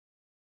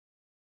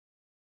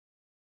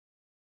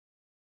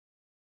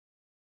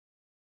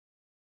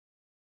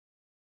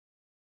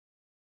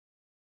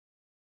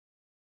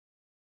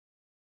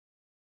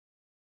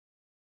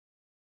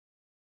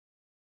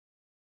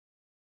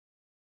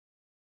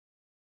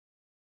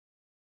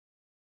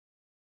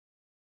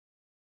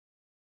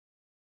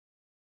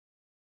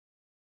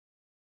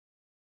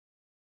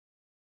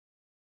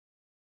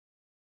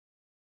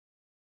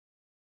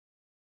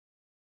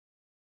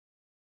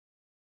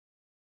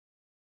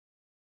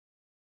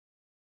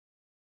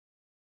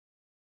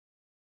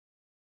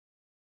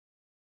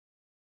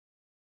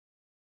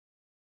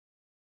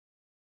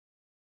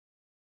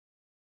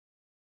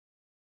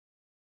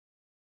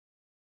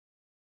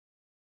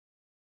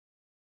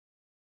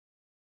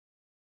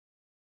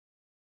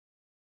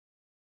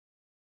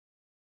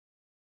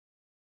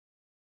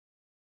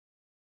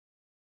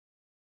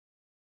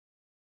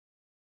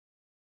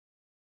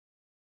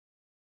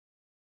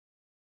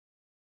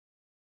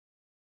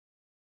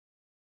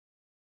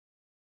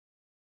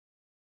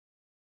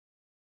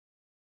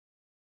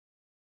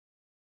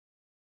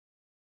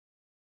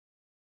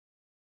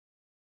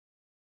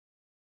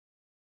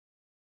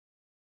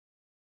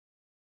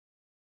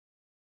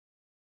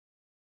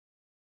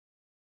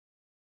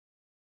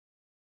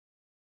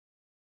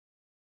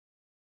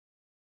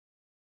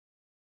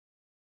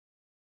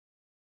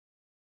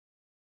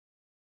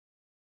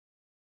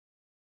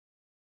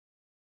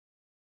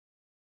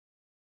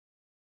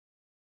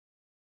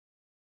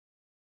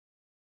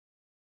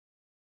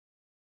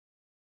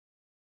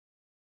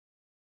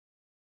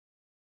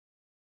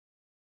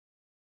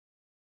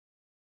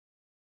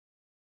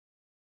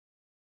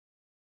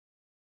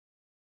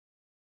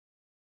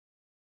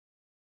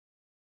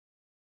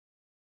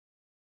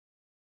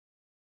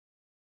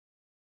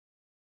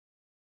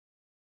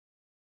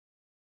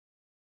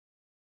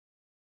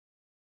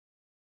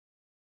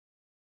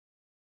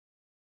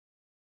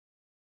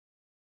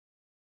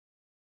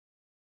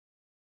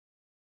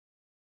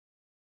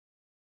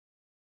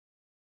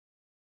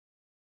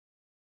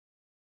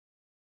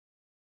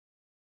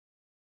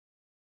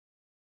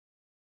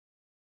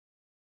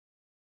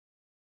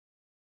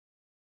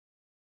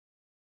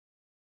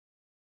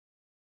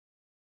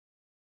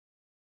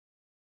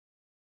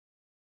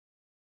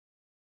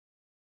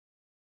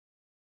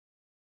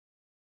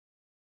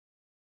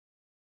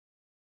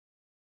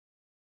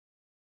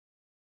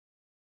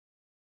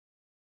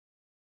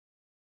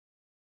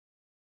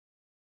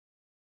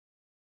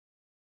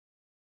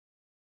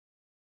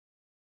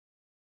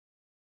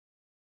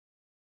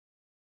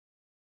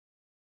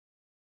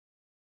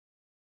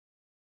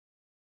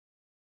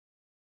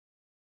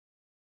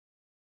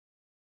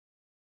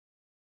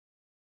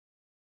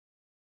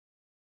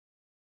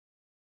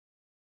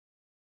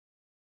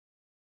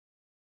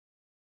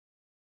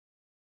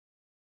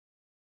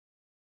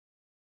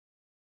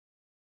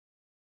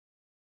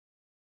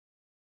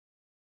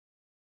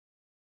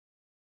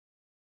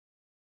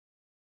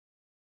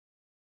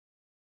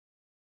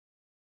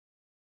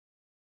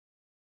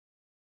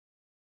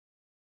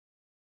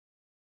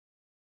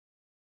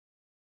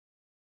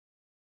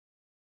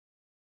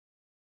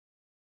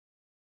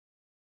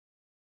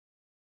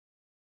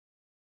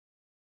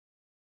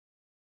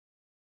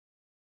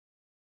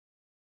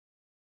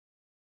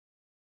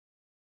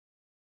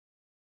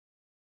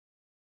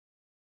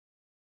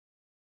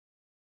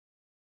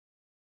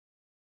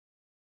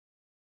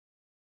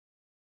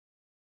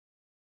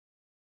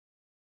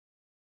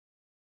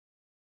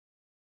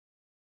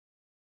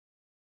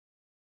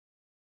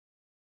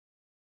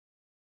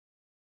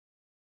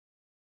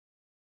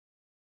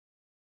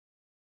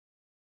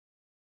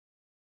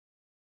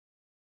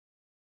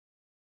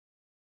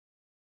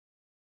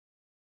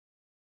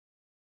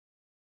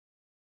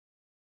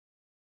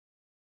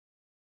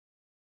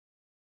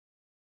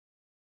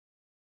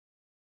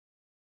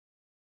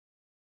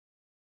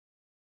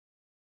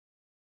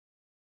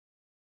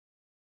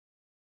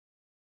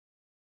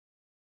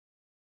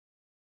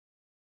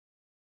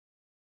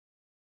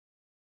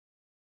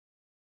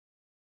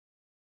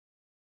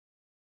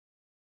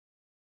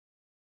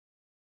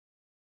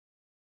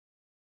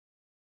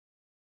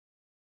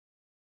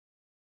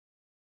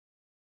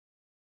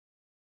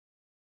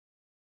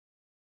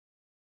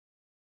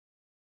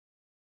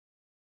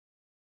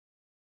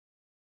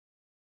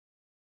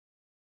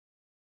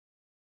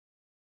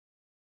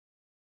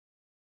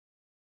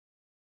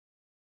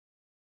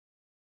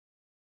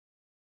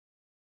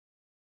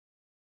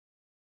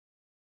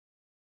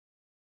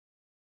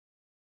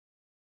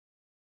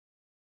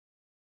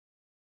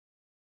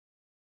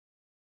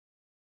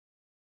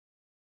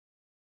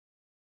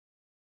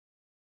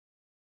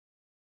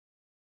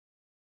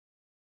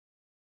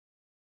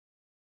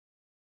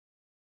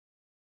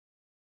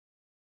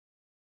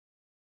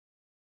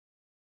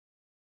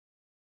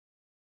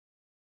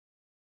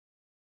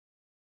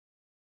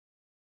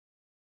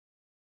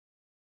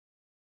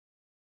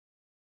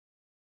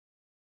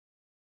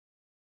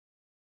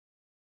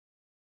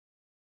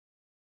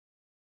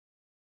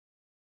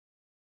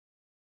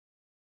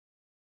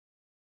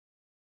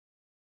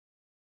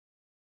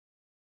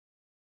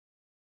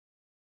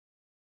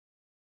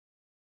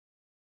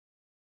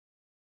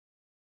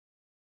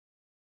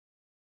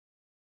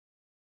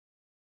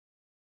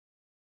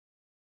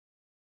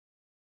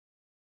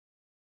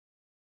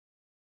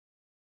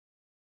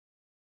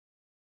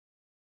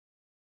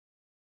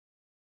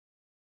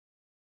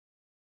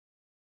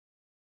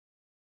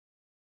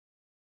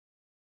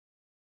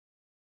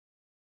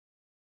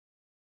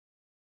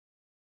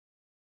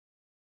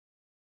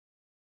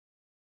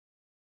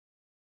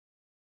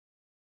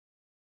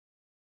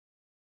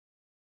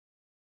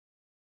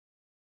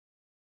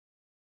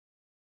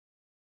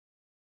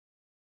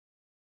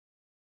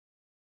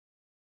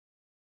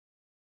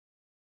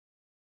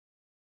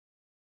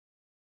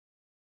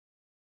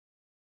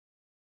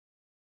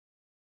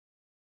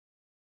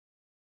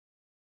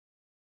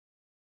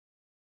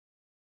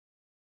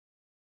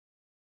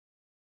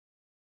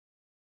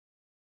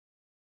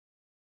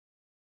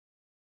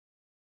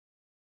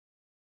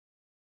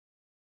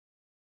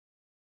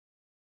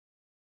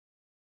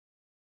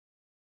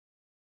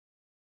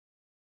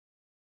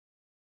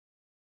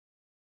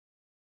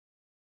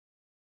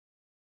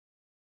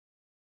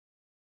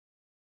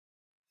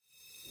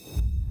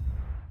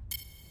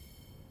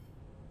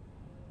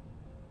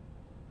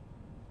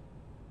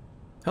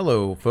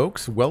Hello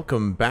folks,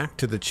 welcome back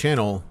to the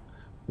channel.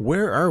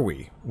 Where are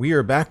we? We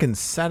are back in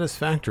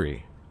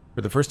Satisfactory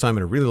for the first time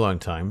in a really long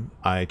time.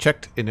 I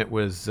checked and it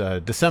was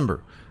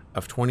December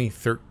of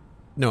 2013.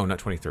 No, not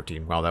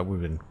 2013. Wow, that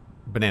would have been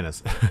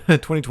bananas.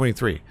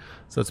 2023.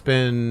 So it's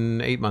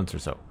been 8 months or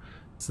so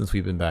since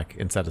we've been back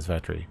in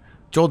Satisfactory.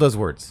 Joel does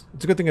words.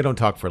 It's a good thing I don't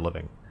talk for a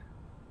living.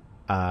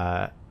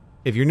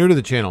 If you're new to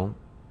the channel,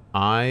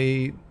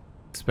 I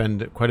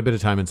spend quite a bit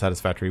of time in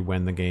Satisfactory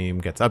when the game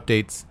gets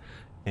updates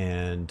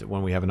and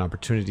when we have an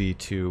opportunity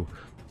to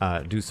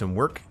do some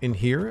work in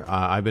here.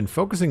 I've been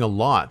focusing a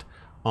lot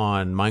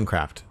on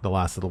Minecraft the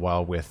last little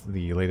while with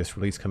the latest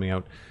release coming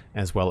out,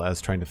 as well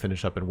as trying to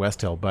finish up in West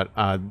Hill. But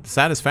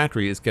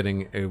Satisfactory is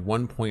getting a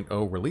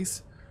 1.0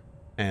 release,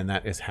 and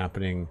that is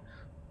happening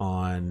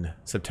on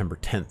September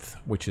 10th,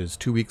 which is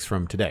 2 weeks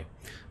from today.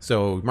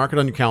 So mark it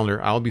on your calendar.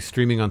 I'll be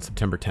streaming on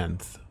September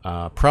 10th.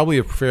 Probably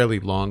a fairly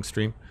long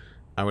stream,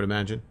 I would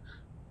imagine.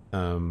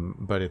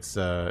 But it's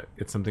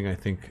something I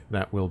think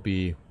that will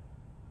be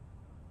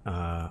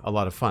a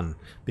lot of fun,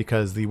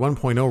 because the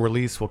 1.0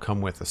 release will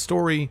come with a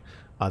story.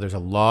 There's a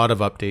lot of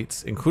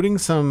updates, including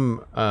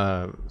some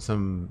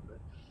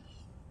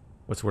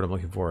what's the word I'm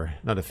looking for?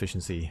 Not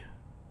efficiency.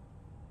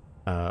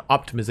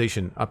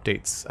 Optimization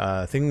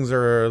updates. Things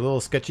are a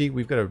little sketchy.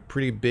 We've got a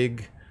pretty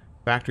big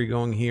factory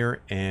going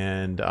here,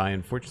 and I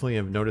unfortunately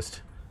have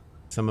noticed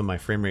some of my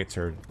frame rates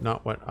are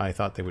not what I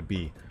thought they would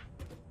be.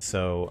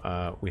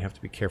 So we have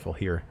to be careful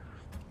here.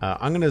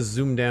 I'm going to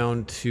zoom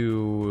down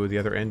to the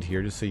other end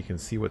here just so you can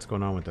see what's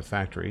going on with the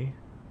factory.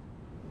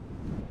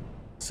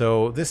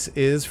 So this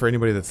is, for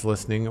anybody that's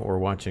listening or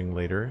watching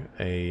later,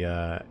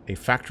 a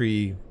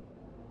factory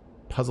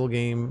puzzle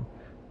game.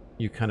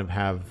 You kind of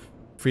have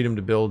freedom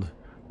to build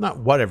not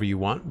whatever you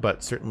want,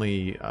 but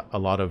certainly a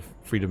lot of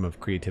freedom of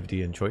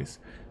creativity and choice.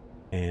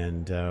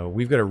 And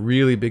we've got a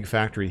really big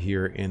factory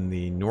here in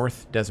the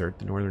North Desert,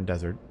 the Northern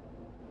Desert.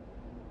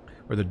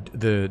 Or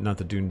the not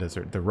the Dune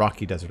Desert, the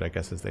Rocky Desert, I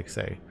guess, as they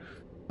say.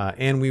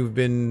 And we've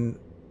been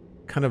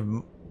kind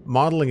of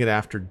modeling it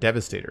after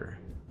Devastator,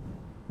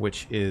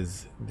 which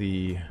is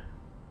the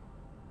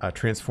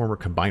Transformer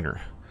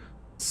Combiner.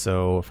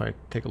 So if I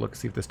take a look,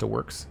 see if this still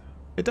works.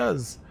 It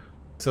does.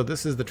 So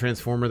this is the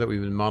Transformer that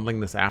we've been modeling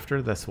this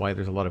after. That's why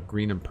there's a lot of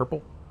green and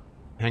purple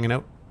hanging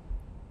out.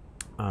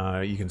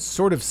 You can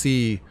sort of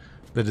see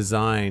the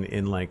design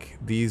in like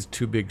these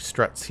two big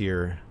struts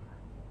here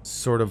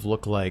sort of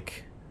look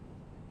like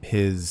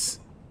his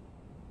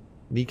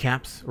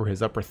kneecaps or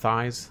his upper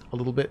thighs a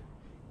little bit.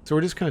 So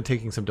we're just kind of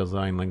taking some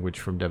design language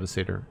from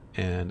Devastator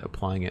and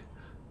applying it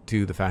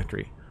to the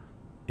factory.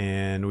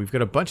 And we've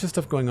got a bunch of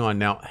stuff going on.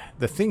 Now,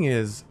 the thing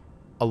is,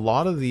 a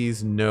lot of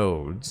these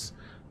nodes...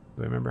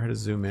 Do I remember how to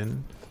zoom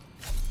in?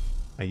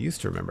 I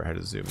used to remember how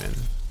to zoom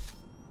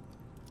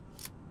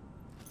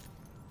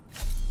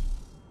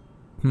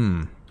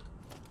in.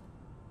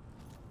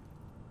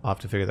 I'll have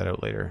to figure that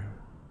out later.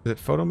 Is it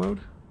photo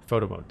mode?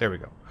 Photo mode. There we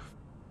go.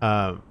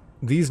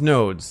 These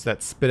nodes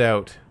that spit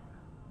out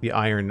the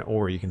iron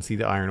ore, you can see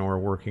the iron ore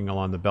working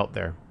along the belt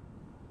there.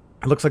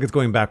 It looks like it's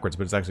going backwards,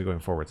 but it's actually going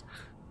forwards.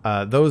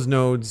 Those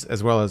nodes,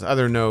 as well as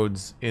other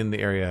nodes in the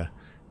area,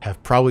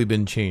 have probably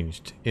been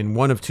changed in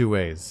one of two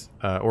ways,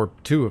 or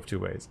two of two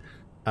ways.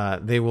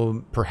 They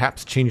will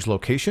perhaps change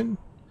location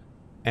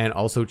and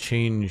also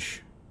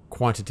change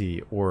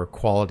quantity or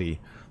quality.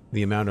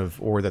 The amount of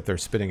ore that they're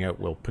spitting out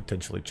will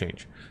potentially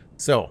change.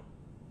 So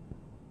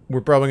we're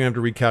probably going to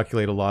have to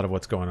recalculate a lot of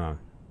what's going on,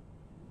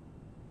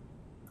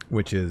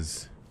 which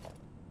is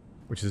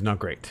not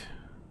great.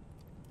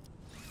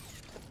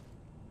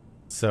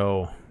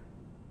 So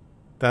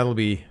that'll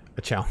be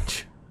a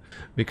challenge,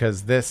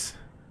 because this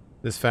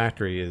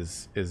factory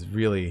is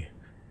really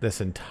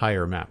this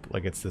entire map.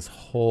 Like, it's this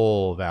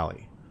whole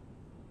valley,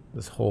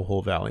 this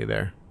whole valley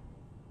there.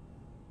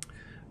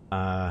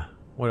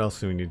 What else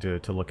do we need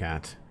to look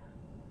at?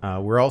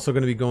 We're also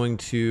going to be going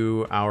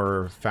to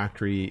our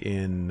factory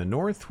in the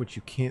north, which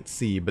you can't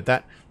see,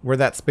 but where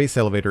that space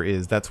elevator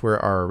is, that's where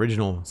our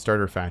original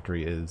starter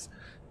factory is.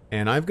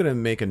 And I'm going to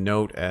make a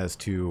note as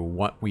to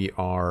what we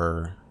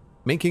are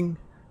making,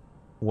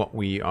 what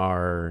we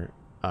are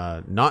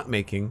not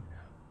making,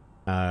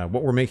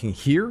 what we're making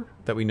here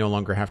that we no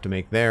longer have to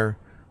make there,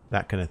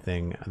 that kind of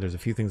thing. There's a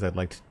few things I'd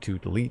like to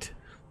delete.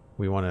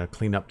 We want to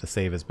clean up the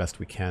save as best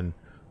we can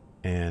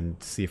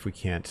and see if we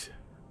can't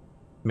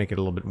make it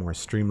a little bit more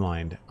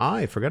streamlined.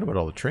 I forgot about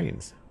all the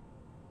trains.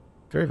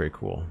 Very, very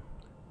cool.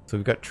 So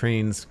we've got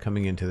trains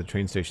coming into the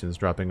train stations,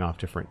 dropping off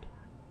different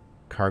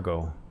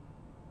cargo.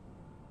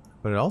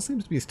 But it all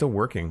seems to be still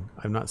working.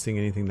 I'm not seeing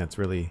anything that's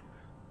really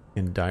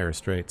in dire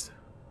straits.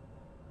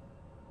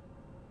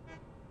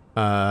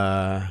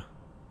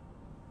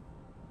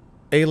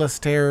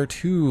 Alastair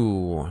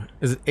 2.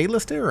 Is it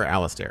Alastair or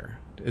Alastair?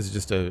 Is it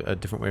just a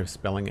different way of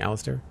spelling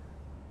Alastair?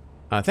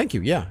 Thank you.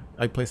 Yeah,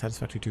 I play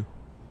Satisfactory 2.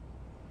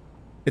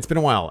 It's been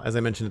a while. As I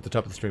mentioned at the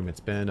top of the stream, it's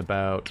been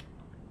about,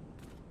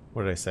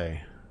 what did I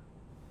say,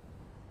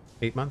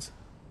 8 months?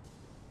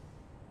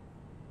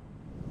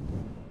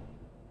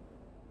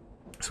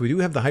 So So we do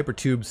have the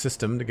hypertube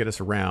system to get us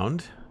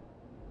around.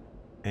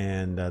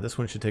 And this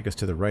one should take us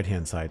to the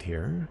right-hand side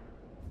here.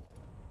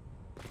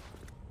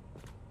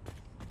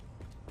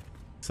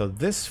 So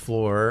this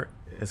floor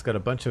has got a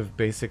bunch of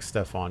basic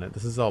stuff on it.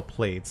 This is all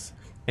plates.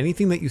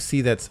 Anything that you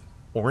see that's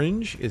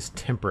orange is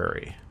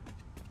temporary.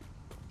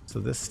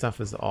 So this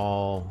stuff is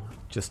all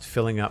just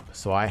filling up.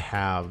 So I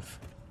have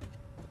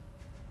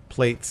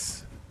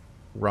plates,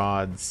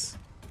 rods,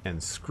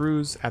 and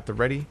screws at the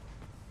ready.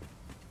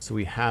 So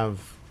we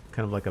have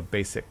kind of like a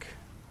basic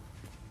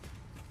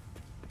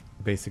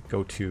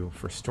go-to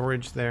for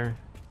storage there.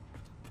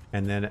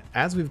 And then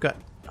as we've got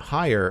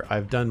higher,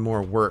 I've done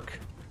more work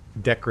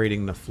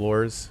decorating the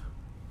floors.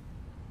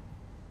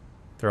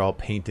 They're all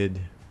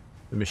painted.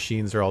 The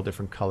machines are all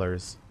different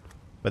colors.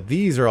 But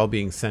these are all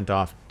being sent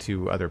off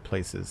to other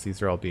places.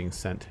 These are all being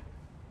sent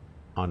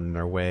on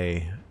their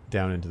way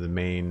down into the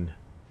main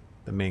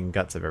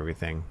guts of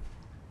everything.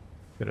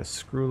 Got a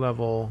screw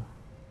level.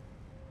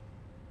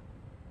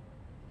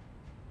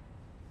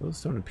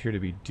 Those don't appear to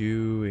be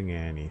doing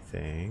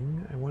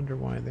anything. I wonder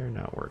why they're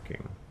not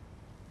working.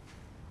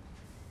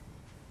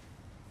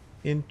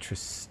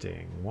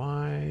 Interesting.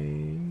 Why?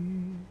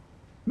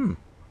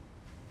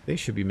 They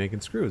should be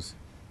making screws.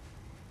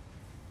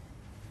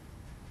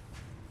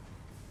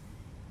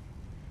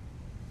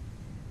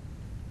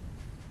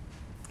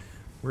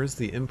 Where's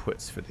the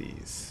inputs for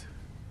these?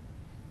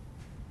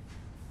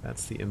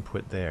 That's the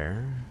input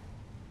there.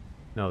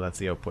 No, that's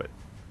the output.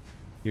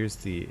 Here's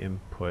the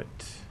input.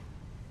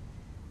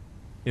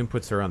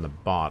 Inputs are on the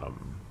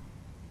bottom.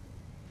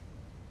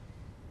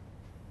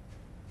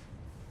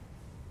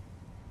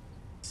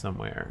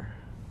 Somewhere.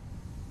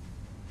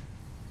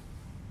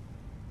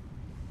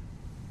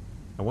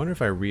 I wonder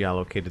if I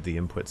reallocated the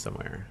input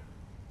somewhere.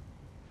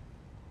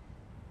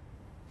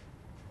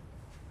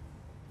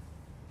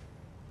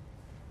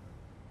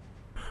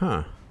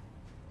 Huh.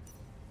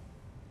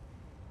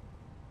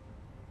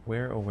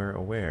 Where, oh where,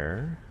 oh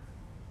where?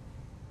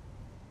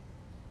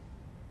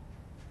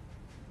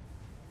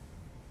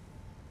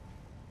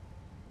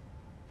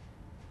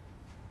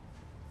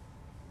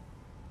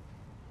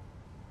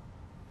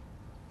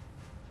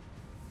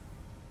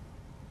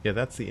 Yeah,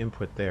 that's the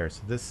input there.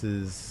 So this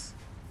is...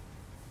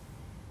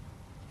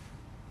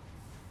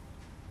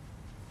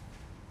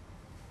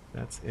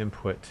 That's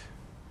input.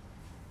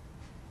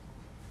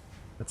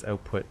 That's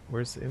output.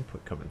 Where's the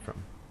input coming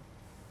from?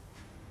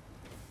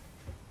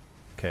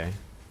 Okay.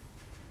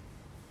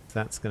 So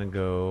that's going to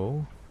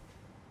go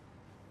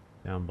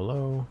down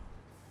below.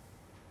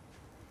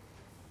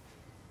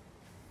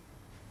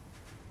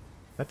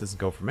 That doesn't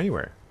go from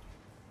anywhere.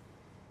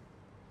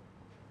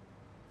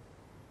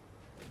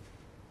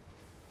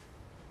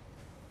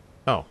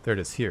 Oh, there it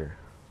is here.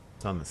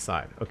 It's on the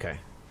side. Okay.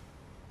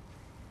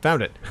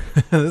 Found it.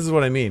 This is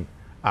what I mean.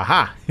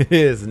 Aha! It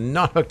is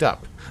not hooked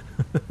up.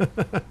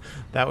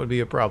 That would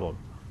be a problem.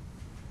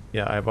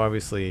 Yeah, I've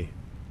obviously...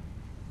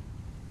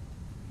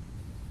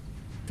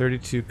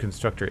 32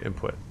 constructor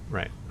input.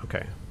 Right,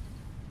 okay.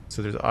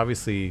 So there's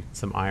obviously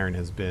some iron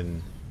has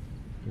been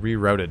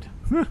rerouted.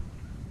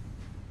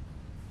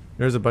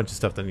 There's a bunch of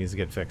stuff that needs to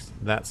get fixed.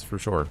 That's for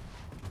sure.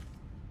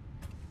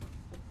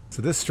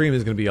 So this stream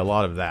is going to be a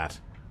lot of that.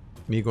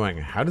 Me going,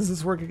 how does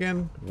this work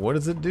again? What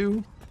does it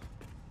do?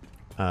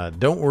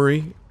 Don't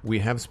worry, we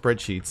have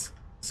spreadsheets.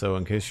 So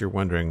in case you're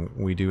wondering,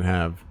 we do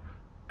have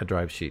a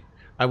drive sheet.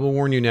 I will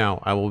warn you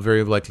now, I will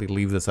very likely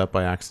leave this up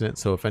by accident.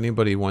 So if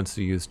anybody wants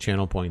to use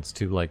channel points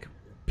to like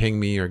ping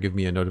me or give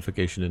me a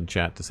notification in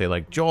chat to say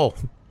like, Joel,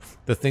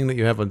 the thing that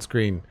you have on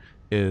screen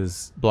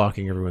is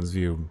blocking everyone's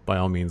view, by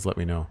all means let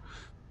me know.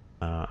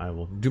 I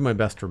will do my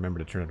best to remember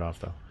to turn it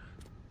off though.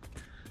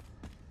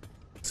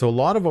 So a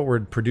lot of what we're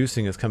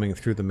producing is coming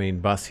through the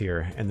main bus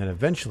here, and then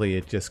eventually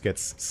it just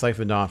gets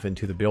siphoned off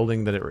into the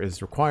building that it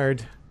is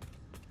required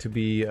to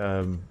be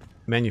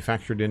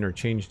manufactured in or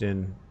changed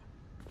in,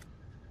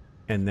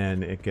 and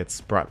then it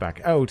gets brought back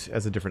out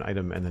as a different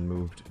item and then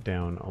moved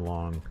down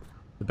along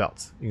the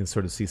belts. You can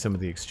sort of see some of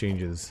the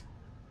exchanges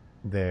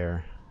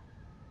there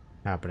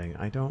happening.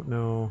 I don't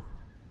know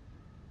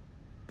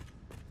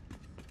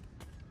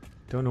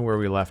where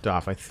we left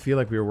off. I feel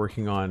like we were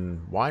working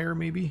on wire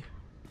maybe?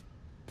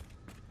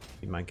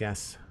 Be my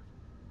guess.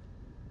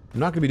 I'm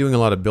not going to be doing a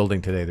lot of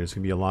building today. There's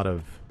going to be a lot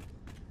of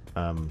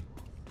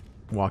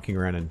walking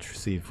around and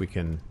see if we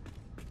can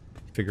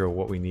figure out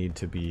what we need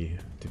to be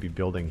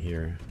building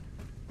here.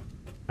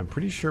 I'm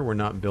pretty sure we're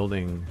not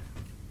building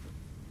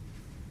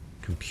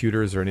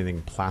computers or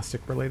anything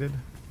plastic related.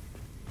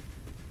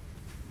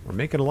 We're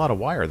making a lot of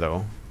wire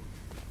though.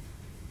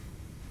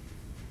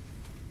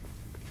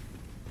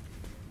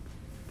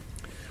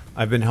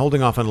 I've been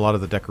holding off on a lot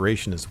of the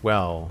decoration as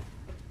well.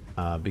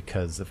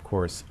 Because, of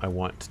course, I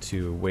want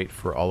to wait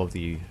for all of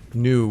the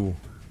new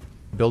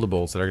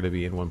buildables that are going to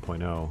be in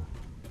 1.0.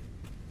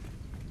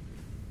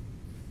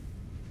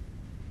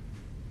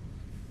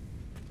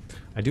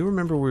 I do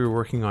remember we were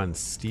working on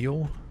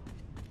steel.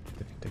 If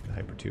you take the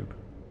hypertube.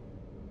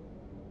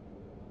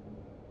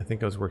 I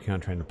think I was working on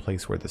trying to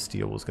place where the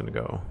steel was going to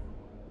go.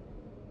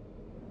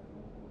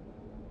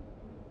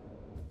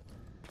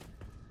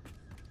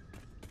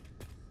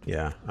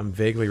 Yeah, I'm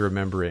vaguely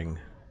remembering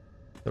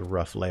the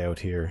rough layout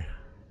here,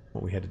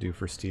 what we had to do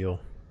for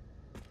steel.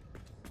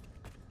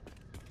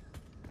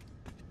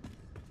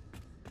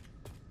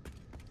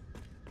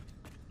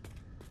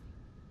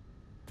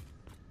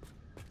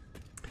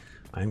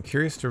 I'm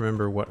curious to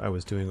remember what I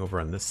was doing over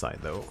on this side,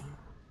 though.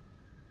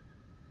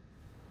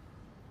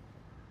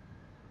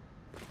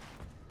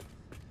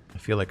 I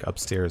feel like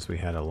upstairs we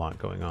had a lot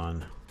going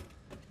on.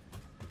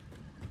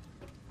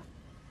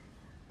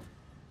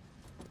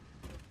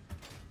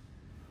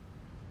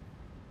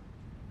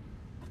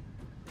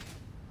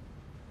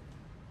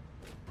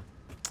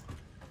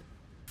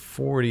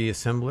 $40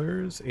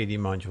 assemblers, 80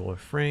 modular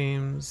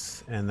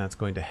frames, and that's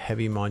going to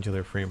heavy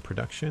modular frame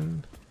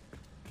production.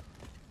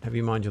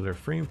 Heavy modular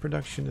frame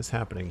production is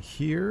happening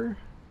here.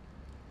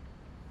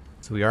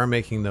 So we are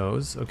making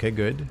those. Okay,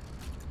 good.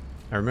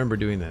 I remember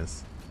doing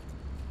this.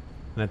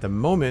 And at the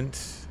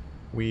moment,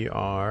 we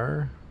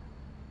are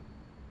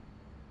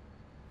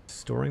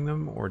storing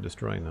them or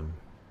destroying them.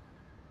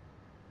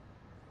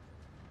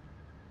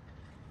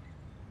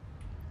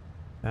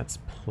 That's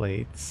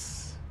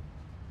plates.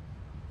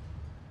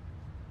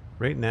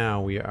 Right now,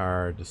 we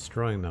are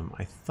destroying them.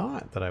 I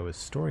thought that I was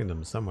storing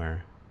them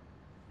somewhere.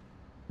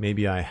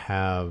 Maybe I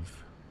have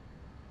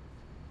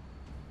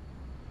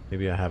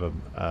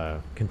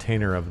a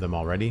container of them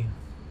already.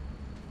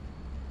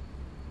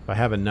 If I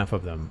have enough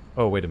of them.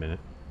 Oh, wait a minute.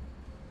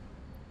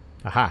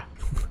 Aha!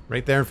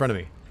 Right there in front of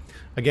me.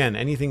 Again,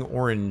 anything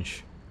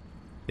orange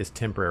is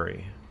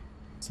temporary.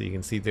 So you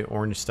can see the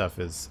orange stuff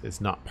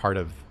is not part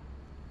of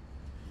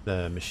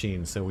the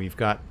machine. So we've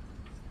got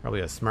probably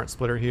a smart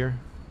splitter here.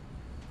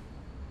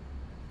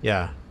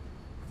 Yeah.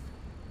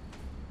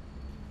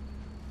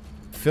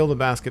 Fill the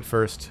basket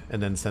first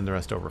and then send the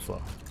rest to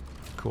overflow.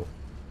 Cool.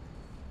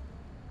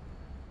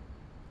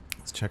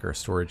 Let's check our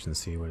storage and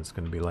see what it's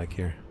going to be like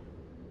here.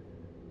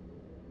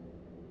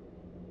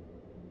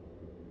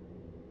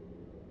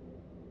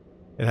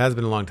 It has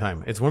been a long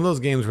time. It's one of those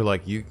games where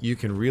like you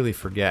can really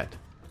forget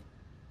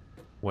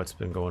what's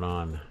been going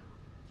on.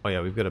 Oh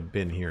yeah, we've got a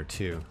bin here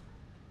too.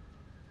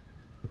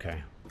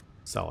 Okay,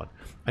 solid.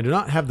 I do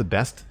not have the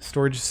best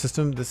storage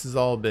system. This has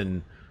all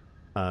been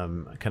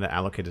kind of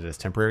allocated as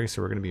temporary,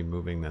 so we're going to be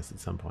moving this at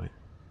some point.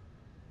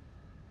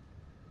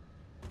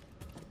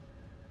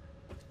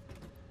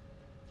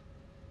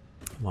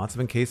 Lots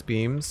of encased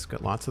beams.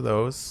 Got lots of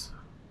those.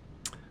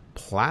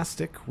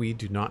 Plastic we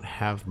do not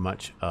have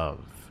much of.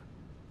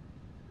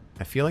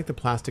 I feel like the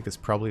plastic is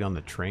probably on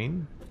the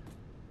train.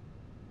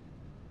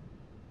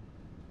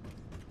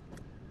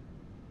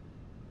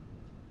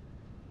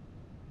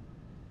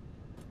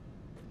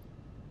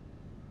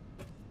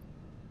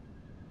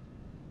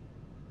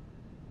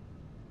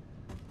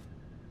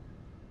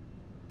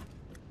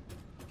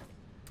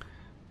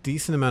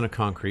 Decent amount of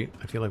concrete.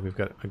 I feel like we've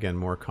got, again,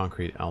 more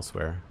concrete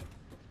elsewhere.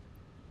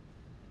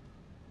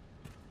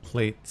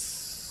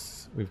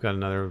 Plates. We've got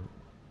another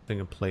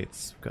thing of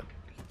plates. We've got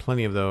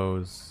plenty of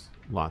those.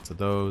 Lots of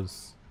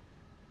those.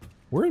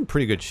 We're in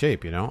pretty good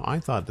shape, you know.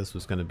 I thought this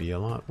was going to be a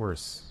lot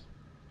worse.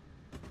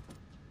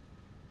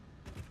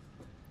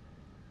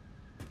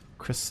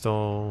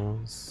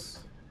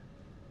 Crystals.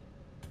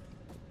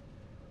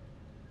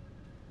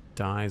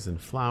 Dyes and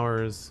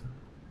flowers.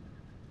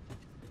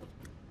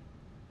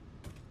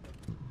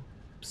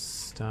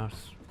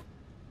 Stuff.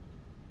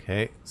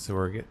 Okay, so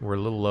we're a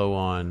little low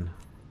on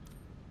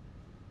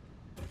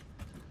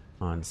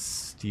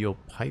steel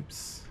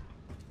pipes.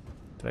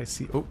 Did I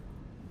see? Oh,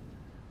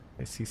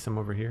 I see some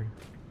over here.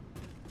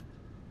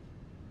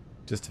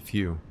 Just a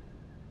few.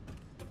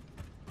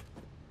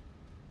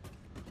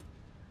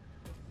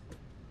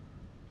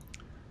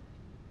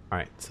 All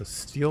right, so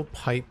steel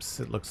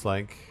pipes. It looks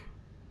like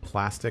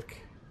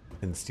plastic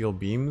and steel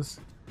beams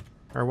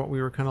are what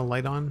we were kind of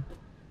light on.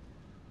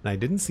 And I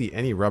didn't see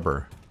any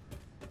rubber.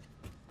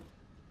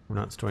 We're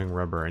not storing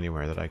rubber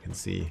anywhere that I can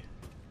see.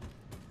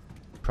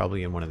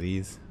 Probably in one of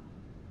these.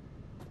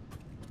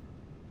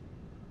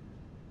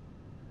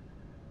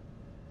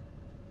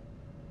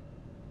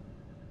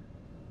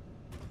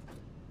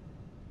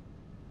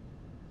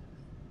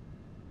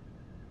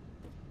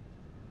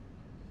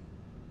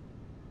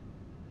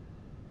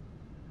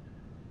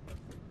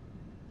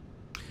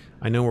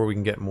 I know where we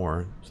can get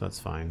more, so that's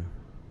fine.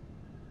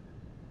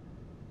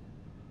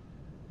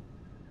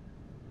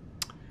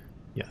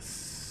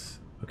 Yes.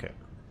 Okay.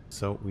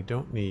 So we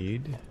don't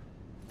need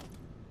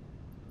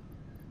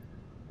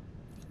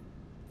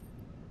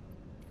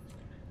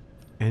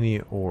any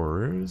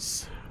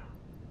ores.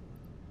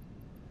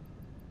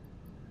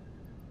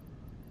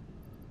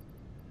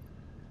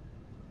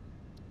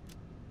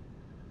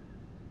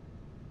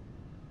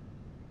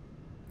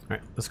 All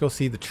right, let's go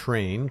see the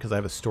train because I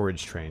have a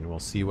storage train. We'll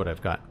see what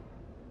I've got.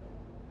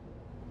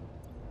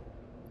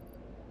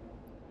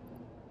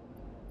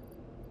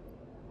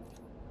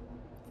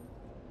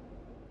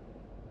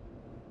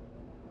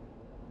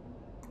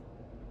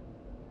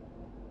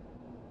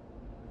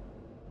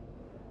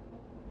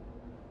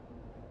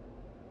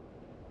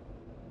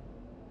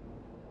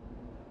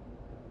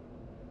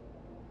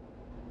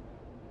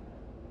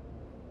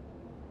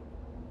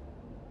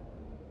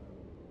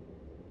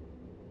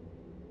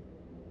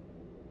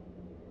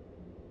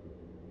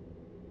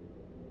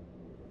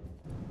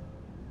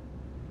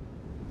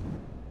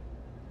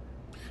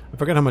 I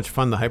forget how much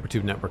fun the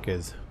Hypertube network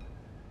is.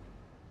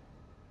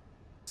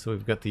 So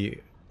we've got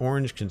the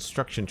orange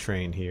construction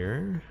train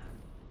here.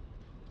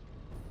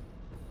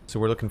 So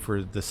we're looking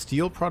for the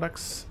steel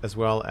products as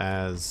well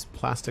as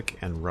plastic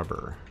and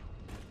rubber.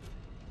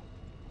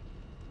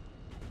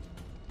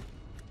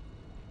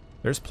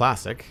 There's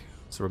plastic,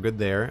 so we're good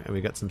there, and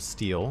we got some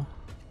steel.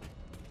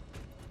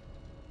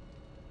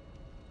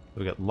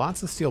 We got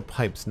lots of steel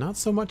pipes, not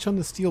so much on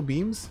the steel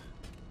beams.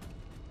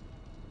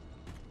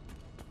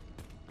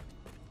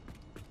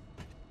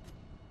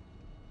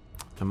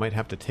 I might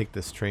have to take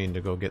this train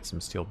to go get some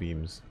steel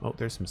beams. Oh,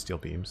 there's some steel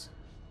beams.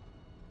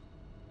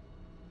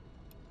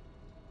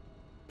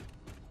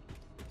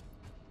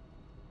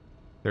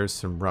 There's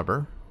some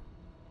rubber.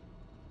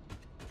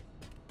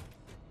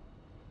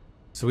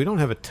 So we don't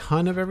have a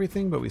ton of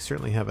everything, but we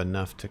certainly have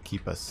enough to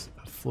keep us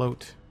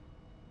afloat.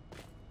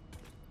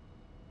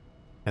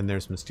 And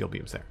there's some steel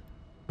beams there.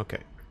 Okay.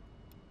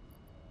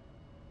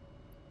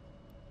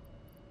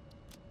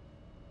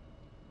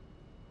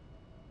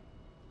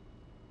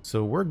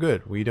 So we're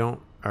good. We're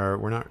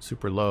not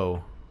super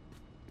low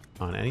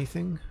on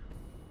anything.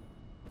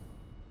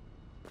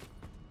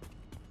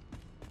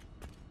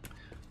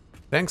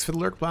 Thanks for the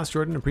lurk blast,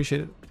 Jordan.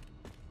 Appreciate it.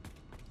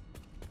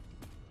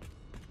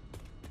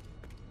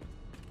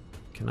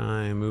 Can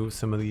I move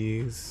some of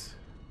these?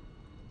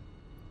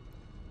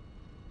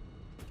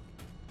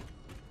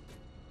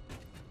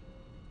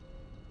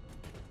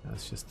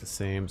 That's just the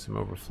same, some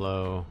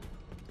overflow.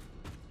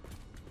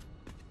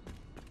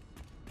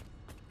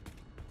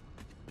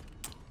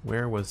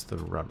 Where was the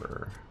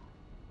rubber?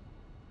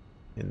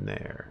 In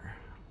there.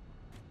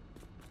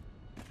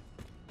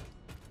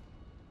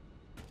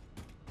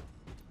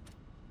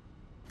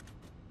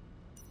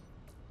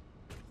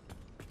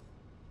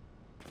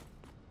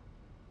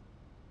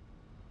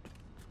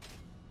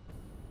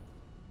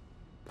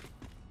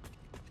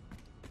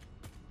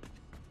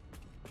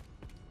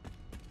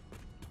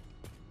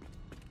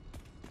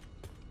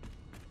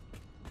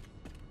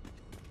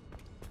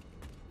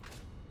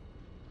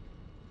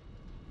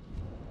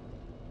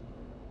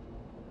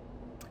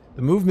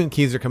 The movement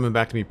keys are coming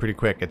back to me pretty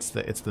quick. It's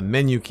the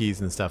menu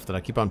keys and stuff that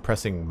I keep on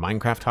pressing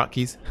Minecraft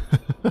hotkeys.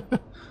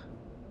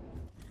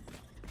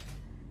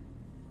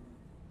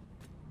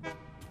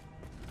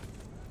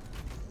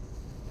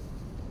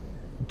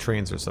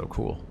 Trains are so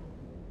cool.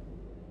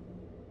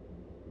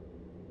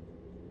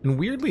 And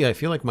weirdly, I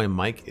feel like my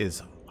mic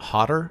is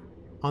hotter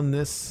on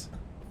this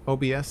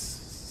OBS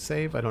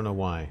save. I don't know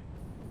why.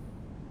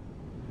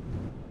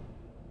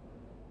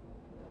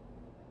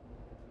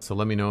 So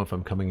let me know if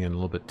I'm coming in a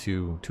little bit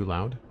too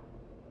loud.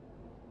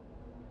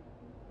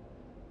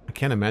 I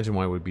can't imagine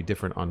why it would be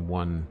different on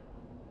one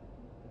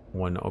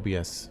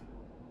OBS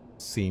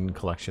scene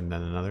collection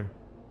than another.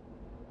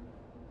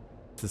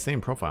 It's the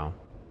same profile.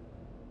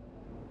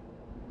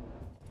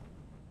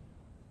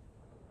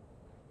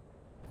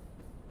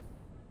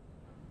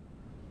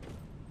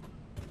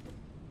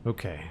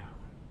 Okay.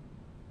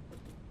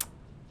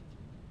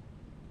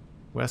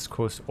 West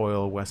Coast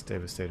Oil, West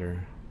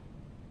Devastator.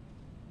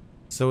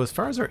 So as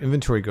far as our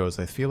inventory goes,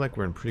 I feel like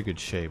we're in pretty good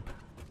shape.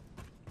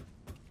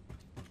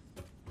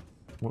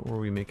 What were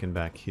we making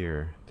back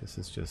here? This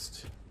is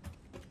just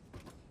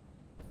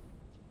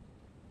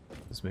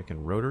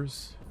making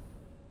rotors.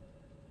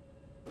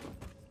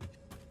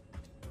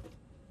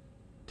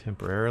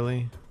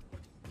 Temporarily.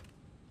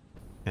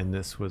 And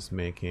this was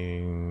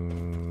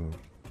making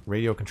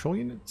radio control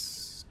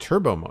units?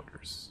 Turbo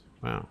motors.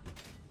 Wow.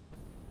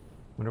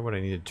 Wonder what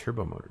I needed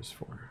turbo motors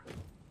for.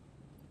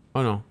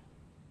 Oh no.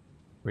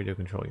 Radio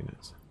control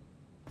units.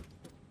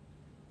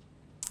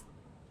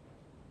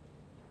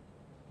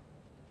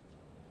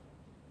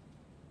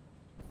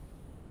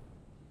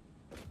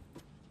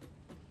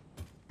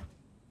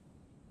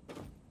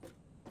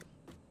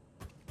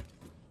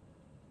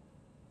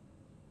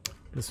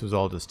 This was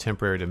all just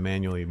temporary to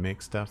manually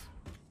make stuff.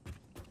 I'm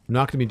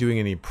not going to be doing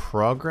any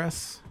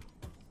progress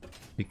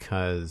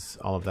because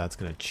all of that's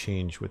going to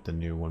change with the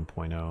new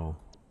 1.0.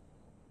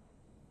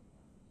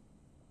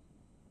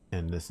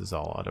 And this is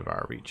all out of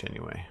our reach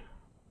anyway.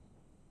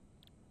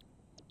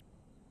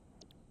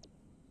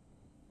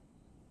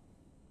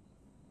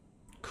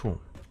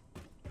 Cool.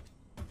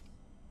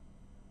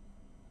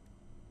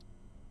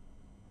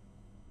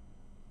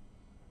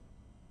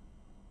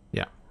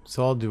 Yeah,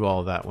 so I'll do all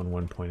of that when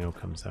 1.0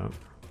 comes out.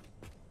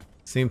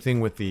 Same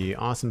thing with the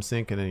Awesome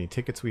Sync and any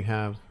tickets we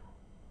have.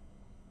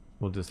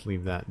 We'll just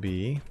leave that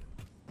be.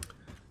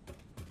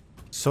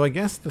 So I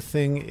guess the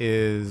thing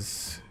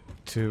is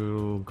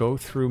to go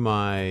through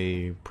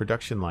my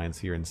production lines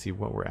here and see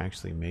what we're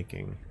actually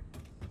making.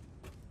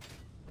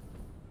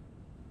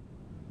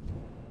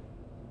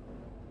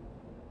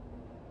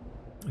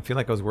 I feel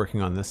like I was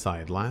working on this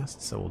side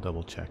last, so we'll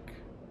double check.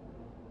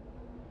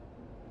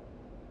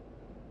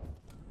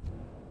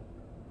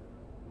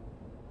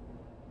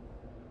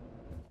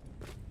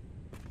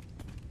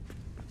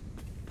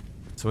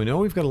 So we know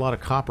we've got a lot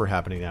of copper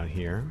happening down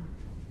here.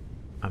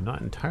 I'm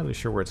not entirely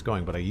sure where it's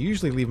going, but I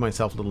usually leave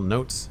myself little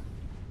notes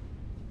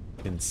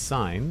and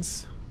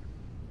signs.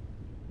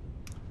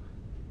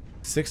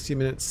 60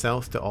 minutes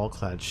south to all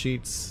clad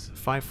sheets,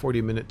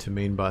 540 minute to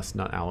main bus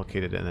not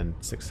allocated, and then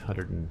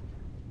 600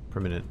 per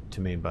minute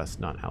to main bus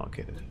not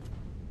allocated.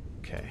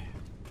 Okay.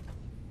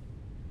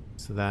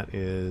 So that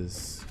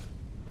is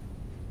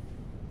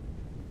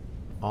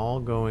all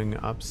going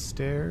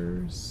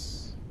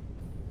upstairs.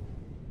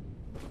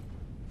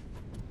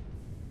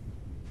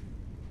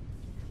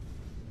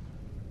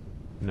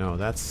 No,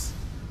 that's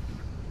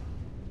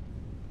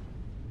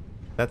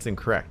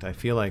incorrect. I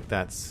feel like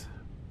that's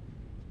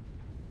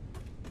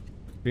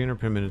 300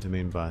 per minute to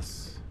main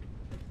bus,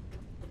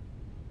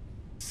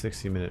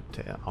 60 minute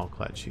to all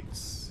clad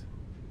sheets.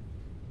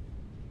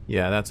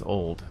 Yeah, that's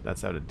old.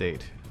 That's out of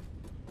date.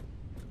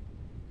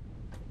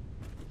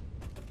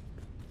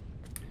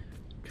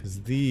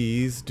 Because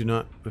these do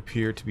not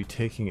appear to be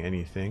taking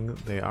anything.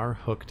 They are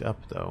hooked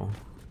up, though.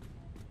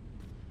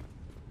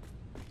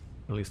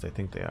 At least I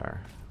think they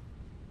are.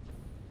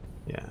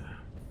 Yeah.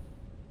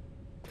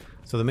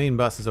 So the main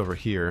bus is over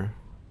here.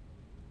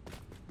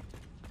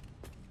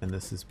 And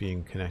this is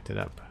being connected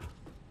up.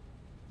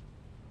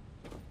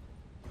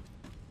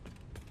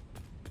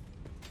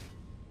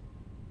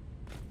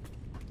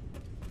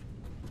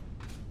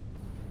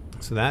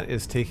 So that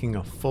is taking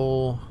a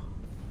full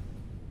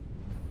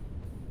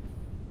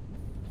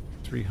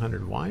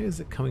 300. Why is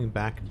it coming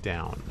back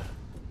down?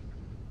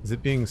 Is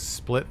it being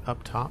split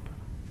up top?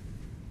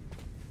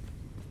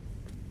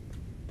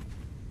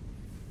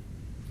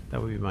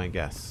 That would be my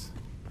guess.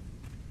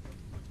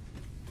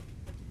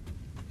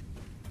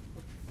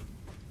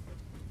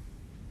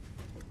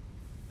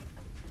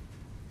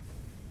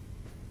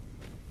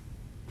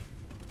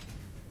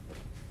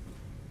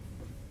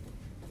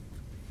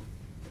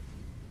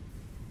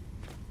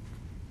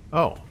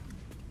 Oh,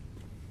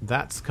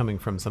 that's coming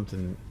from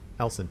something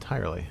else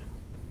entirely.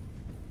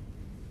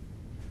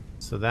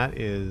 So that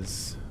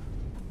is...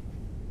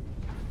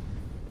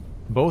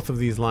 both of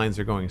these lines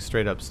are going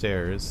straight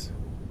upstairs.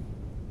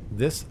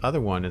 This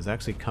other one is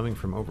actually coming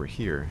from over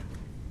here.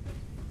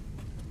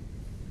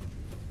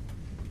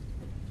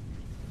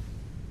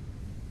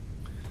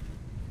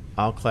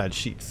 All clad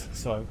sheets.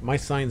 So my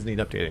signs need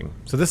updating.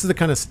 So this is the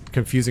kind of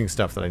confusing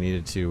stuff that I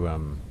needed to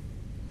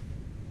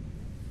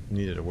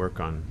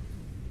work on.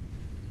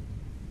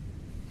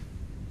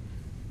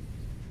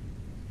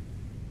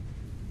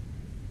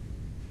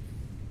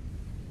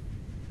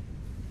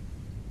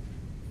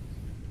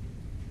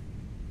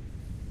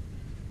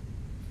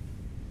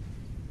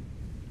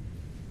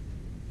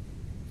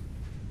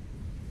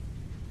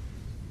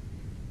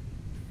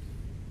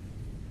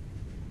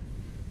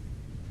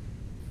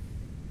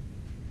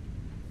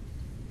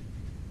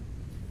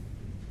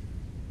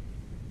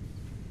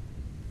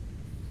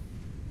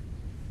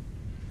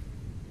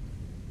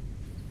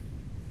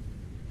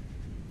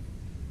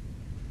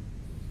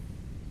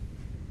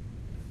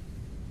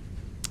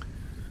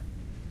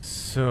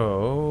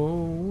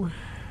 So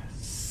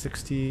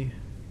 60,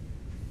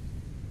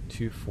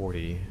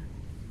 240.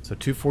 So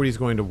 240 is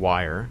going to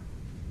wire.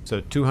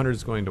 So 200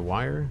 is going to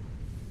wire.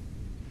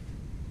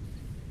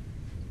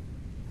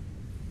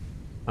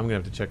 I'm gonna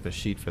have to check the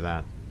sheet for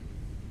that.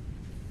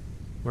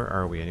 Where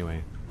are we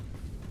anyway?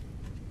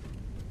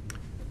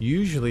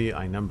 Usually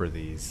I number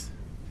these.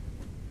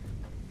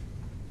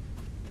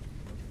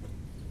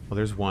 Well,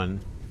 there's 1,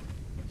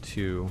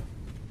 2,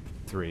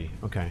 3.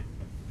 Okay.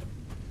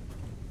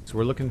 So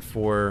we're looking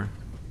for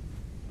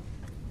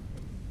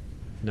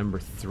number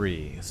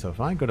 3. So if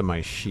I go to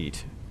my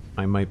sheet,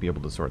 I might be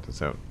able to sort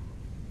this out.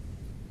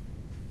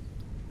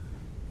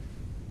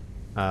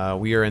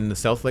 We are in the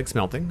South Lake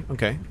Smelting.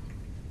 Okay.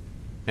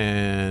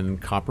 And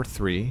copper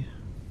 3.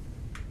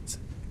 It's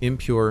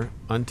impure,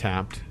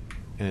 untapped,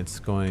 and it's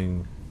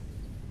going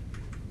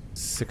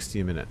 60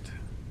 a minute.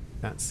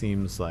 That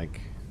seems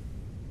like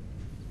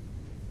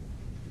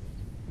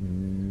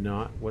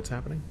not what's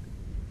happening.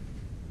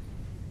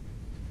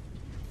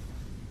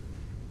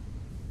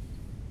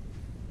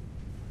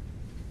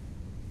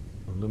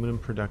 Aluminum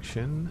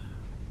production.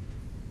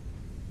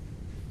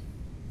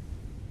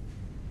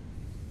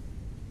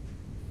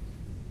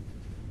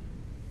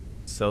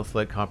 South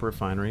Lake Copper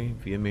Refinery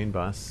via main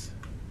bus.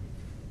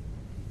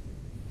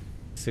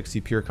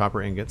 60 pure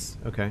copper ingots.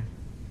 Okay.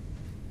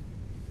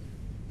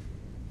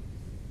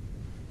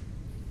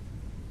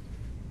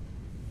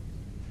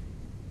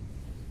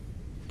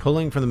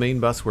 Pulling from the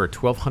main bus where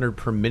 1200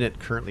 per minute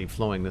currently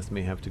flowing. This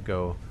may have to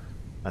go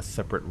a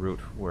separate route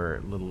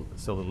where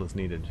so little is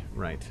needed.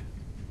 Right.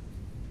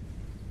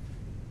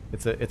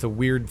 It's a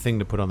weird thing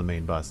to put on the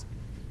main bus.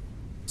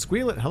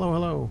 Squeal it. Hello,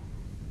 hello.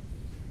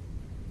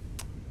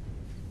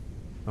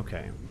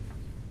 Okay.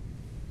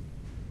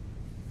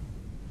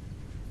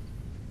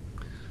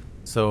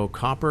 So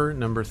copper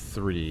number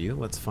 3.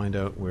 Let's find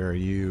out where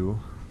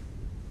you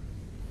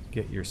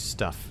get your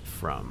stuff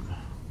from.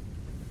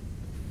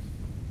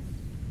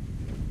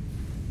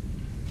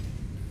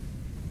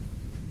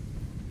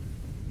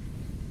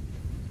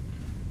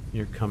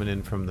 You're coming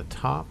in from the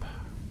top.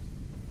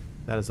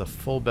 That is a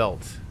full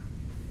belt.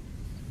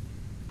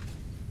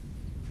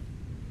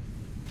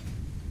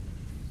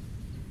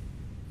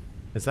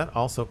 Is that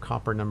also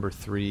copper number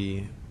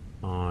 3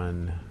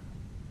 on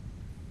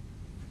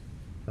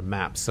the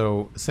map?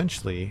 So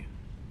essentially,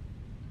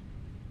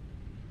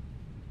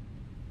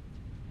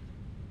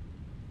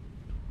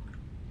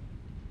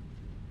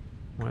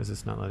 why is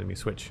this not letting me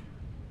switch?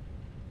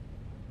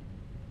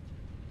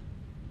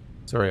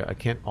 Sorry, I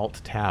can't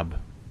Alt-Tab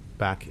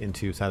back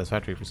into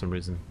Satisfactory for some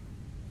reason.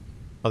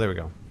 Oh, there we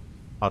go.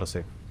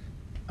 Autosave.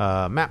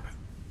 Map.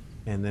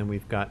 And then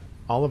we've got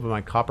all of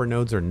my copper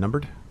nodes are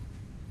numbered.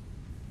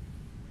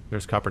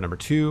 There's copper number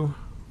 2.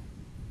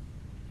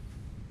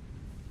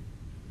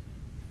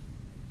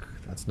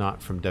 That's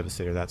not from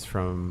Devastator, that's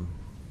from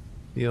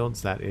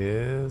Fields. That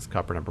is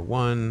copper number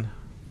 1.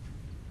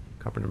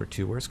 Copper number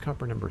 2. Where's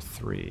copper number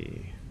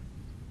 3?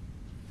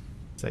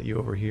 Is that you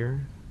over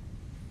here?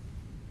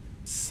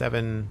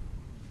 7.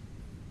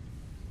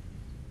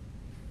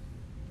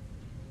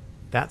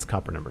 That's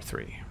copper number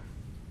 3.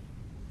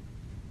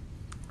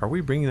 Are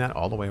we bringing that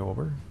all the way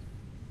over?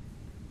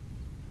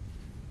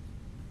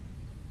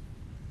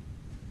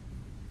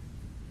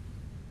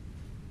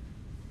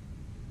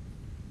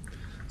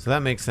 So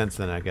that makes sense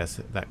then, I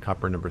guess, that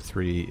copper number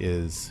 3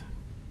 is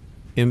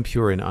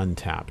impure and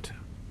untapped.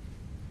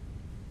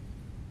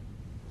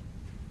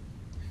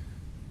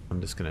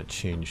 I'm just going to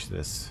change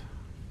this.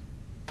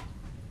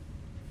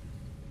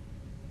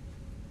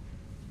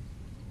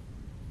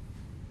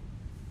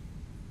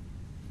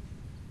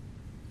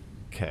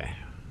 Okay.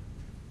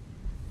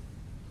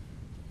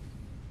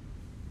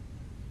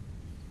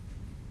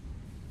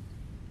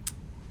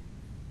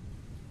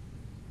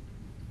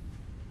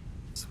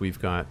 So we've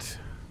got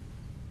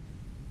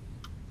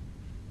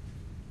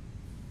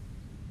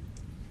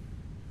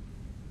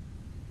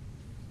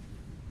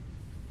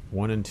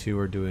one and 2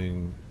 are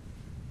doing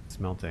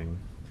smelting.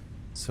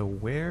 So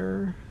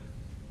where?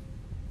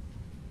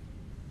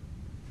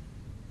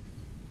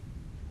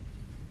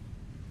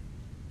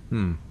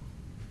 Hmm.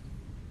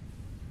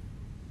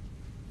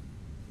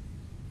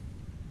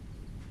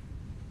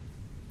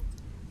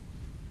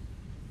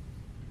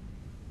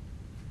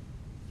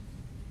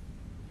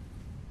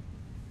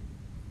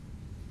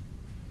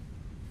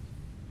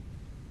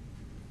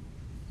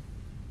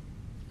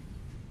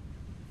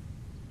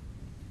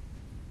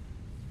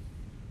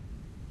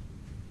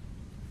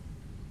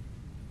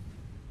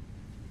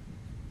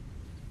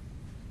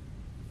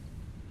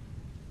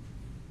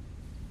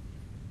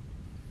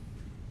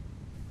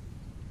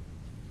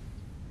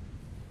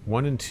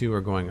 One and 2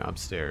 are going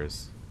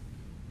upstairs.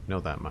 Know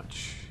that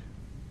much.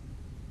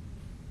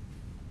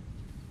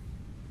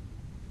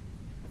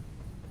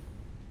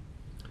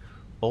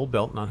 Old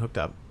belt not hooked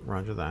up.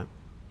 Roger that.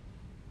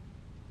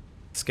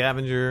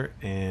 Scavenger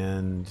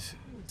and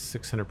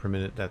 600 per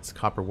minute. That's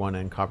copper 1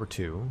 and copper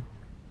 2.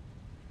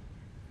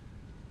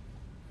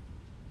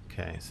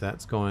 Okay, so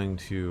that's going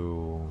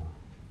to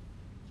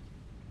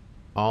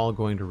all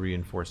going to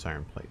reinforce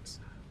iron plates.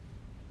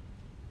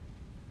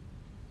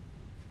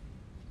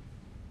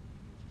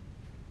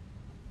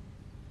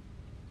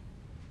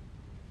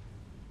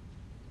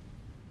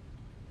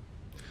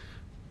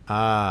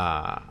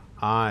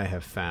 I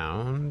have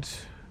found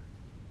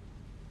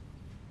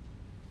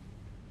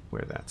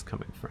where that's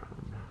coming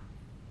from.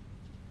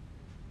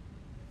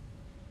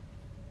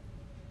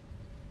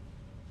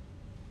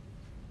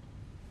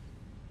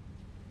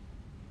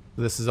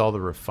 This is all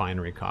the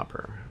refinery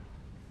copper.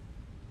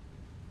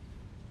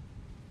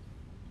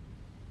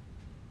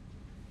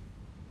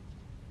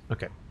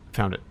 Okay,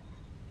 found it.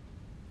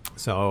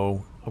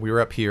 So we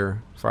were up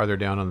here, farther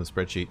down on the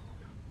spreadsheet.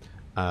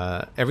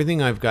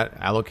 Everything I've got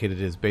allocated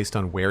is based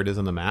on where it is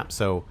on the map.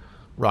 So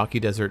Rocky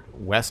Desert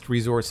West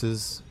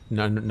resources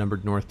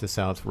numbered north to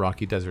south.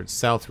 Rocky Desert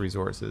South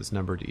resources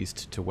numbered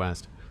east to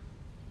west.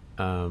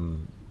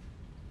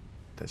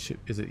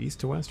 Is it east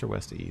to west or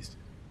west to east?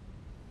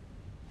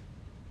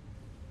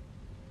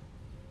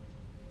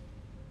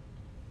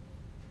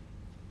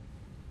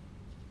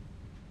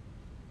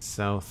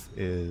 South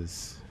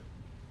is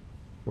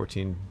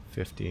 14,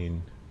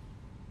 15.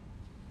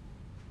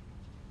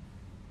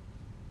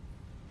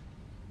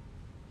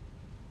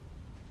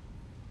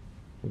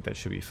 I think that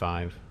should be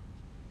 5.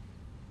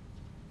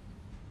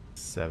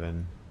 7.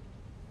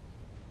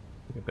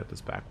 I think I've got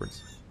this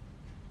backwards.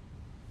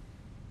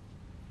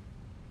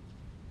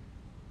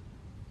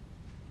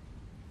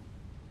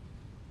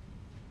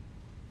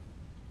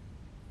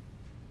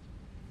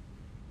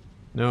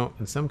 No,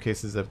 in some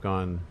cases I've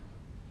gone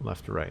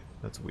left to right.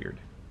 That's weird.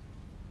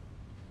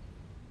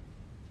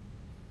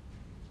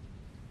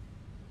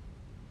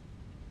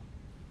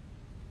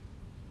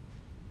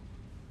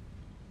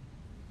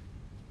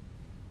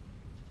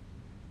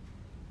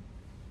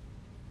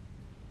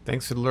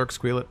 Thanks for the lurk,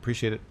 Squealet.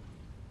 Appreciate it.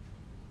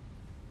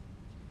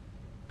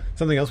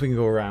 Something else we can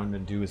go around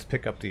and do is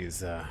pick up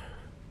these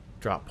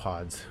drop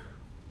pods.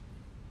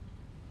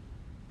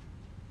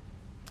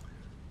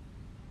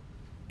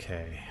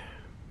 Okay.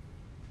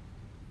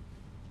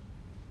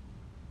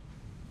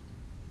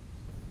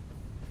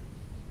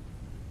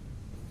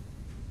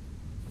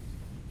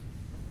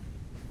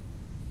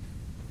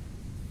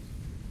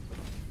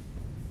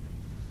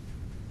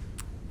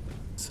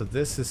 So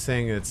this is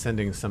saying it's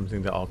sending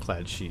something to all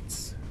clad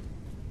sheets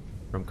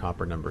from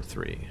copper number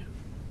 3.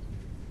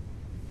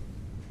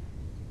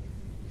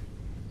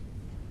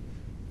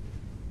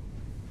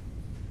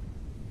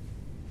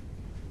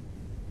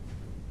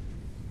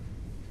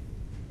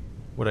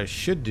 What I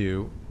should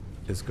do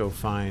is go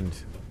find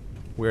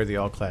where the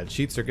all-clad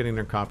sheets are getting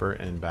their copper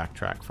and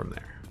backtrack from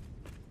there.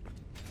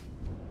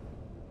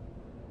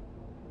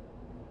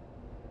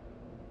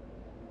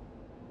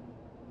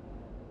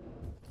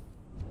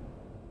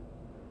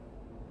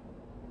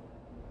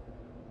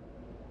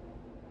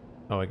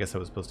 Oh, I guess I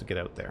was supposed to get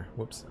out there.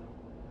 Whoops.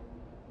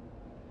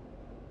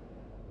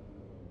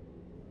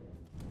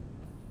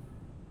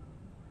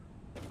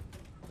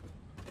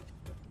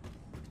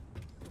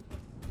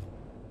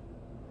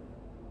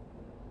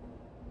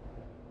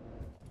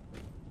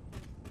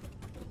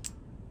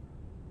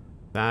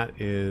 That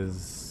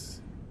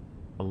is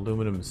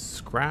aluminum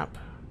scrap.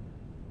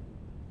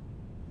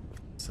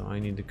 So I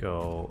need to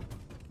go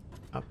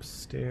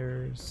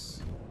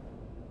upstairs.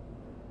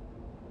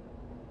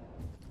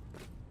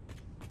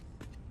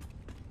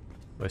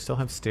 Do I still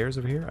have stairs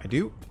over here? I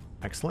do.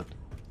 Excellent.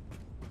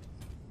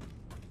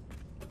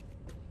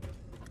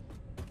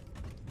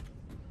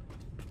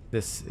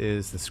 This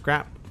is the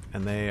scrap,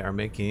 and they are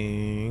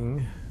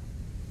making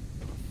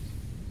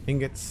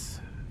ingots.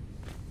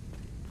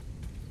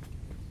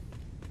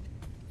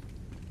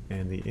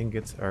 And the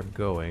ingots are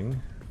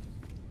going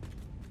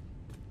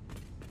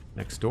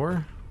next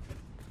door.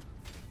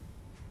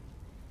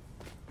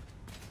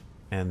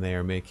 And they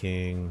are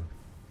making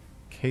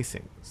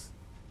casings.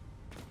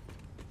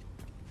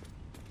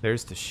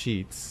 There's the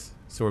sheets.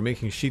 So we're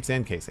making sheets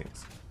and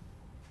casings.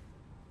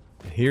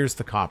 And here's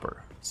the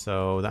copper.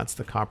 So that's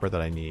the copper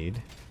that I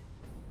need.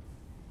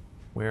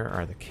 Where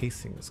are the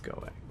casings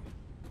going?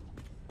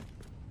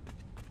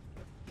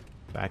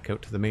 Back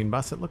out to the main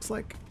bus, it looks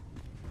like.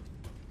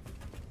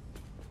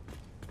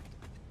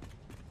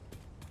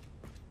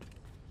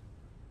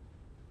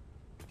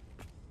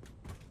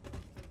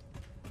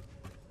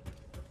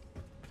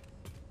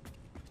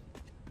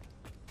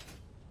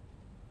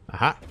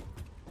 Aha!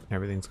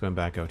 Everything's going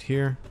back out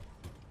here.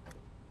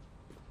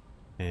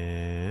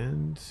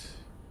 And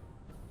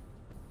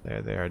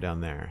there they are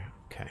down there.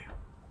 Okay.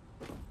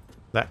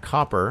 That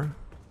copper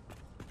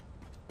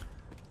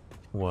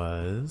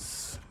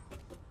was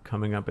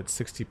coming up at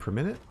 60 per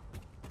minute.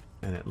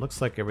 And it looks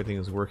like everything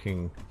is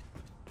working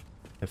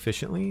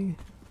efficiently.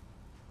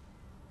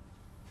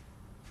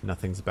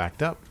 Nothing's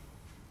backed up.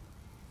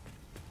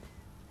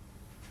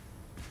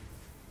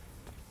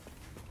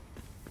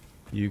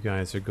 You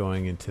guys are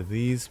going into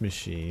these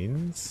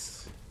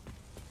machines,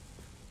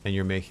 and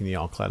you're making the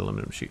all-clad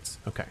aluminum sheets.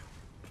 Okay.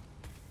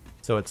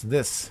 So it's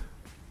this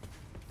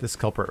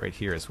culprit right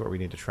here is what we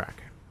need to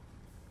track.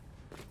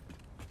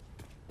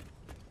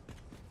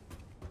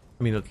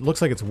 I mean, it looks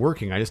like it's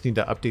working. I just need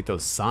to update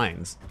those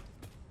signs.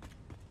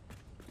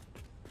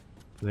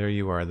 There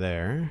you are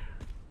there.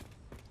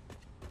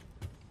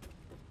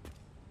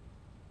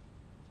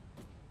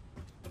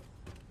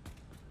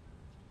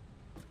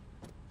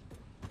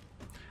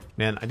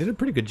 Man, I did a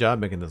pretty good job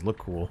making this look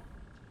cool.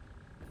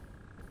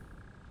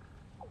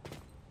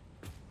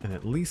 And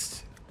at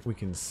least we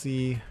can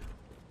see.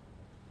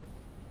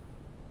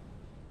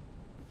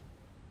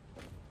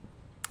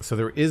 So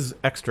there is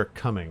extra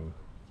coming.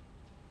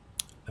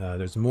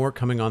 There's more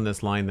coming on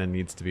this line than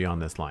needs to be on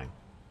this line.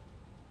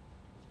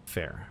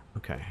 Fair.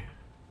 Okay.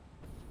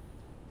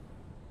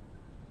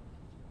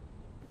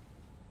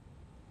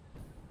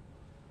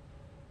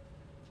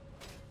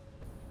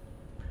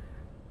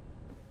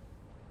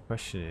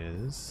 Question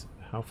is,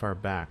 how far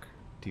back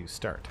do you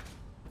start?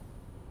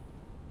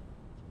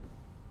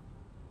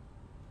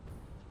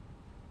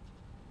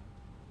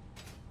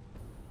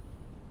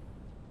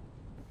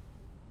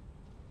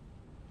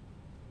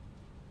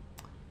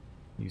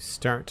 You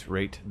start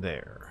right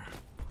there.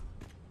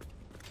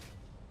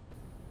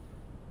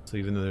 So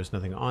even though there's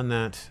nothing on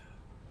that,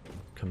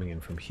 coming in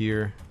from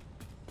here.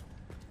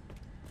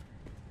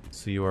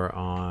 So you are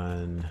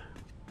on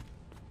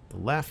the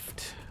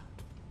left,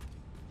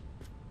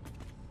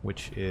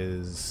 which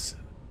is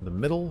the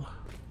middle.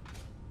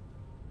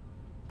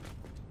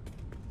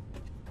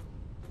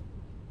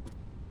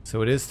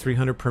 So it is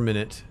 300 per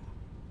minute,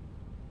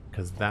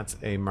 because that's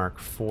a Mark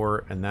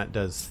IV, and that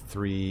does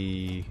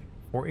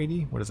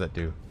 480? What does that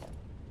do?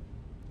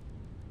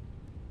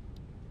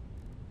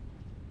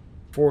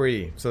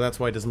 480. So that's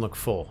why it doesn't look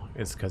full.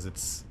 It's because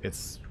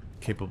it's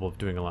capable of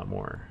doing a lot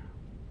more.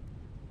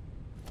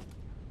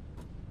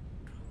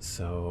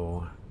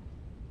 So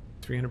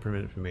 300 per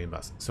minute for main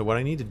bus. So what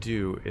I need to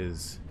do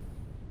is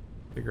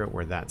figure out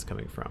where that's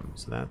coming from.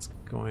 So that's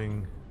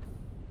going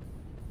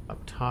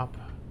up top.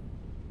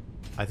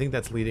 I think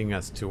that's leading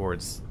us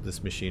towards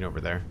this machine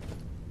over there.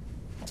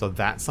 So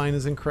that sign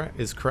is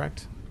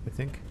correct, I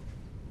think.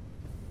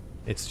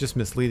 It's just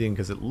misleading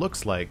because it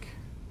looks like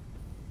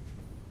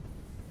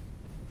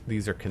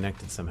these are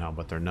connected somehow,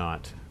 but they're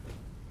not.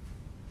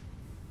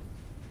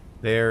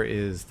 There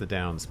is the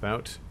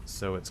downspout,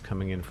 so it's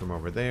coming in from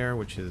over there,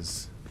 which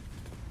is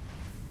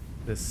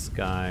This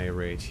guy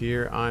right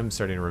here. I'm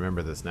starting to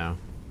remember this now.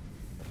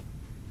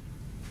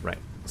 Right.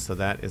 So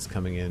that is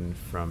coming in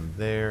from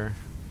there.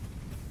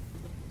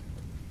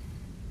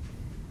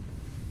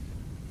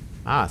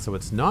 Ah, so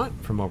it's not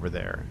from over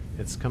there.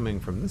 It's coming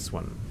from this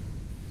one.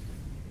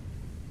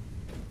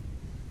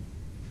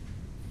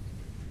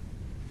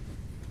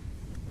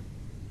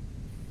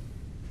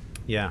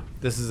 Yeah,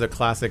 this is a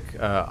classic.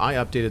 I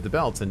updated the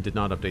belts and did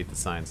not update the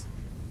signs.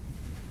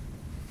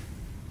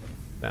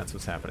 That's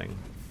what's happening.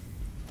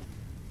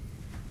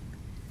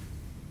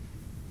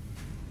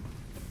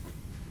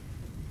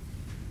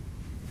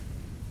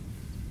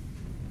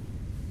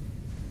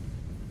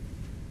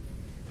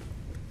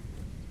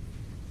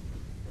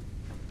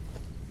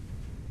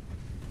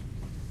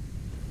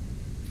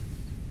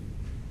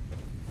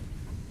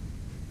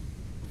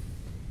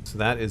 So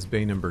that is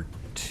bay number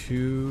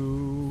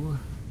 2.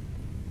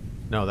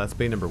 No, that's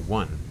bay number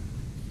 1.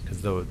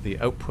 Because the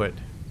output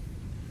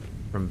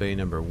from bay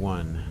number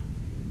 1,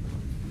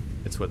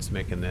 it's what's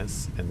making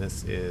this. And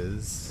this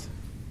is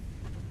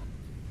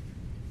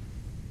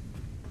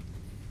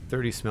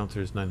 30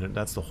 smelters, 900.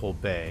 That's the whole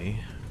bay.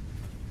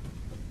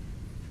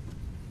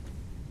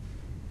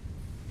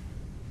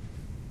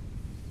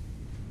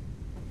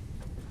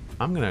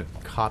 I'm going to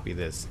copy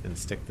this and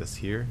stick this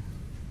here.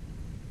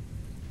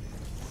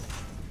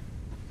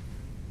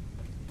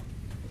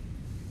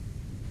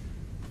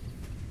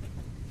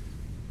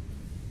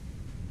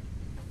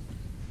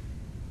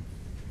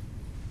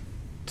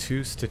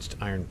 Two stitched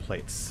iron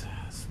plates.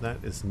 So that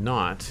is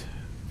not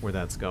where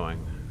that's going.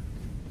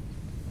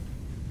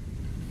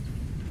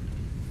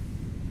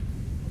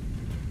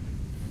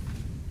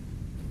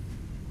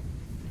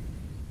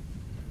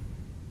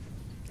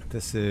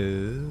 This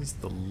is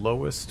the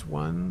lowest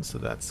one, so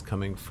that's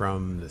coming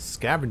from the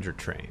scavenger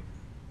train.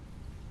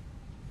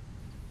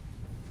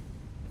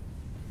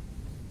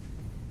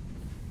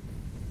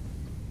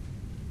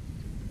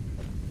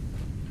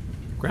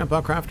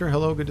 GrandpaCrafter,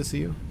 hello, good to see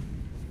you.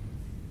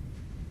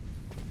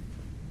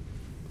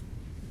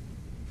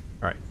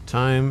 Alright,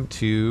 time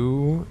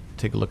to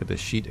take a look at this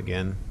sheet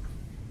again.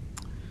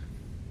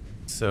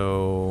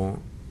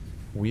 So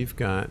we've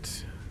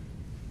got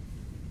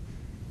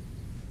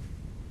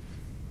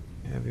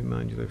heavy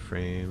modular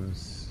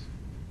frames.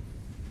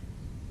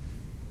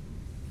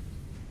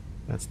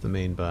 That's the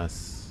main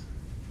bus.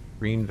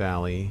 Green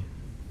Valley.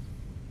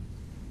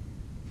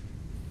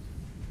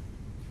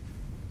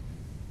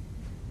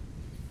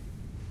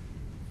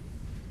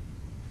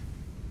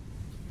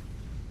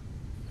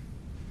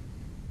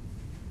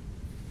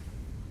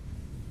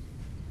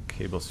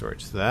 Cable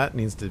storage. So that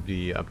needs to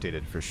be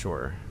updated for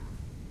sure.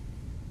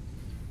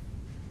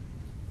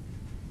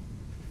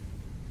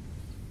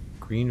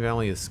 Green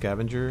Valley is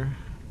scavenger.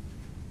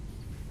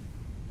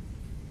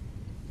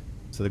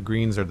 So the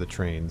greens are the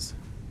trains.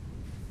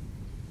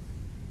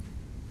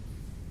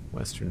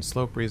 Western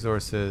Slope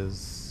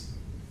Resources.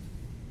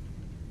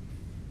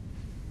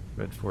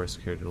 Red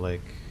Forest Crater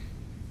Lake.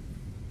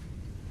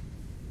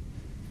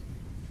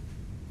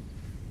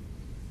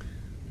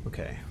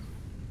 Okay.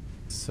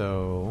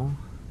 So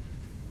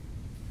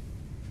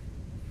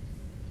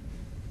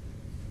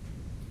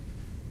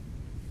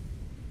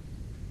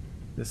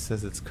this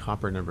says it's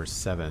copper number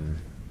 7.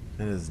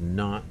 That is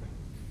not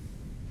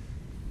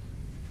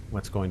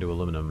what's going to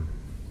aluminum.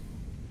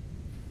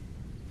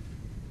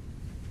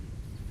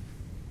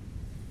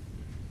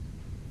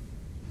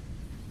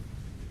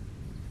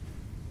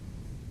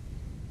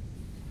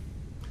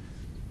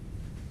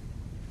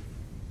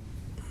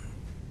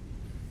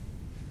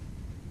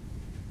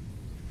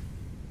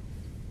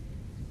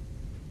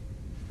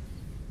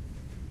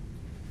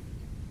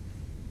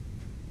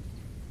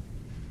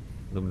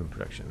 Aluminum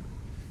production.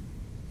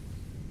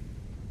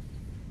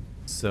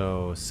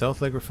 So,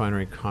 South Lake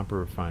Refinery, Copper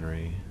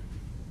Refinery,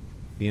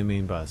 via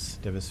main bus,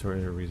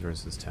 Devastator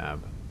Resources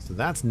tab. So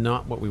that's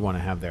not what we want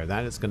to have there.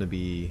 That is going to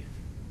be,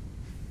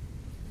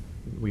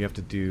 we have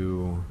to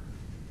do,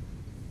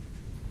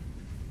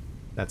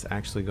 that's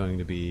actually going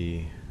to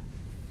be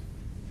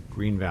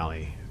Green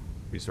Valley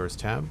Resource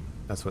tab.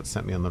 That's what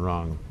sent me on the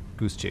wrong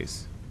goose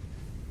chase.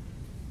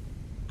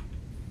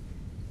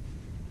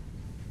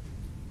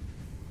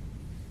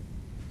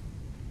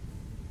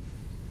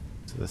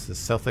 So this is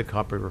South Lake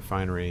Copper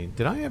Refinery.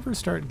 Did I ever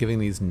start giving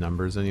these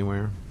numbers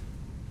anywhere?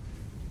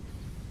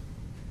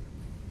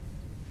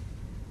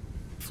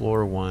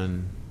 Floor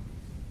 1.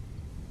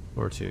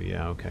 Floor 2,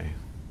 yeah, okay.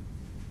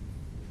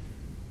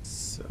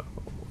 So,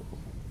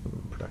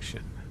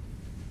 production.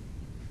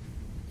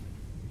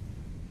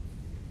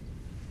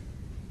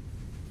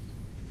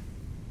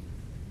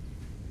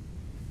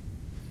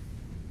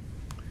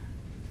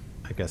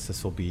 I guess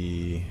this will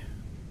be...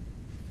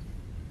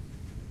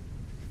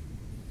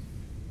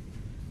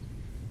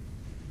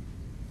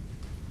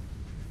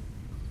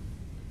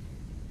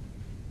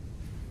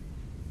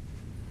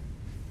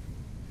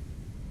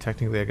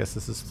 Technically, I guess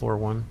this is floor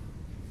 1.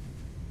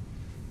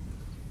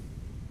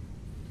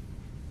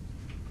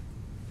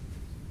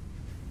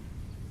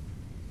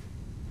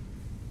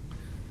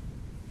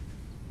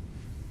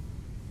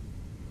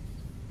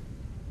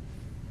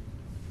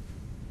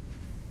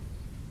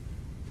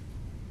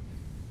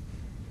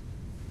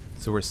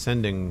 So we're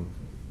sending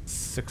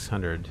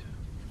 600.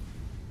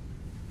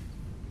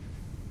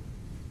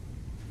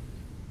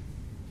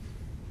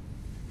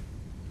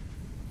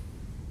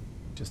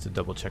 Just to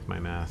double check my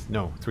math.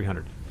 No,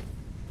 300.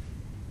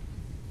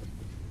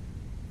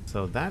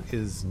 So that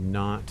is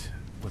not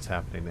what's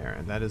happening there.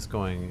 That is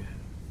going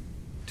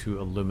to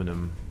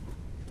aluminum.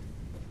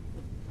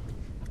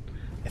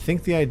 I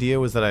think the idea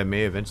was that I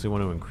may eventually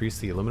want to increase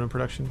the aluminum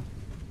production.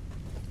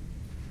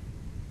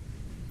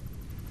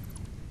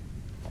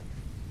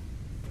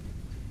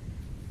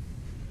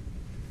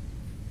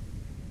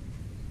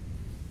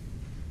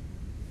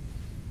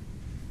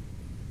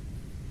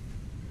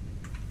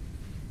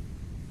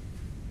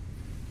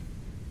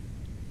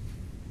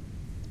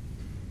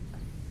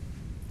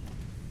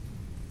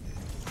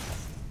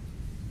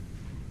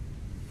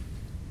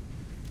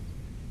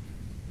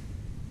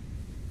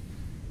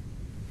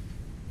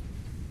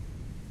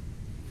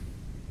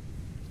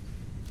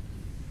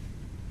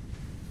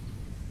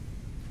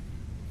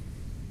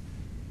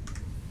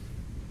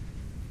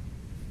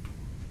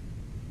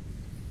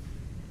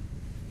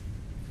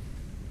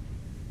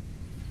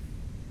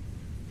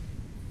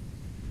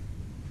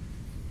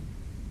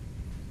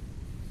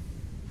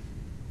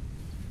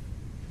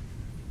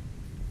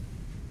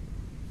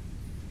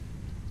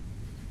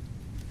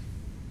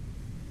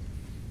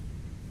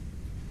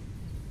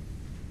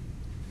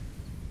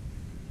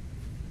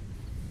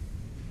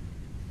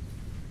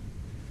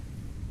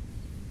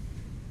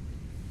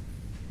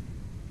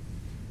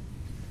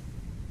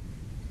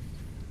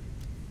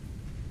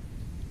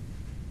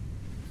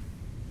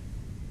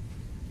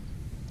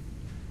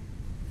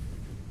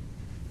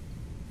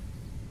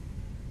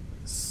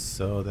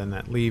 So then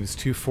that leaves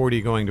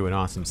 240 going to an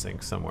awesome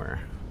sink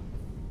somewhere.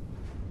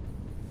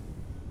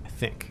 I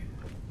think.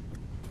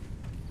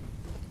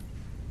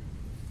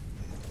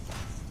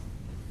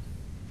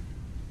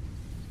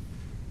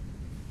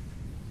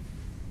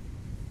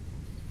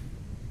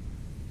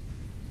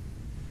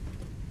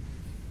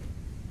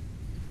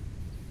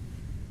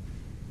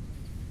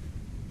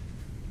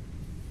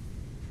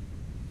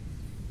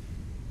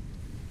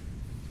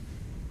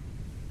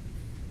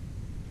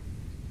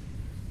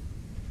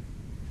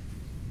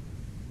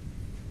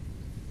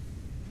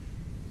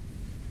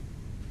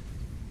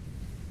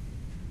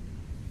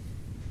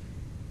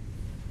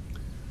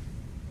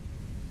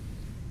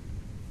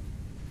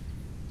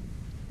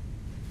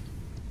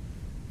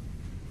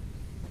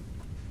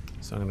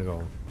 So I'm going to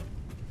go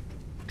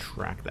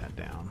track that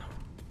down.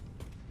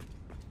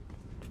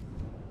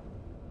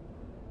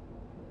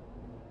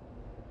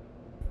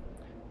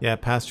 Yeah,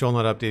 past Joel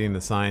not updating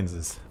the signs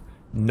is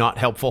not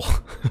helpful.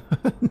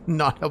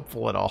 Not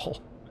helpful at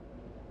all.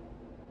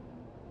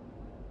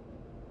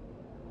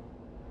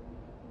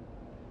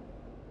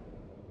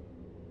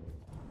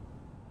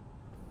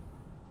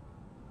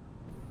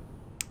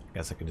 I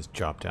guess I can just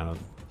chop down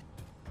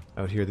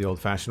out here the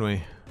old-fashioned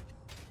way.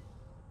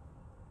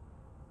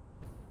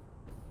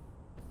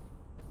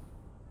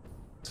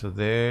 So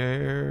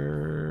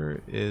there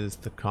is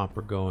the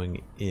copper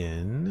going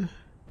in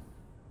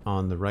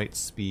on the right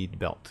speed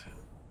belt.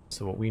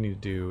 So what we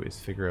need to do is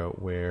figure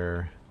out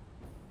where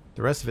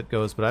the rest of it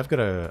goes, but I've got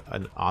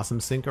an awesome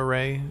sink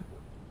array.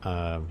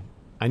 I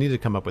need to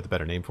come up with a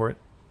better name for it.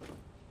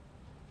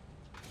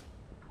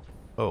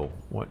 Oh,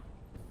 what?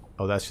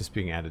 Oh, that's just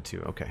being added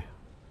to. Okay.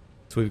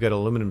 So we've got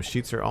aluminum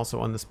sheets are also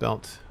on this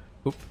belt.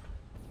 Oop.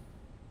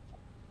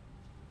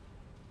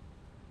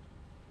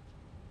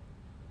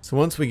 So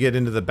once we get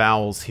into the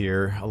bowels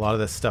here, a lot of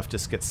this stuff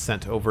just gets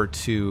sent over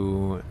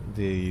to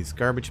these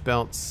garbage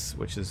belts,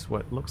 which is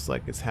what looks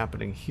like is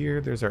happening here.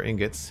 There's our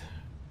ingots.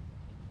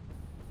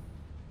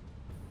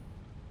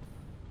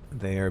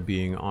 They are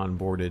being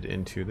onboarded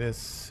into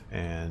this,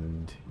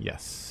 and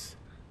yes.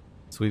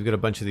 So we've got a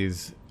bunch of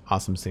these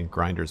awesome sink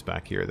grinders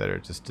back here that are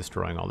just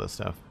destroying all this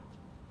stuff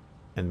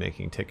and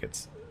making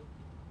tickets.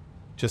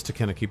 Just to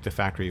kind of keep the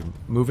factory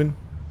moving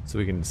so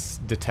we can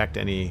detect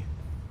any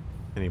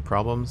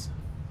problems.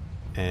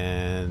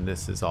 And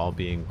this is all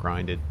being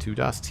grinded to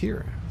dust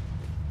here.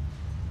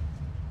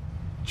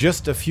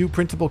 Just a few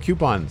printable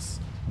coupons.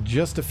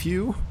 Just a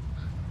few.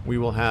 We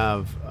will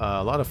have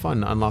a lot of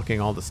fun unlocking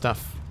all the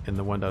stuff in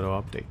the 1.0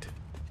 update.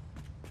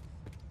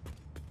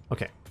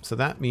 Okay, so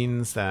that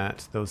means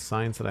that those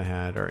signs that I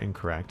had are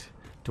incorrect.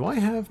 Do I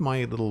have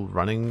my little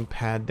running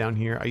pad down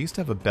here? I used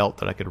to have a belt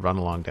that I could run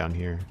along down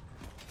here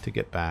to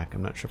get back.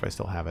 I'm not sure if I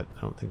still have it.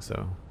 I don't think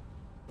so.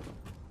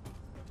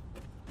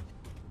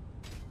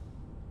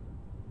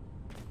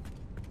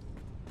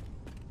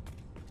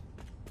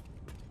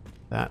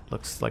 That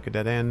looks like a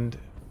dead end.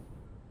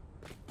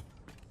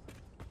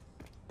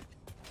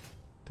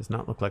 Does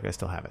not look like I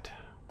still have it.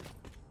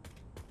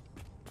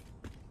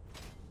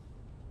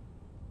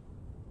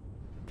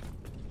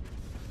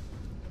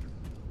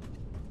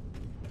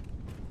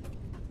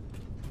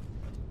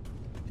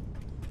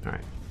 All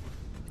right.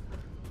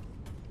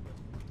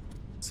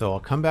 So I'll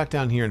come back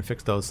down here and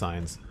fix those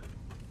signs.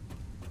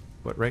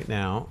 But right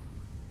now,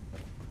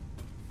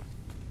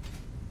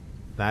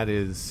 that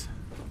is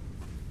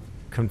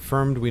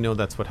confirmed. We know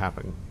that's what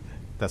happened.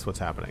 That's what's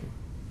happening.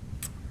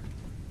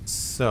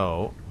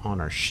 So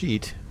on our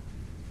sheet,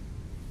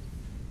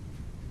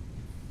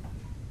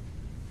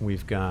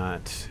 we've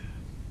got,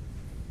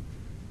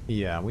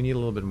 yeah, we need a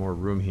little bit more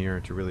room here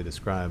to really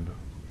describe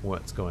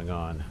what's going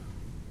on.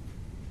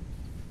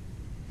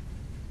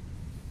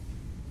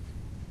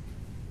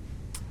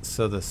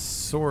 So the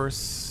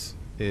source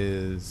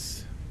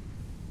is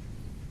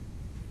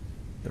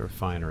the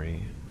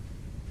refinery,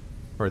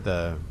 or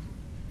the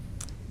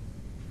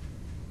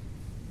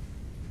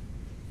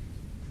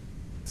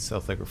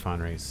South Lake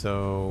Refinery.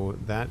 So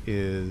that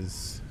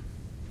is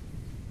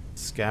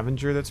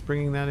Scavenger that's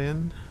bringing that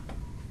in.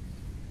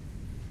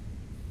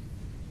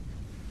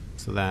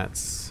 So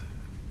that's,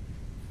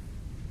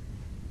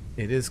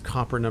 it is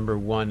copper number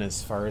 1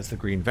 as far as the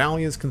Green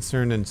Valley is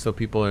concerned, and so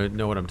people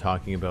know what I'm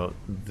talking about.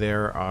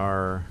 There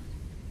are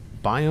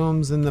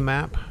biomes in the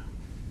map.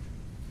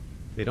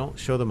 They don't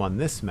show them on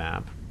this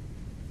map,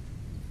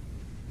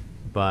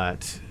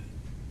 but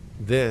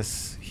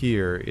this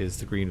here is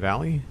the Green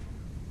Valley,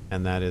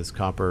 and that is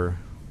copper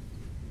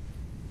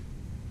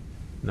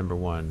number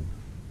 1,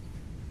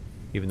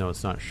 even though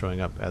it's not showing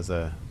up as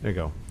a, there you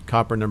go,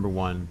 copper number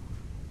 1,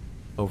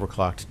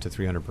 overclocked to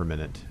 300 per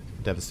minute.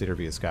 Devastator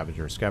via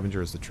Scavenger.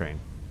 Scavenger is the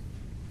train.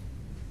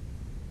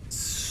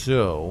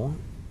 So,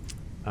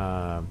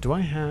 do I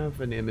have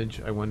an image,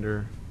 I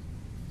wonder,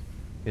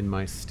 in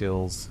my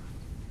stills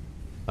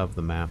of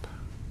the map?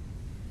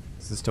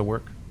 Does this still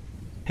work?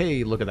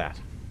 Hey, look at that.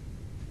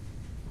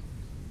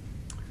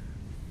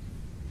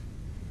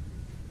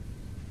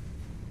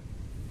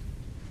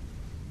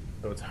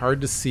 So it's hard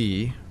to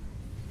see,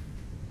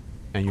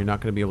 and you're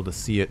not going to be able to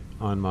see it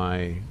on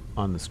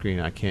the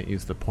screen. I can't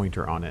use the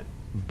pointer on it,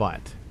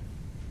 but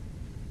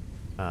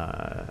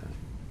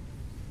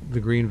the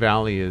Green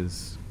Valley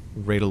is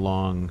right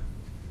along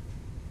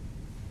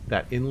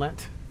that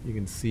inlet. You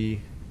can see,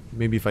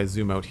 maybe if I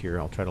zoom out here,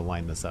 I'll try to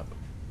line this up.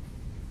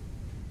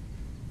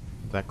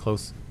 That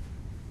close?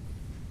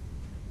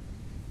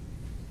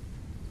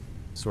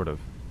 Sort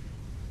of.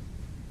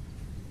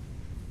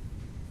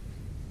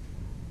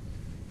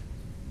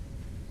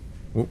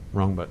 Oop,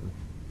 wrong button.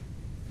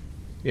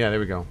 Yeah, there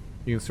we go.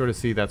 You can sort of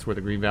see that's where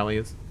the Green Valley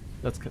is.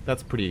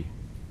 That's pretty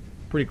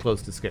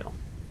close to scale.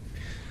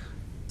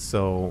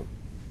 So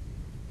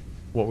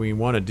what we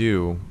want to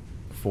do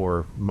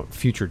for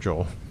future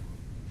Joel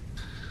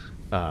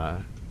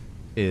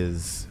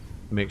is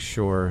make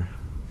sure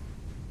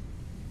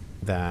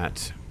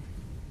that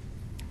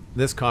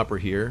this copper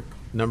here,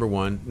 number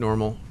 1,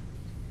 normal,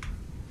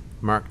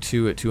 Mark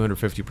II at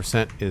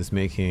 250% is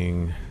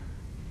making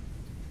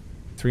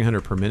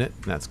 300 per minute.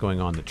 That's going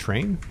on the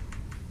train.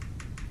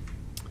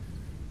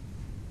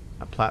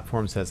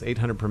 Platform says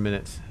 800 per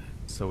minute,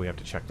 so we have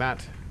to check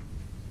that.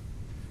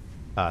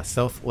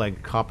 South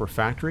Leg Copper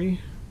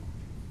Factory.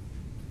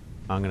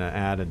 I'm going to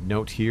add a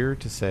note here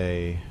to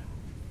say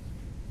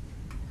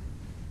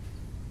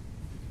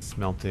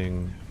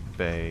smelting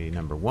bay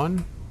number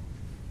 1.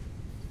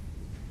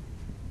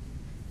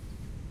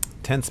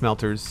 10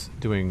 smelters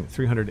doing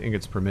 300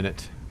 ingots per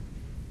minute,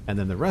 and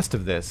then the rest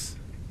of this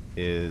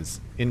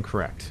is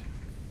incorrect.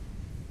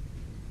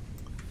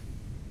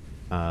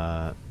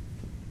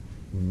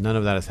 None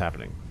of that is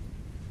happening.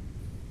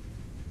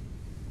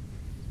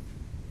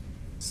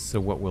 So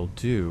what we'll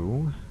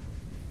do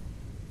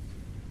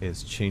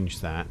is change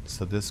that.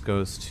 So this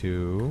goes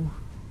to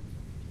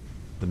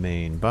the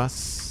main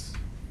bus.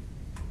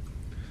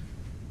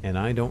 And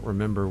I don't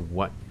remember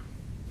what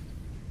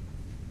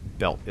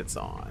belt it's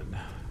on.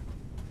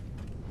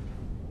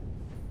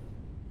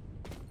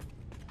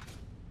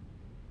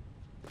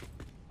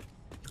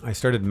 I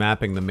started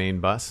mapping the main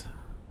bus.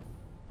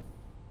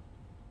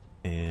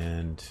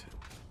 And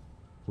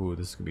ooh,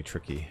 this could be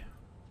tricky.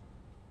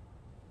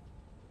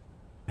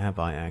 Have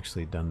I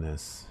actually done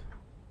this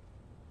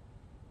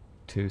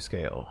to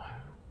scale?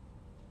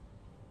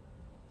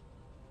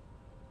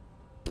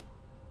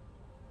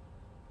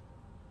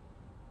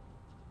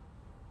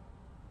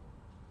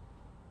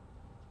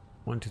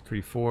 One, two,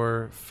 three,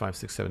 4, 5,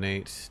 6, 7,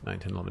 8, 9,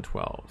 10, 11,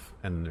 12.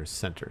 And then there's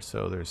center.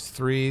 So there's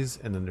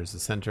 3s, and then there's the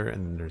center,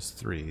 and then there's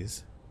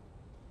 3s.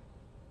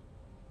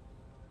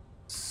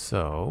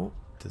 So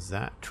does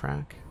that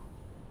track?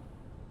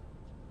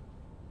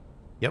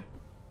 Yep.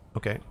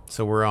 Okay,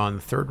 so we're on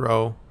third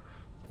row.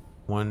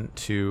 1,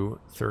 2,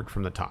 third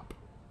from the top.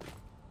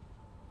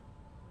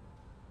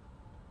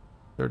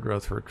 Third row,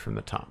 third from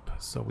the top.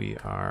 So we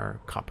are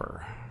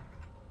copper.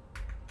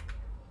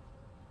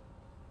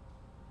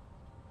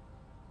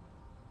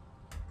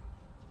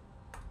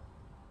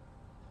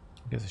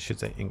 I guess I should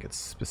say ingots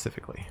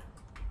specifically.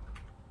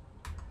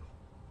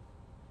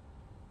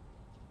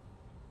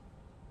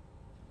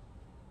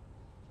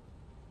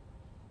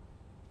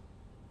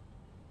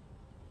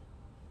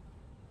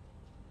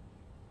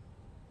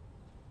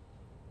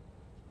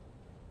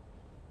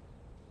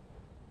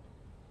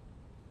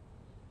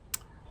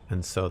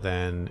 And so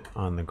then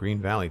on the Green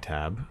Valley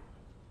tab,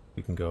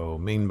 we can go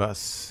main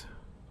bus.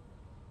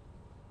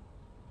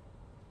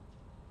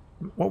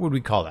 What would we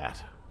call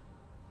that?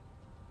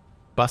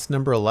 Bus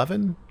number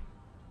 11?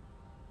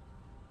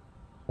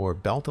 or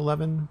belt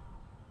 11.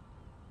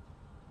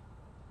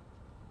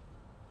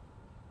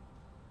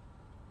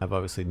 I've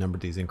obviously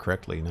numbered these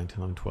incorrectly. 9, 10,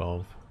 11,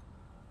 12.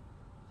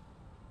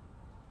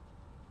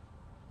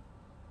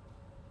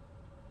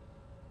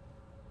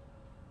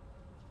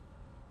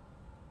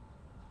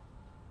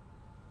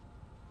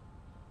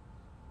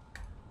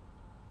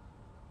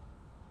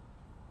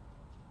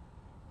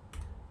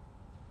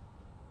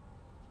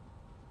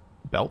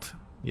 Belt,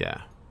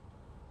 yeah.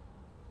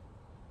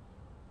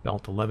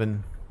 Belt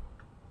 11.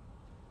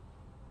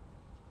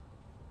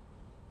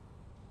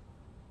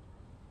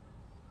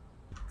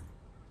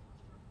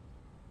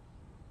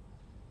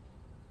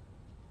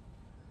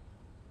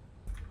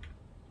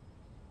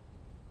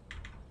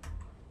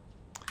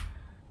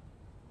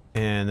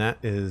 And that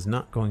is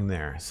not going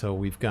there. So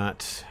we've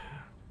got,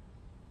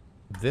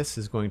 this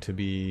is going to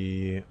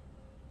be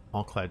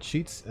all clad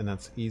sheets, and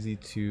that's easy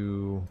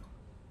to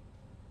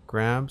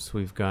grab. So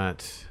we've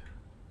got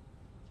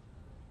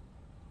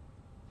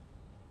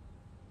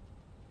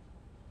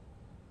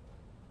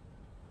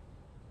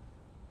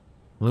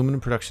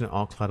aluminum production,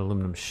 all clad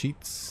aluminum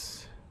sheets.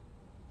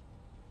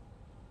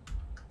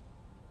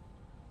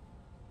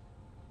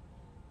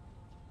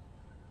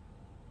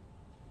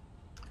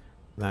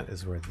 That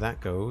is where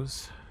that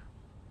goes.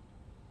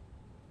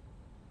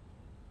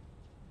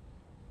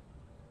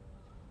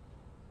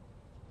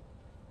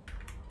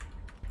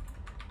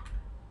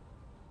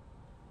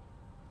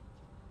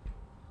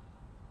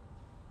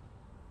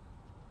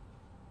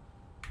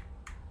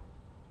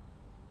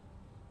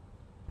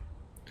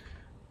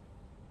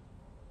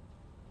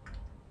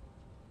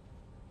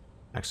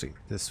 Actually,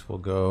 this will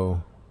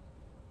go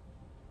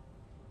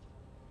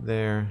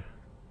there.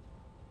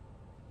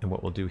 And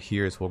what we'll do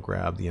here is we'll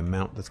grab the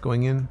amount that's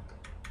going in.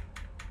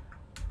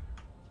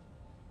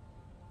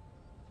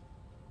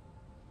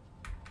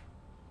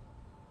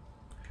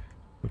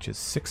 Which is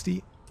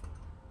 60.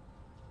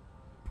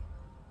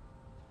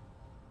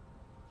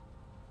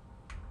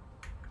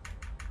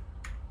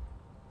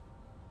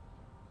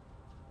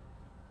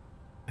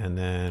 And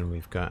then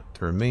we've got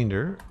the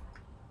remainder,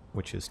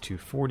 which is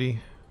 240.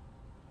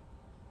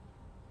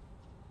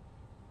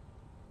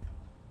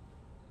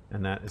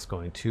 And that is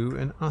going to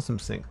an awesome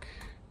sink.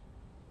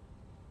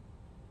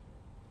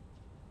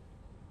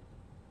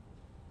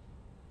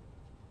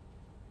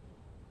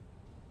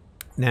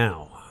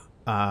 Now,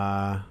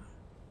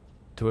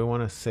 do I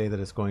want to say that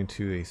it's going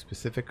to a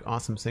specific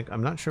awesome sink?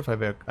 I'm not sure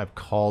if I've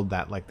called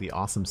that like the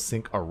awesome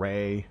sink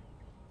array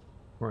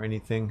or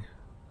anything.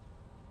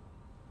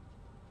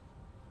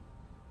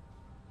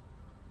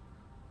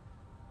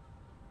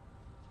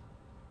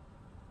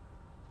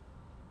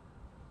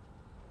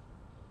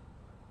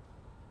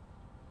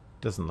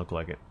 Doesn't look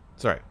like it.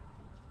 It's alright.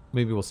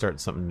 Maybe we'll start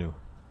something new.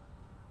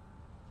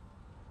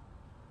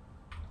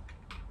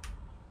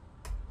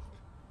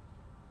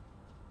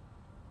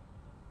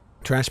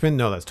 Trash bin?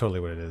 No, that's totally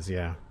what it is,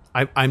 yeah.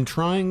 I'm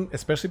trying,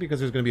 especially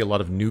because there's going to be a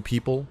lot of new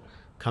people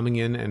coming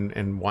in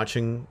and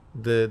watching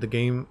the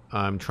game.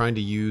 I'm trying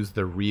to use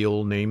the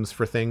real names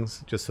for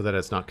things, just so that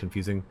it's not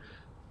confusing.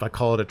 If I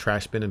call it a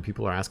trash bin and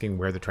people are asking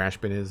where the trash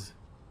bin is,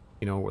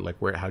 you know, like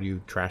how do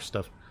you trash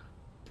stuff?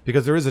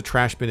 Because there is a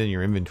trash bin in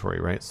your inventory,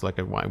 right? So like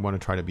I want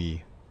to try to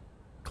be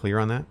clear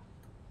on that.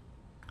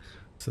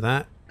 So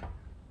that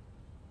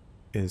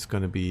is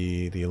going to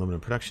be the aluminum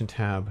production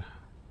tab.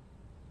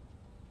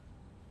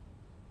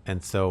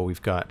 And so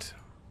we've got,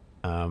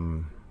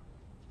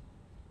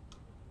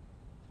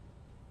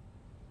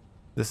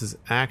 this is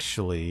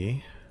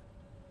actually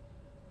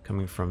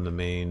coming from the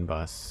main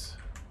bus.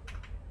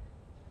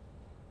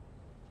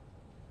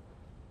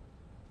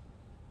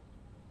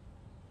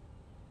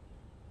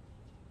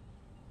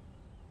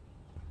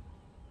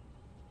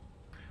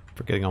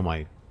 Forgetting all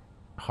my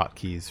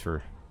hotkeys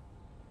for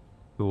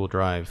Google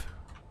Drive.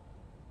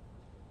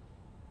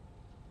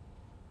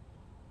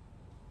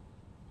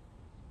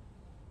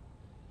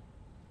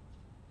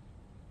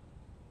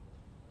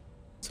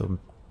 So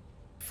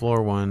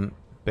floor 1,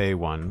 bay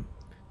 1,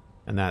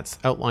 and that's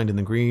outlined in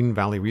the Green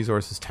Valley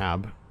Resources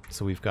tab.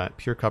 So we've got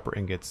pure copper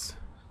ingots.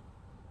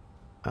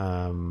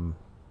 So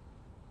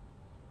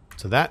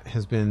that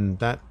has been,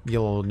 that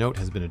yellow note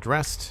has been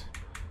addressed,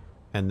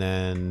 and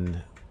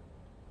then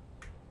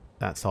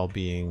that's all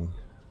being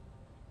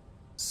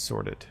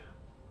sorted.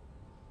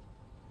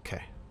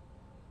 Okay.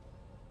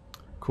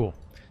 Cool.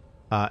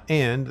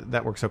 And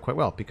that works out quite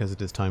well because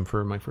it is time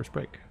for my first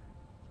break.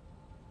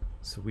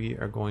 So we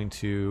are going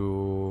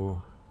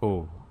to...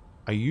 Oh,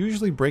 I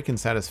usually break in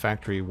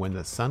Satisfactory when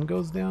the sun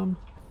goes down.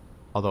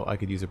 Although I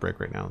could use a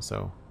break right now,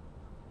 so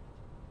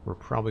we're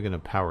probably going to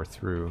power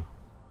through.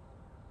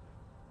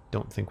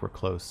 Don't think we're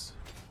close.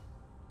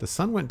 The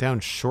sun went down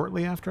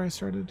shortly after I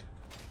started.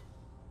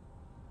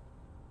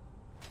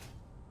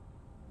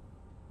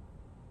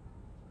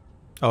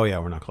 Oh yeah,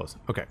 we're not close.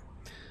 Okay.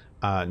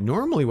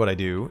 Normally what I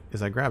do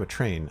is I grab a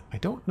train. I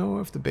don't know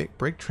if the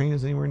break train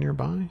is anywhere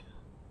nearby.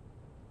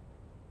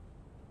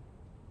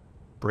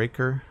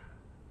 Breaker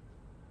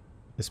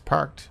is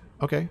parked.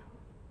 Okay.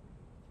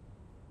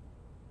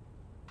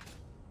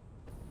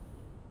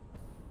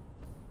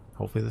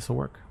 hopefully this will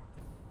work.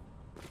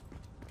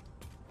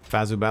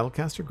 Fazu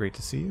Battlecaster, great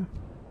to see you.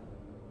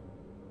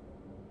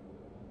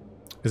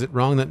 Is it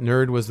wrong that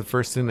nerd was the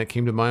first thing that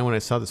came to mind when I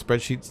saw the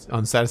spreadsheets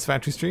on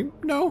Satisfactory stream?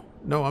 No,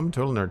 no, I'm a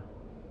total nerd.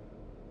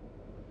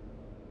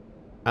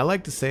 I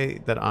like to say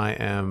that I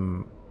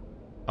am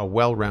a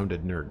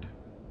well-rounded nerd.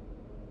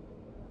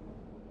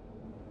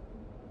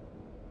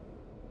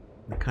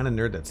 The kind of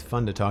nerd that's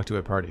fun to talk to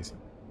at parties.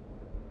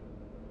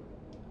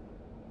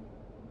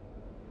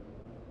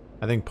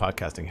 I think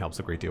podcasting helps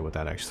a great deal with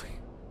that, actually.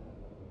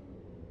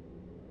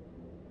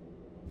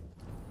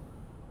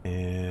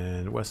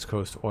 And West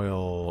Coast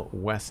Oil,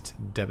 West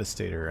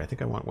Devastator. I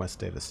think I want West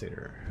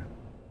Devastator.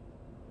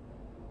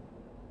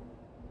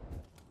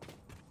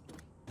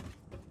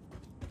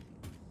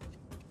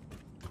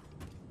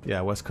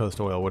 Yeah, West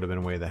Coast Oil would have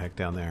been way the heck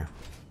down there.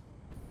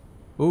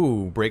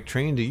 Ooh, Break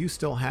Train, do you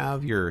still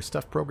have your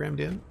stuff programmed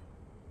in?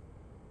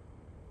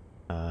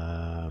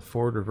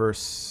 Forward,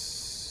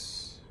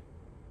 reverse,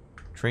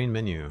 train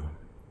menu.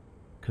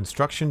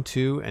 Construction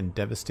 2 and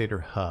Devastator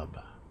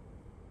Hub.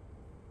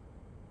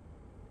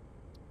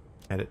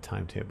 Edit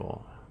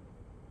timetable.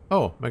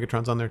 Oh,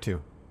 Megatron's on there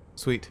too.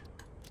 Sweet.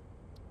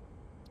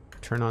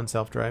 Turn on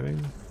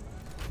self-driving.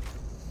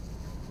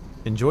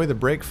 Enjoy the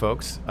break,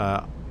 folks.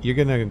 You're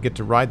gonna get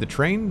to ride the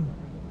train.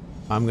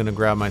 I'm gonna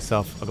grab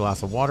myself a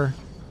glass of water,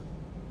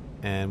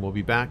 and we'll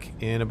be back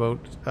in about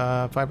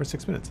 5 or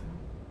 6 minutes.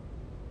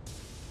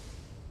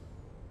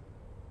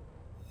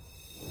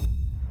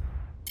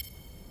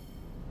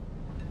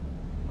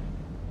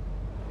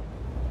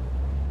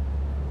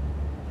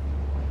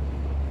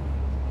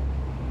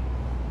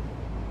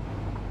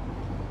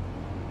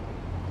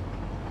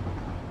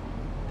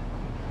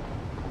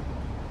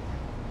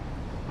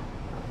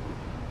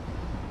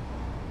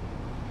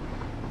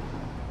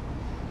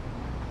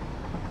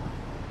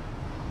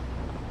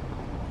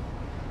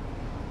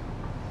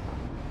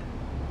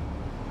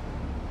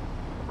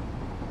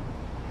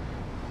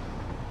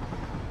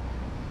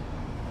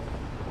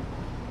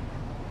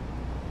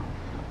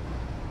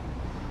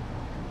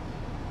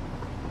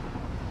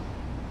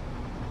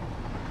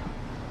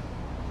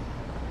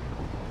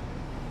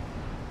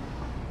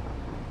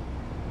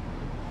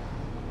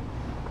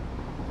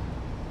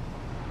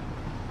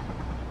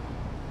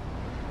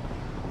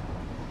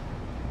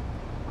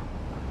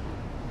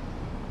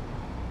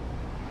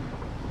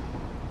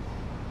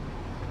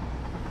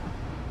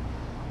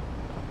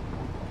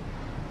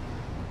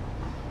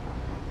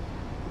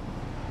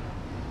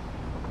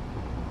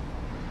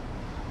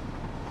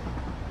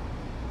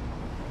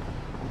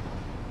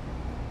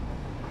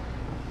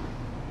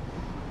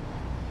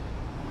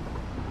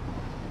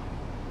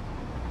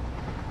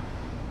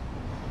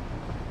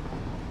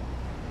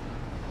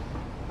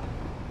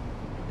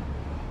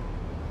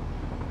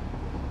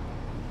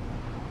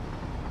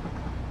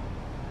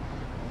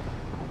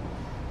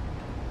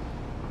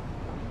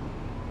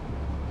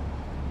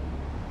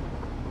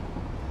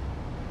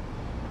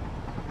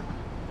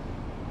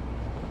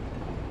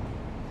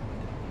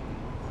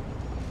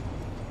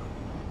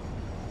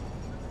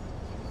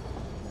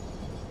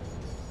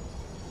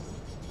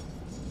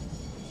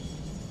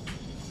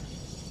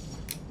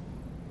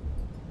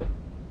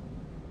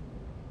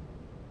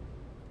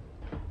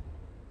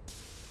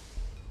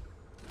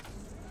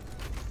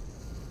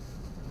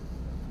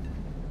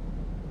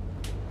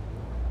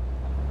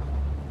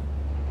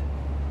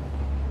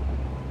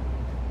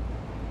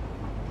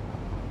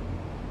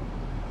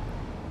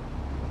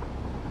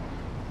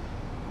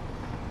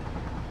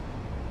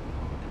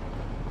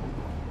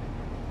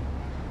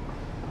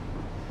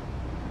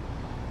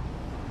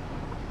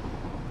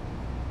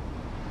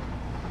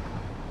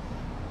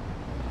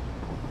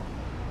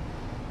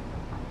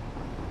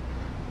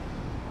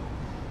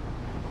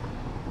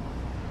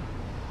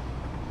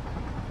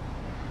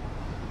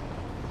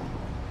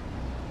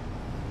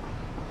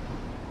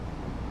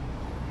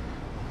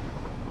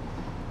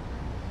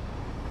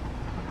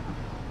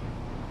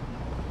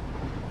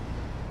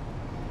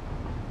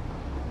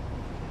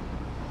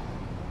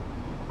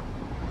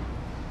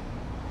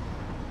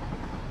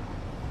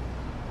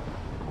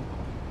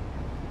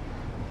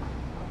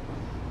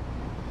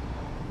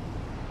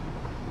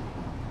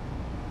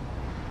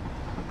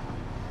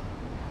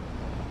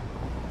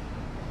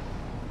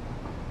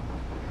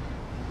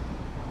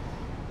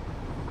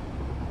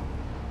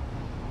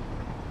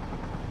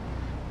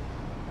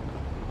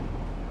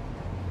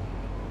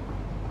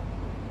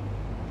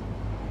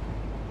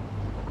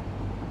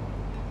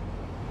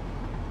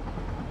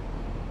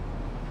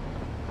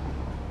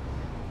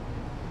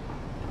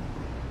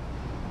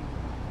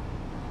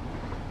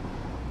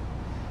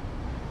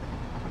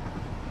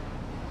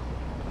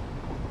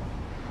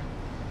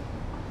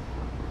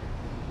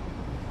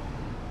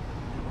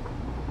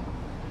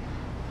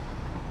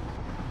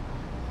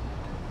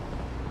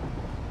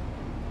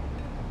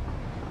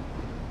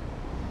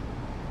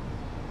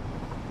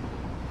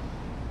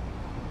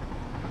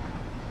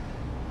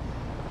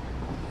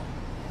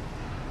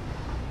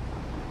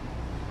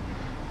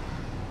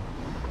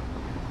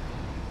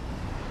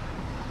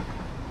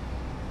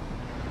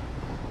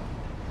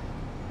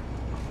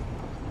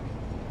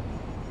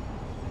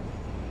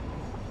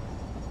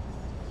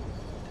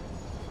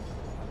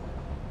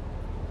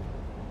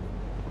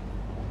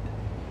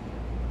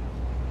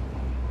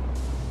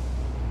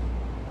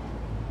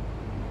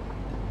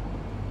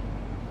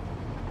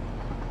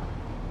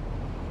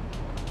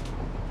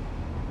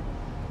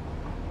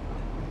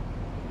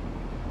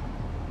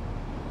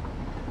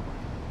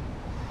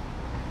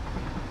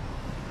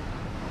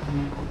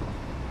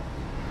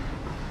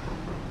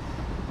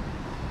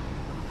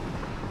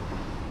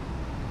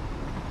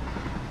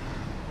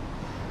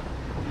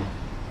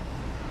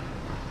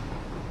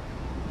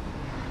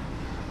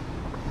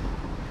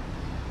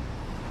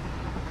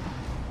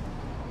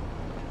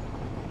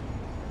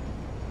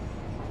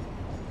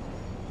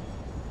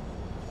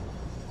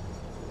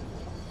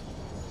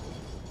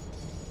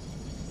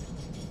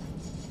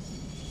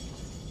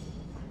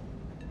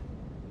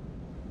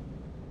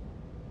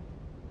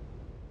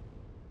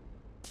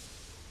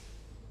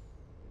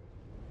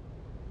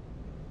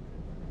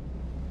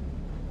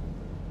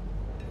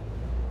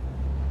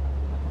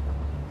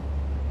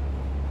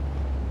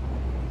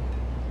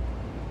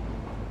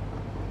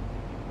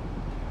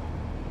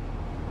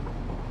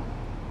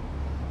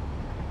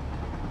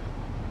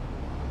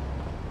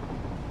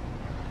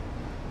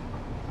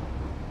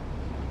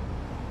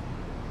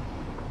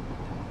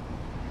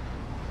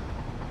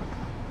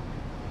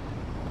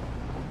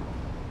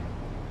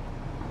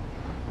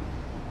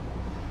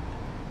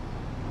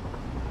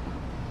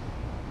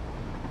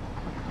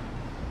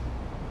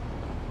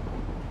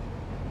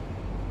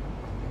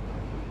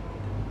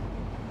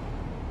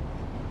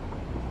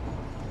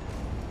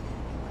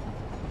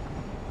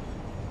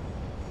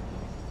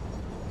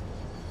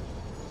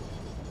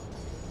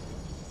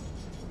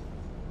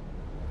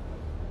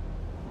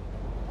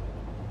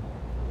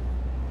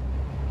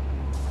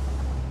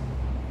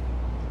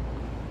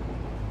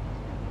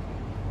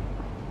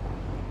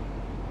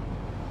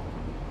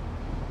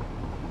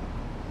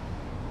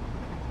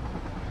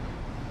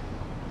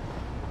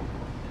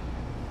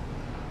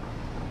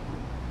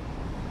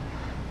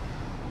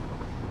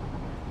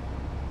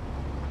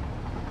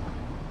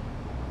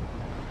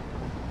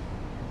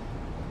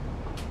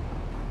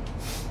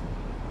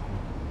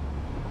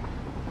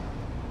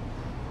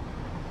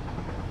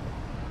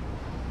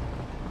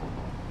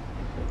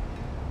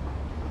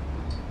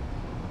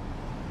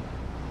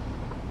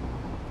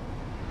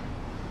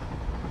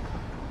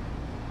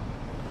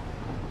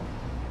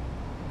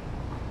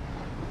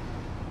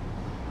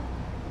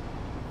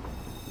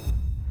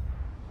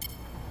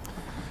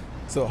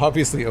 So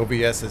obviously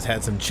OBS has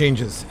had some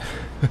changes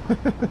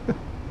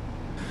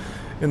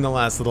in the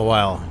last little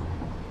while.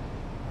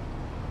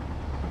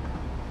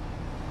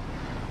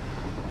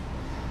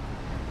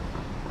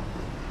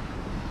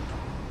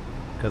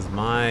 Because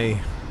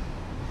my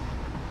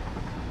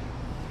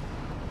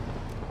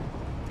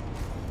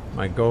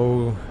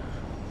go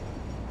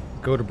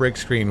to break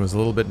screen was a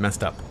little bit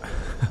messed up.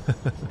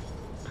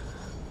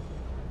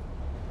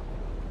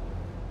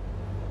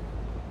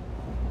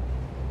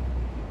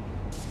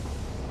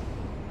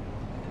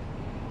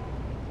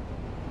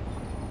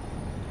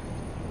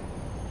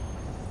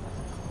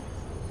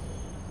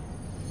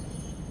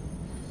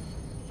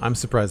 I'm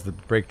surprised the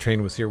break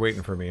train was here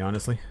waiting for me,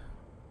 honestly.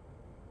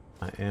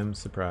 I am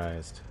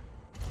surprised.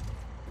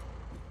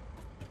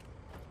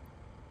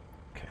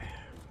 Okay.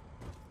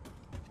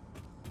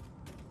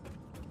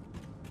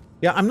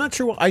 Yeah, I'm not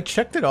sure. I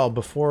checked it all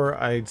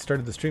before I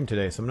started the stream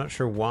today, so I'm not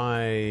sure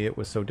why it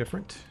was so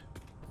different.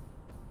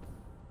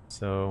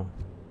 So,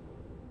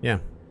 yeah.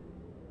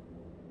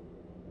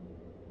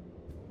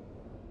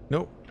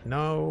 Nope.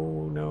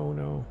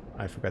 No.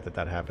 I forgot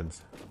that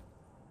happens.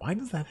 Why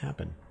does that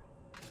happen?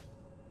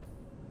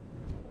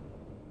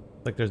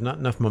 Like there's not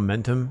enough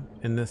momentum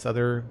in this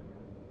other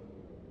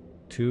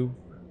tube.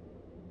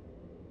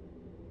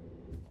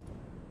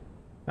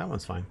 That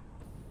one's fine.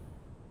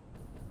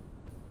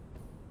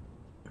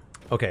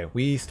 Okay,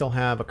 we still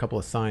have a couple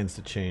of signs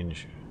to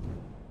change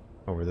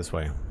over this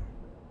way.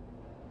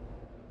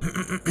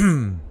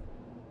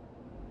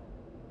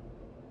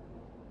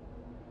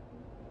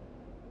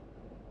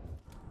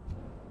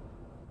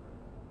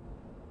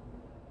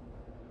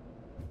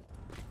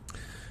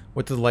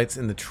 What do the lights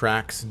in the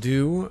tracks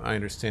do? I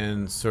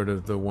understand sort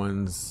of the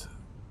ones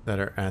that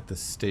are at the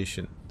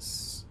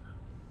stations.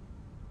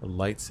 The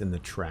lights in the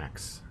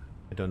tracks.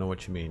 I don't know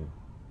what you mean.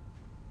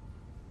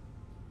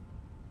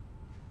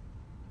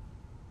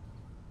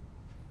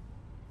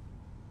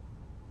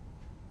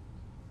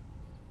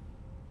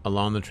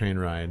 Along the train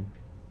ride.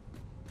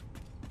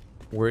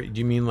 Where do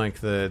you mean like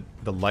the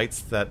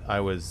lights that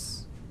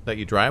that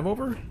you drive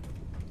over?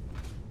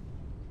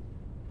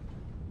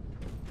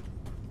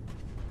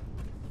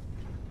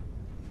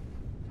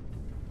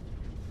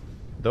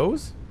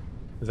 Those?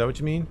 Is that what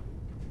you mean?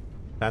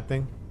 That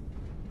thing?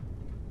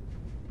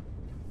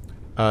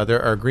 There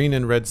are green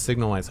and red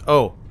signal lights.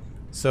 Oh,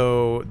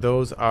 so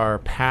those are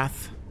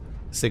path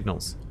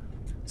signals.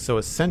 So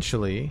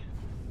essentially,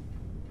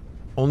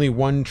 only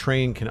one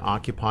train can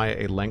occupy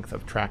a length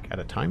of track at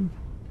a time.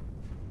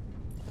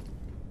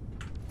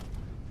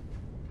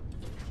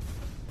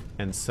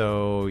 And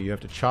so you have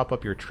to chop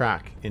up your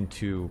track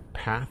into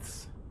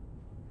paths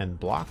and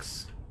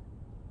blocks.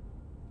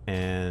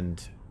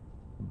 And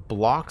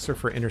blocks are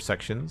for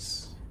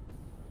intersections,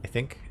 I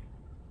think.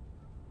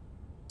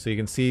 So you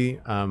can see,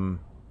 I'm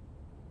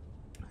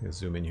gonna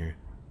zoom in here.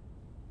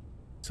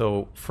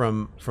 So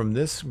from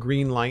this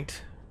green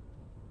light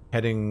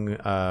heading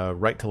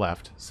right to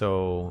left,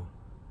 so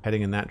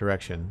heading in that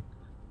direction,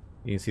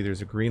 You can see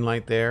there's a green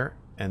light there,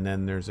 and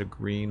then there's a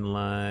green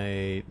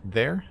light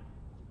there,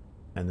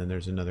 and then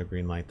there's another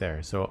green light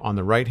there. So on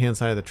the right-hand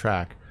side of the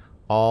track,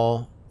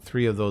 all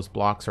 3 of those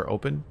blocks are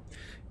open.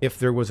 If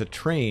there was a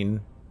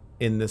train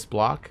in this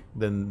block,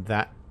 then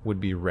that would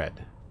be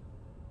red.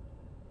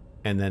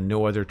 And then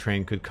no other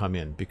train could come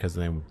in because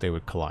then they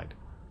would collide.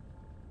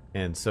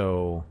 And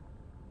so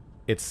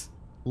it's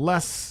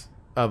less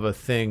of a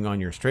thing on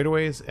your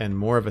straightaways and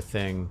more of a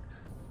thing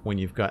when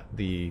you've got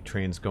the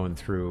trains going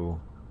through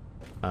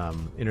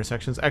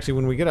intersections. Actually,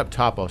 when we get up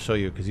top, I'll show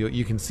you, because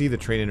you can see the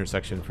train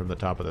intersection from the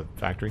top of the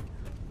factory.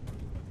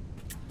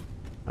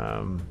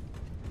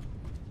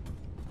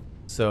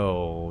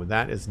 So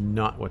that is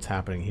not what's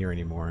happening here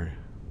anymore.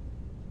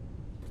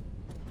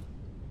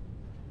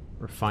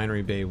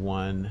 Refinery Bay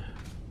 1.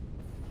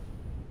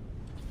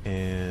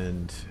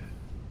 And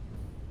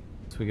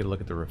so we get a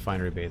look at the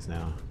refinery bays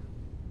now.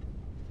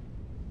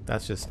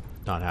 That's just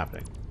not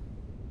happening.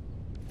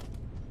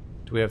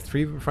 Do we have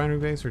 3 refinery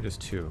bays or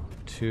just 2?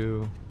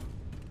 2,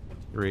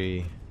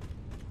 3,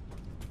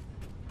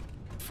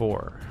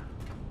 4.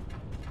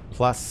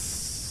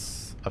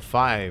 Plus a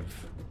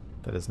 5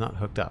 that is not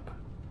hooked up.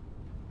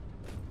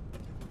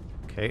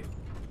 Okay.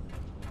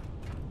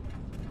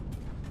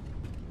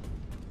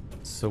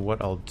 So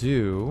what I'll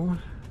do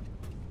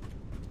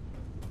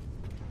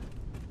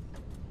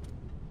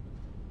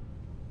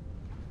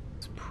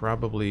is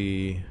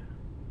probably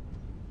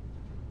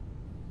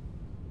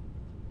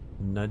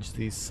nudge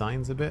these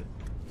signs a bit.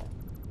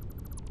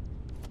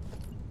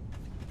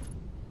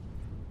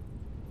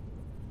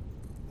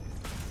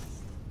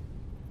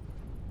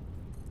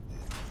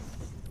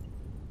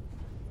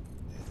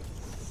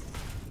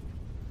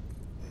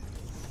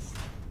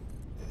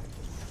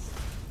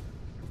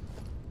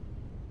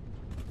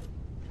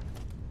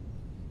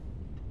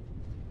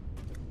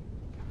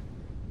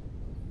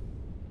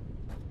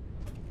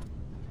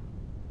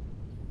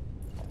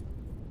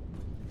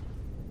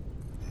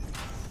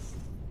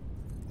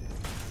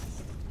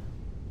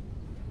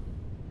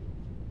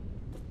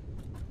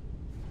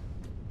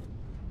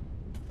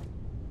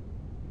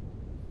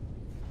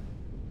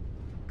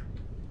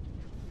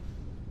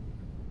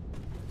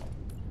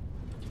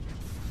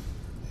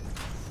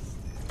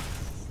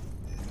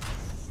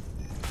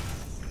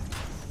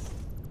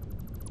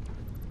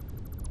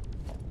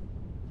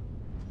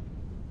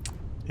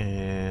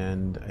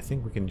 And I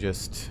think we can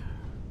just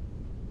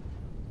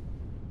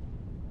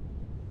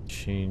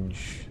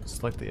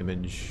select the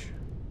image.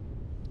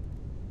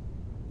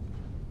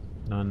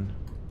 None.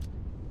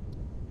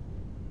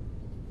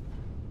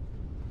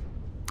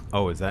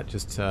 Oh, is that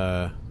just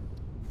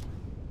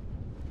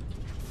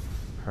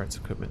parts,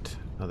 equipment,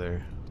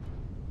 other?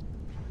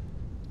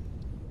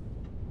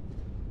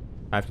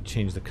 I have to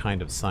change the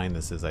kind of sign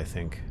this is, I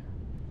think.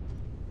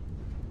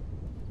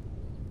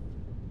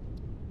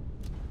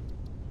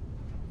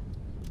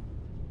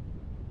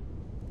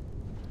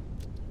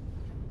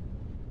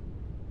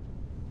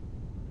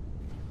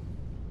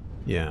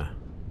 Yeah.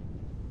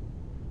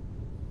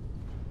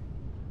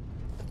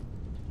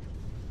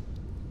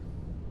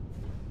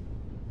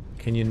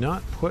 Can you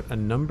not put a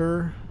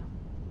number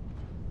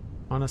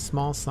on a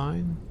small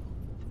sign?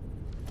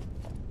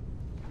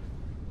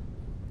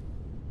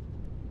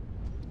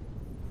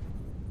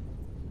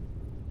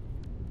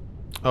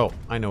 Oh,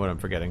 I know what I'm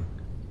forgetting.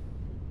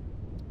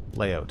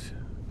 Layout.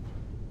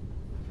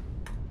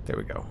 There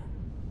we go.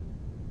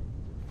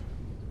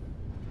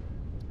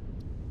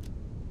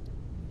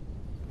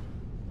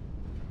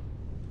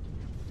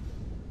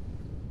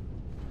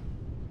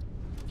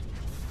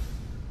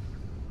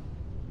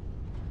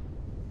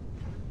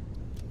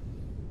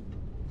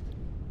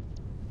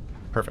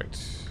 Perfect.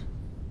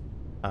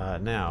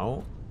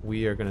 Now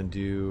we are going to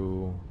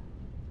do...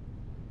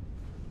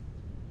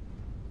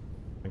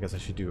 I guess I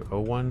should do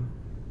O1.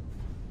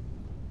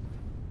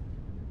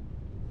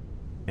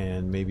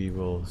 And maybe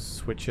we'll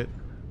switch it.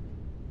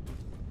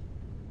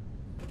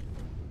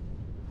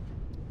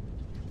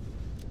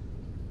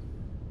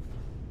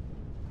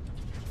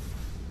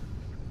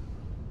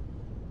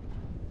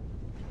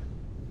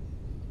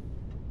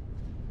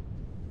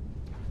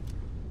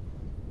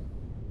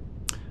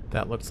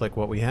 That looks like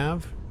what we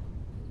have.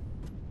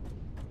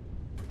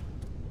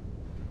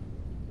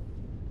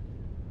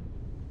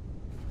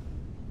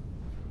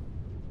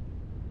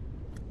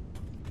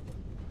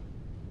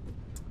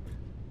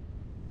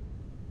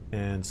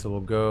 And so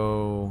we'll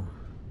go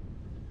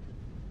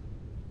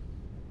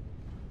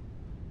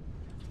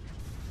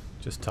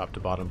just top to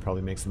bottom,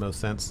 probably makes the most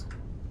sense.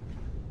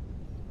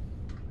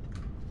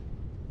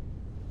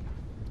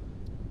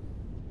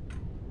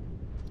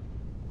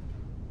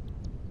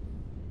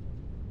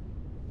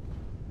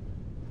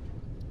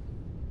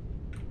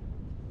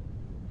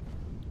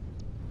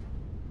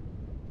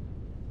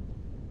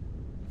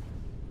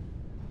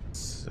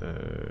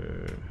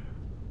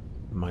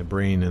 My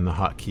brain and the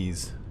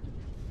hotkeys.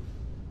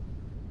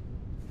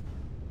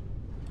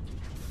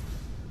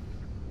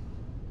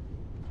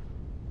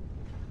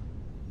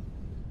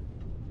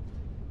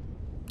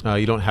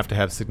 You don't have to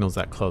have signals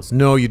that close.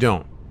 No, you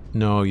don't.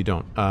 No, you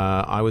don't.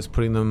 I was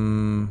putting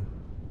them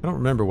I don't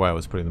remember why I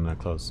was putting them that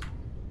close.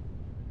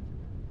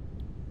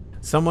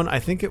 Someone, I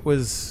think it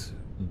was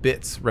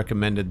Bits,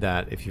 recommended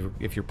that if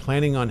you're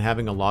planning on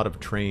having a lot of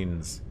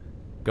trains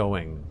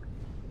going,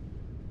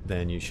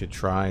 then you should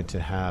try to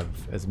have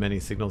as many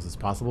signals as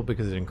possible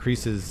because it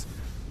increases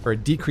or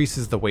it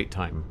decreases the wait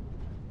time.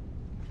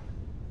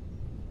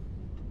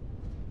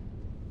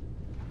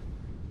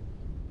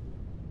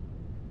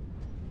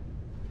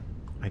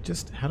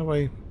 How do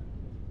I...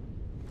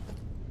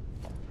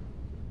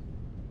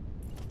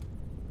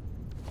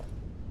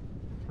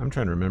 I'm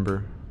trying to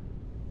remember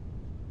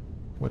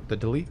what the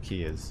delete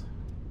key is.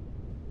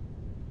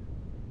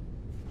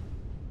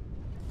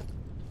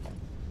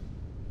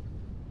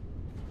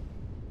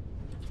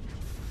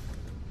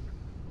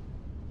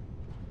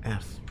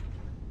 F.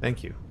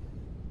 Thank you.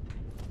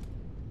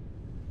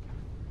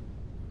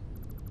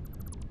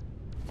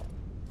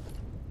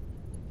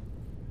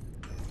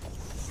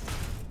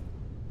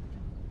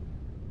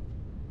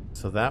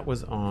 So that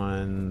was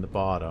on the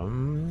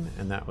bottom,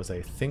 and that was,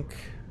 I think,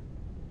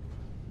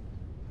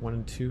 1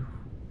 and 2.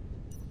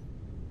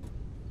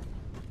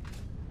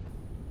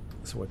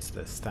 So what's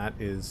this? That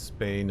is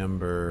bay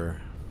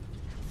number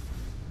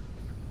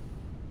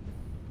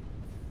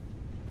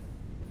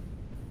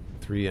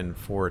 3 and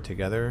 4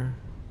 together.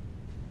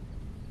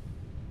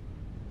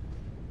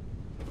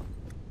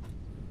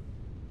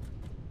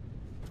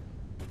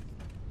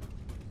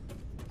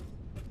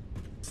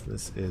 So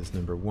this is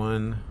number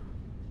 1.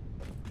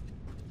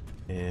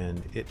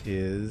 And it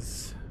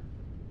is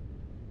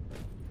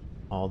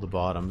all the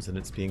bottoms, and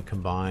it's being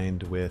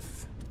combined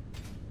with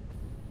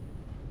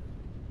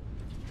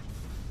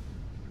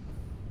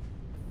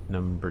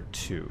number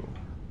 2.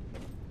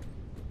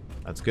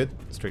 That's good.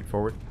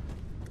 Straightforward.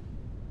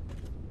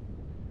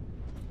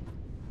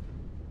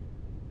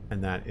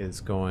 And that is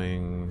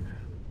going...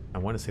 I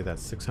want to say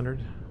that's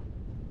 600.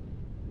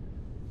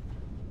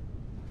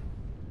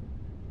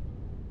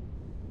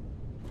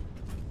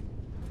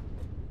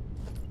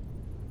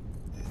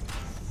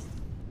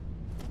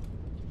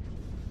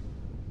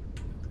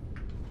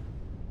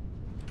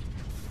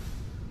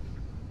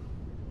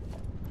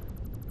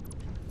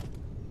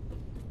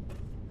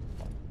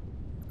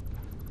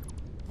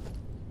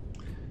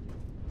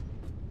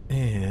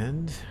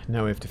 And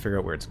now we have to figure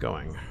out where it's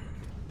going.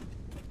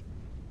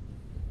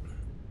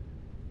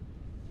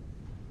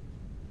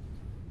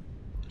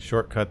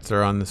 Shortcuts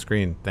are on the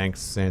screen. Thanks,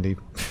 Sandy.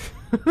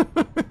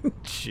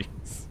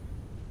 Jeez.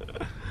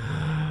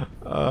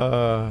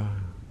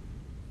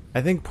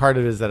 I think part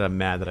of it is that I'm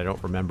mad that I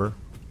don't remember,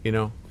 you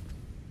know?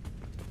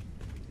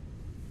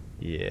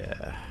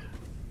 Yeah.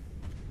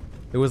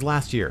 It was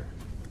last year.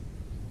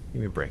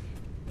 Give me a break.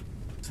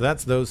 So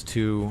that's those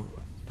two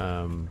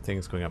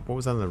things going up. What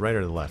was on the right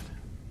or the left?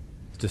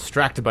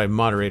 Distracted by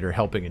moderator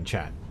helping in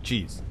chat.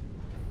 Jeez.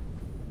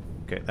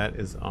 Okay, that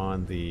is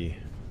on the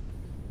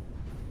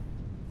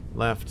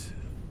left,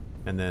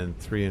 and then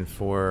 3 and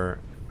 4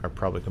 are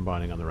probably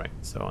combining on the right.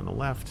 So on the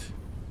left,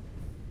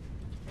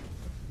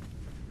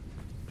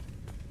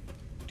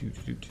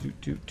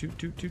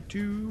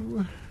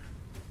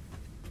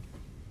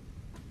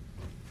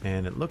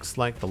 and it looks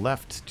like the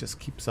left just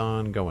keeps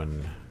on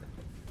going.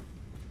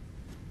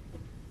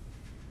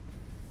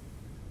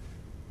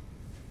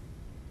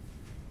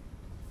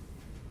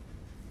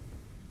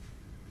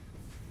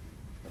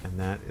 And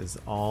that is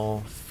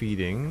all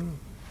feeding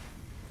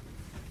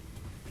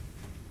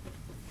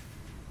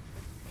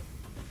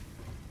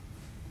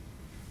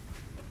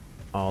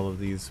all of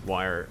these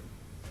wire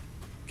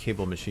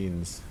cable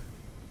machines.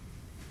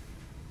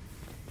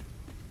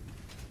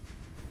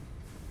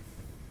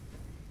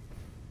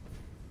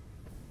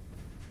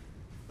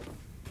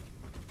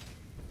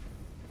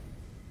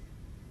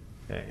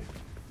 Okay.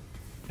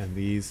 And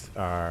these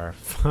are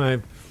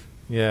 5.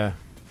 Yeah.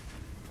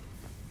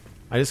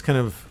 I just kind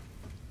of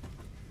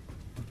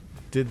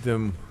did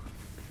them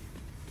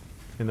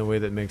in the way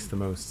that makes the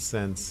most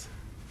sense.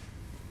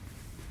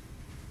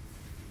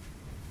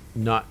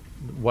 Not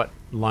what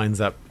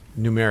lines up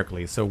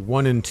numerically. So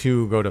 1 and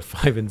 2 go to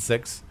 5 and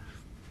 6.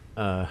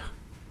 And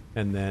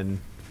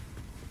then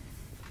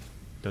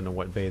don't know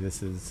what bay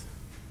this is.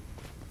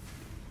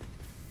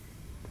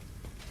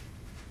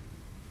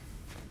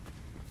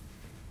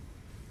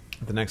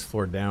 The next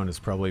floor down is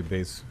probably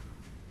base.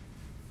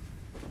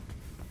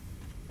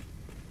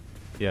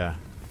 Yeah.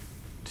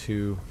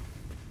 2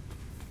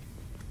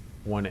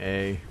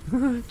 1A.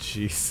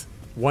 Jeez.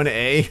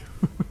 1A?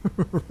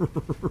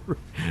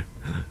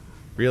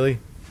 Really?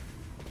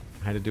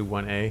 I had to do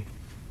 1A?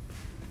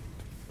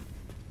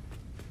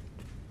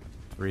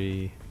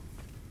 3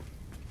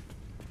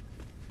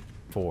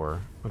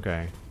 4.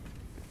 Okay.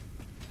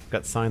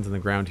 Got signs on the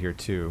ground here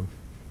too.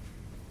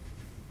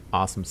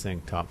 Awesome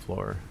sink, top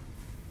floor.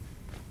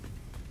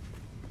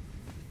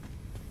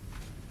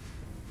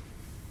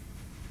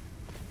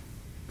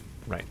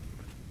 Right.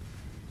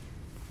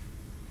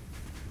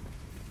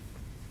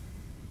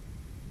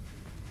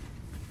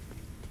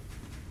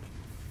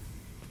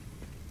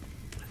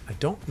 I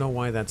don't know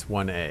why that's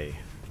 1A.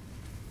 'Cause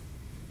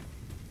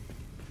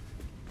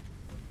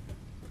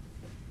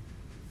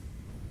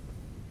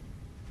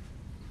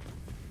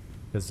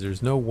Because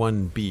there's no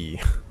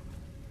 1B.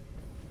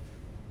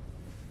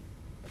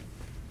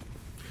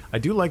 I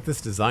do like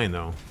this design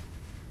though.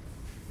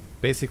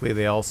 Basically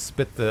they all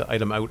spit the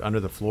item out under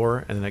the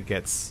floor and then it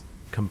gets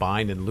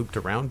combined and looped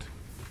around.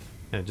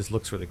 And it just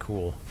looks really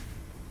cool.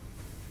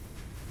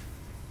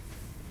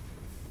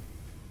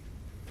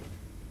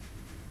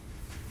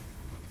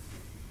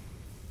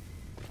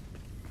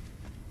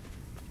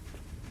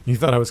 You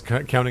thought I was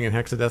counting in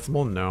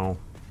hexadecimal? No.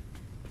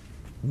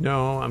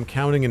 No, I'm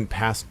counting in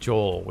past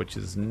Joel, which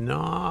is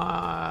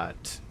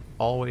not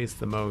always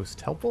the most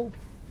helpful.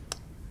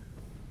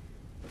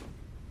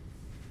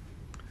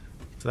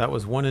 So that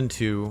was 1 and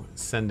 2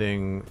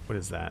 sending, what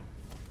is that?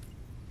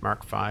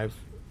 Mark 5.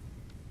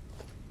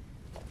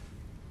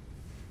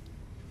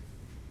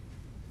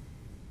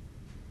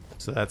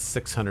 So that's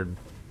 600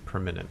 per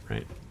minute,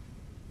 right?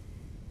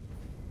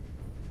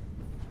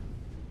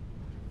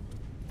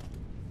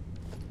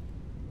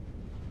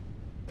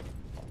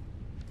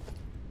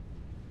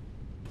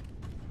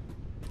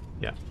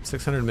 Yeah,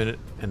 600 a minute,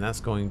 and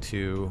that's going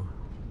to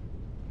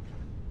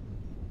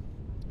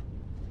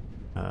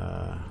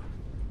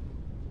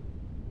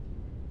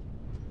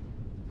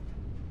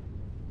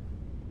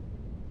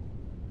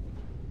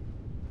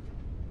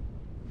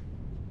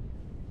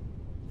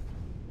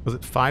was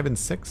it 5 and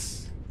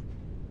 6?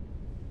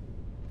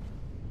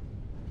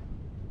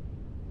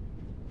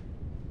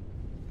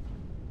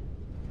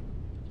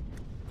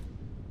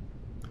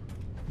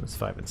 It was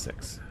 5 and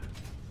 6.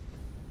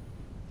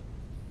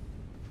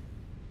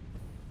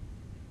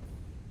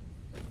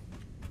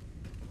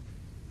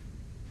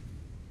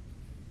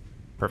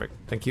 Perfect.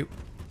 Thank you.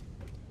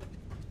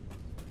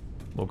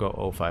 We'll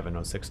go 05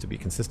 and 06 to be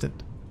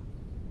consistent.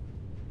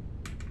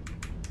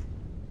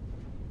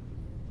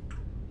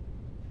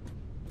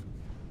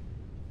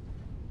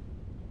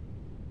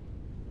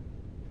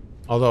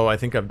 Although I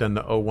think I've done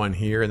the 01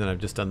 here and then I've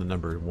just done the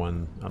number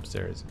 1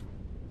 upstairs.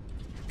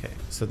 Okay,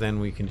 so then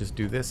we can just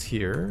do this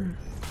here.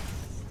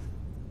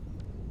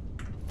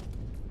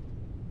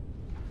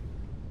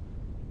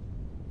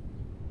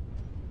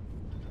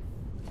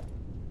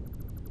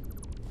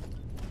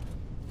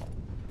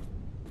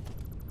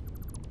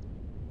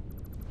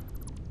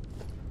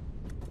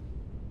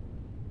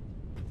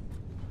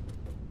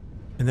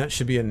 And that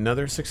should be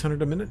another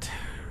 600 a minute.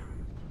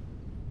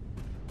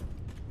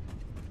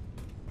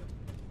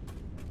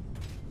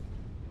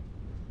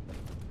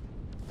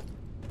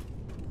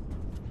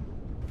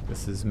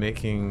 This is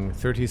making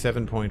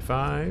 37.5.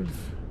 I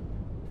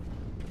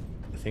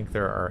think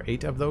there are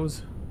 8 of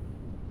those.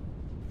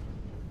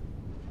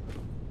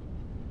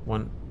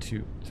 1,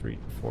 2, 3,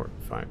 4,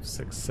 5,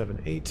 6,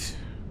 7, 8.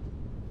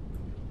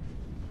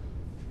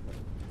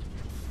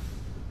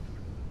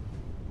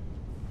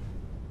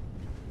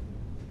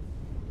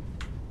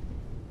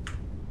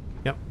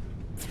 Yep,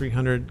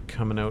 300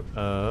 coming out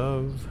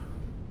of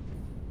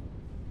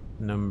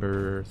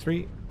number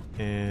 3.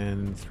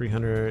 And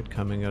 300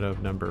 coming out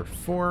of number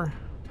 4.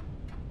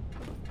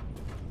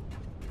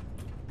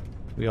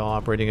 We all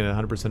operating at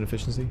 100%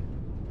 efficiency?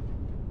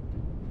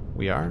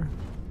 We are.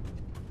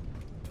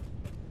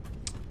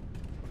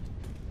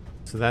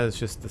 So that is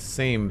just the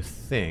same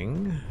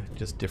thing,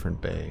 just different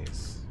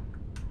bays.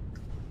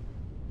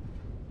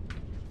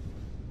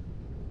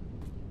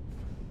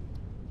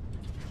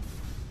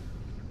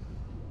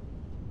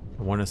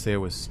 I want to say it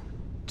was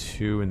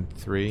 2 and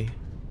 3.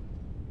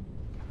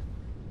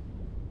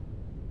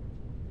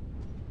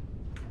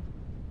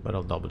 But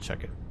I'll double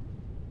check it.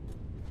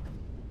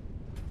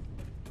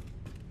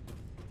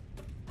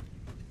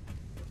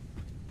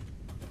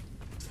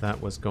 So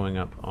that was going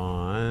up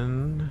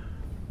on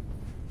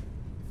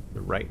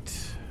the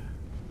right.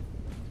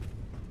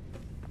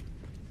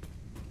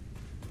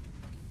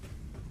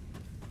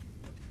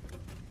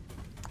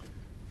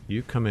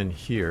 You come in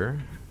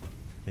here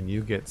and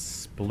you get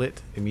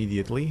split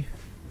immediately.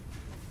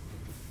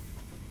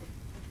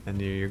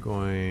 And you're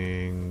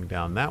going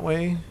down that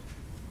way.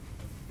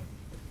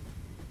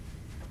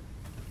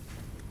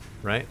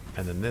 Right,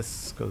 and then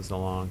this goes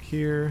along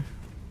here,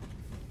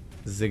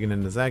 zigging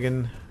and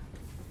zagging,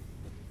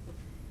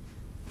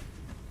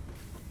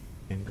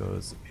 and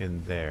goes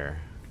in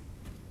there.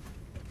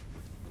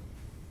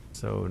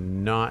 So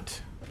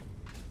not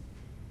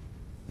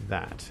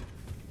that.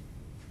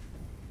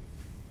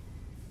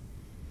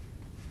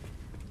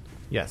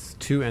 Yes,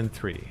 2 and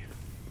 3.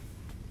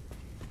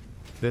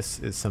 This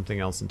is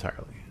something else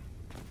entirely.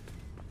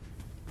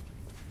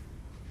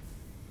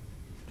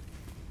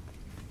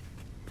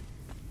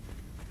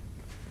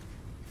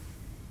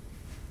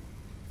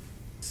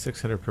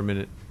 $600 per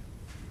minute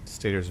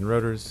stators and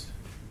rotors.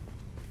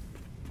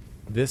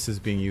 This is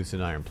being used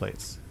in iron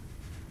plates.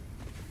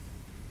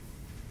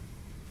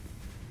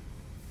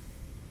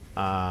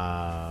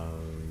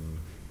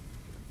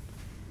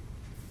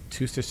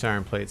 2 stitched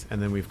iron plates,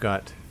 and then we've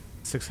got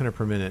 600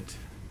 per minute,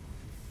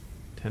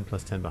 10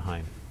 plus 10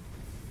 behind.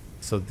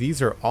 So these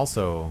are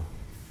also,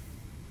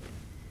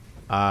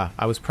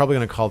 I was probably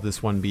going to call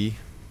this 1B.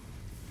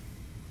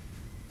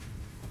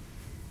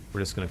 We're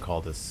just going to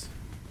call this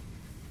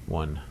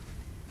 1.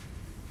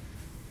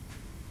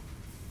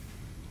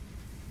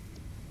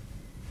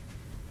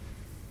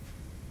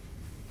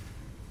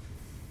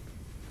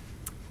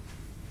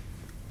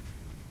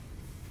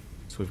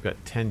 So we've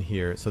got 10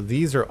 here. So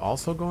these are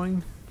also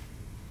going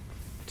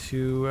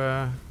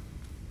to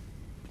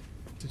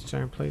stitched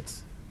iron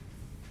plates.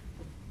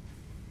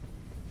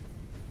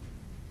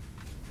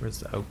 Where's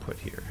the output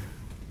here?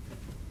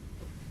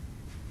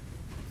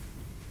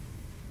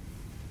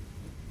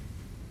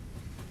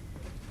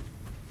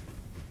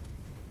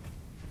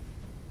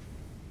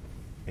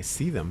 I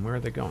see them. Where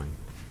are they going?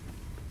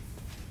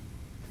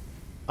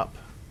 Up.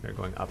 They're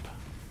going up.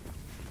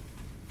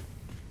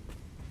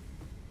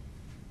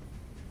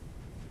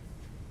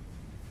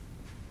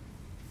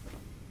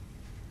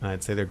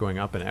 I'd say they're going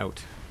up and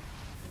out.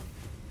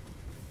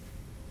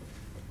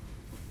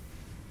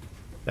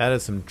 That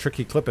is some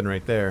tricky clipping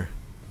right there.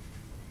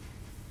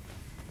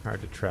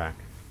 Hard to track.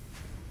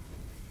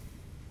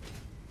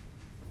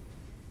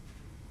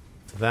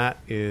 So that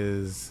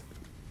is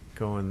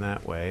going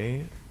that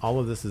way. All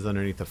of this is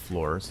underneath the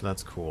floor, so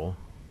that's cool.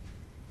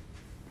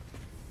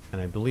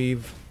 And I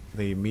believe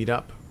they meet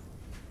up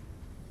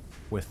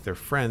with their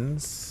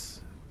friends.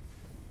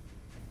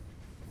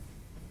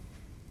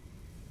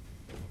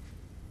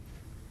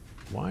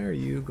 Why are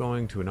you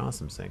going to an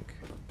awesome sink?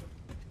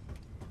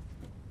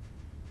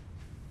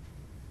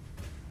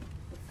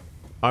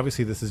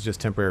 Obviously this is just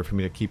temporary for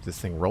me to keep this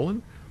thing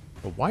rolling.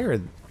 But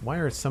why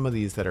are some of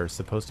these that are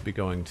supposed to be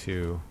going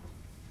to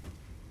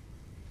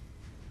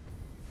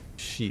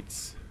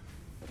sheets?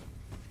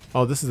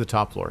 Oh, this is the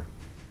top floor.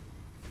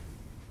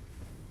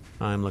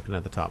 I'm looking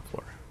at the top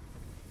floor.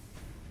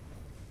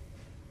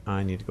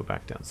 I need to go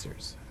back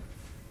downstairs.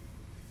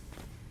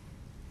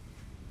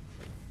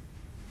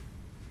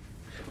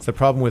 It's the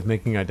problem with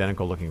making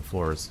identical looking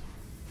floors.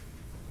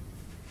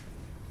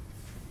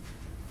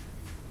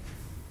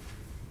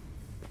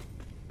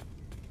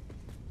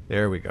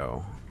 There we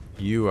go.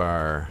 You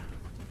are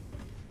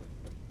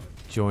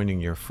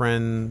joining your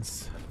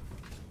friends.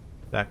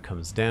 That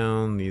comes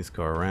down, these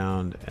go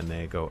around, and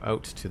they go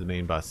out to the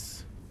main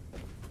bus.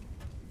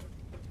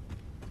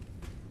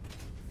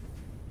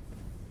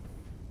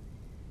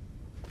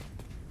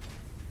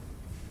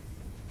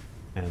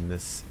 And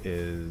this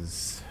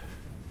is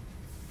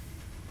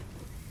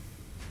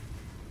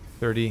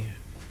 30.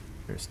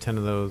 There's 10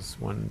 of those.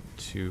 1,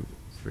 2,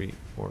 3,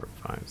 4,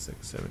 5,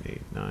 6, 7,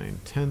 8, 9,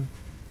 10.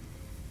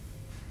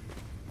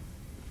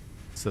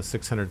 So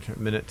 600 a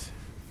minute.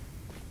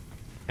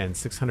 And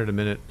 600 a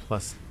minute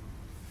plus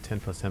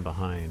 10 plus 10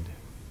 behind.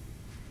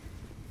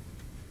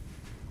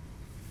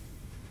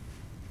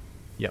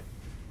 Yep.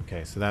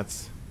 Okay, so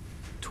that's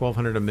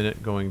 1,200 a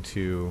minute going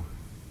to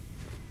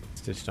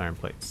stitched iron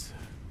plates.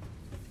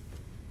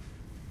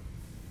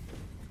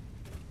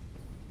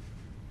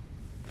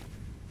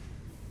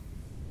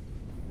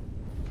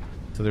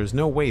 So there's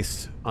no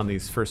waste on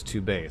these first two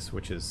bays,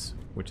 which is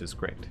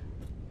great.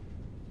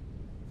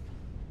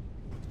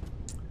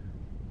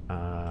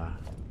 I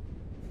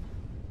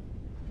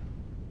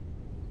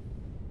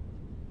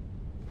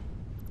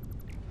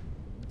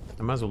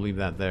might as well leave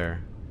that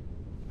there.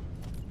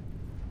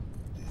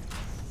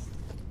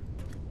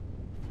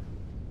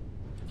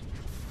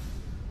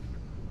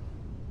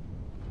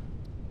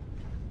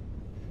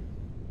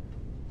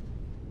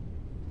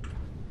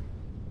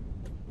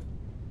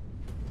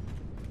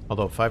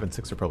 Although 5 and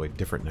 6 are probably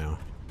different now.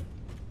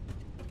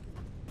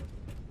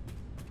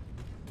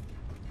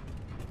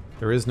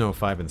 There is no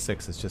 5 and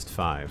 6, it's just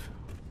 5.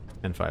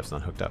 And 5's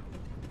not hooked up.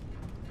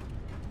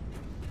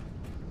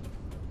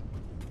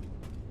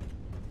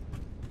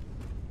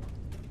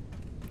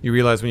 You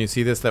realize when you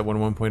see this that when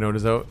 1.0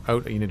 is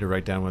out, you need to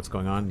write down what's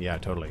going on? Yeah,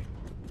 totally.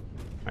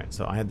 Alright,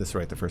 so I had this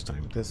right the first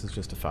time. This is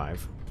just a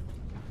 5.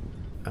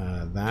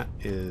 That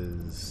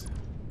is...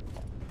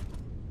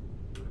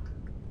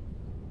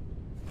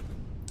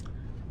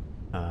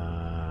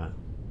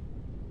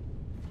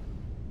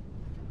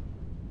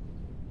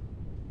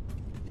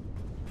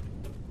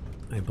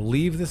 I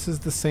believe this is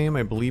the same.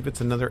 I believe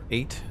it's another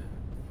 8.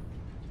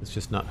 It's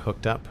just not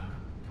hooked up.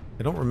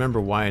 I don't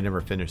remember why I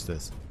never finished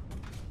this.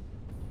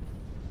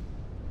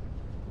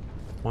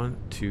 1,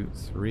 2,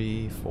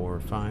 3, 4,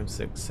 5,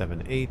 6,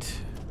 7,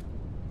 8.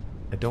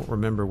 I don't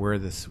remember where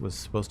this was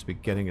supposed to be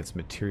getting its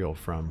material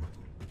from.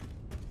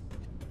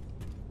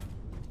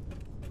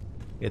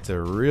 It's a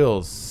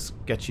real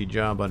sketchy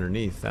job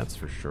underneath, that's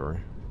for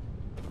sure.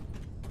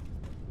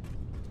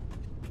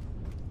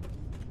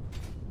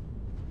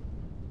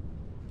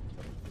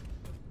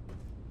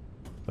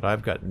 But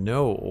I've got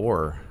no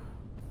ore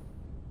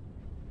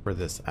for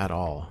this at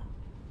all.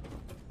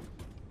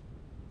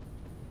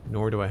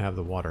 Nor do I have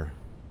the water.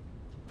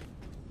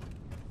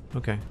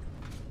 Okay.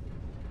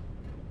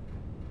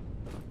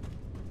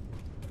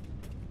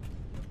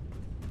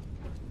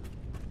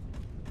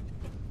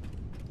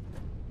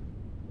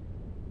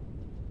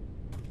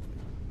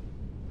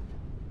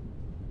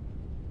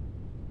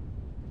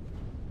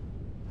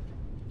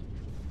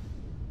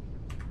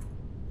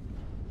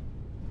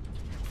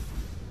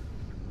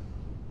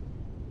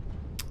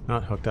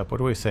 Not hooked up. What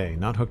do we say?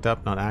 Not hooked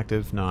up, not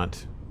active,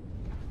 not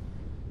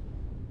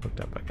hooked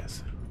up, I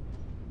guess.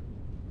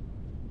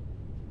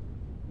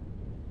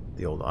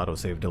 The old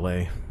autosave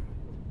delay.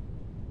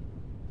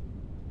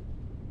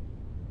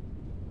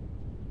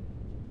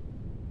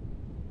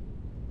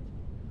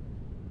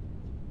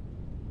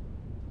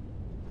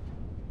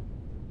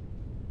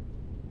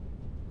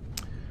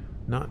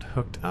 Not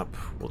hooked up.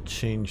 We'll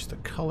change the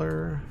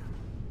color.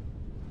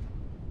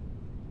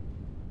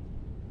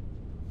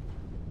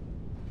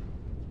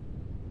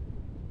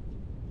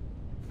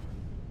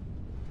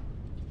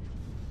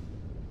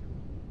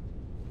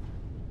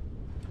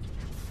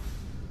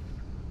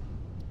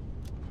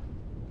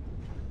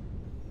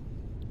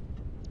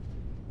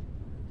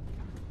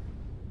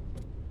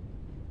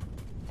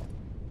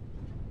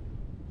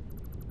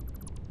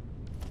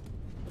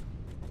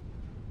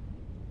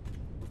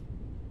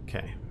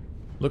 Okay.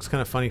 Looks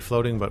kind of funny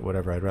floating, but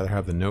whatever. I'd rather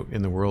have the note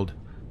in the world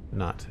than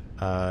not.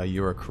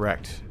 You are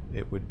correct.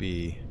 It would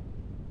be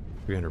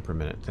 300 per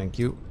minute. Thank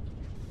you.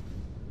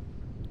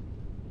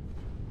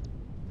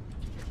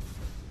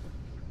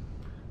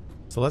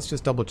 So let's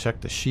just double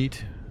check the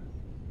sheet.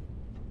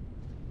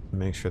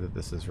 Make sure that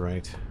this is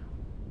right.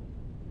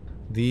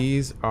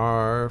 These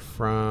are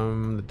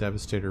from the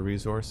Devastator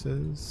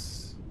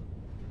resources.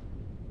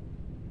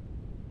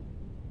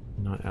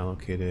 Not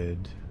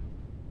allocated.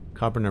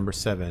 Copper number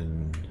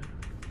 7.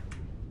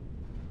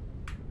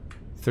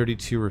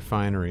 32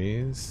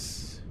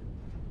 refineries.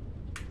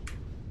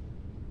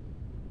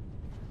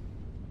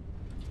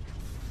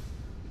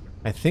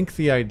 I think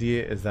the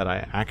idea is that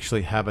I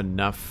actually have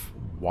enough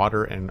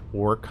water and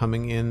ore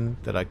coming in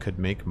that I could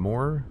make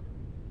more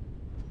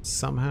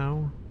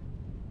somehow.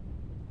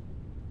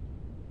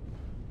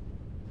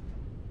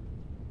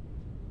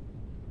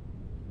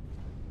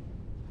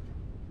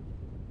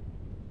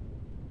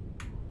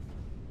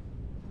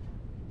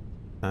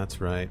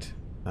 That's right.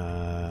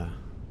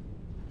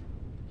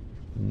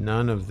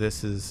 None of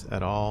this is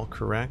at all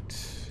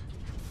correct.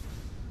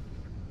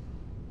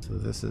 So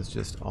this is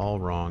just all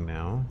wrong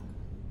now.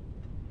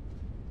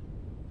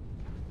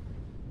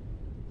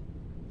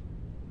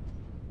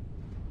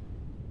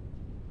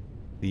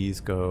 These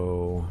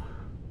go...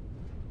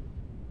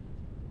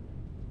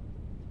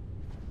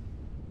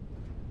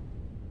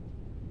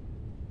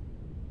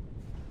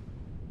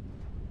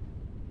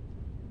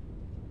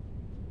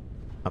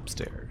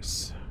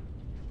 upstairs.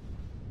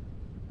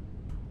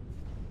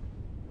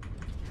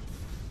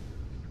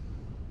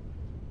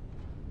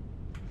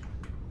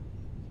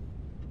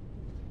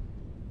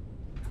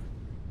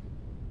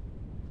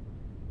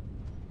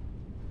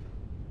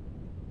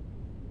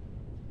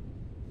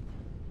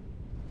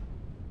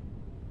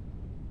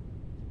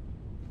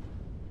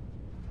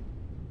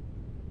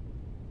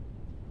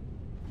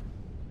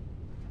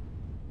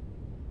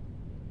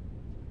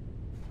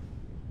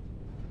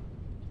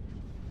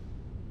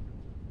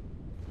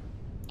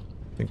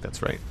 I think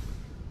that's right.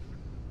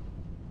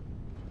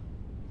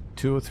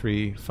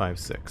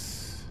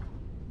 20356.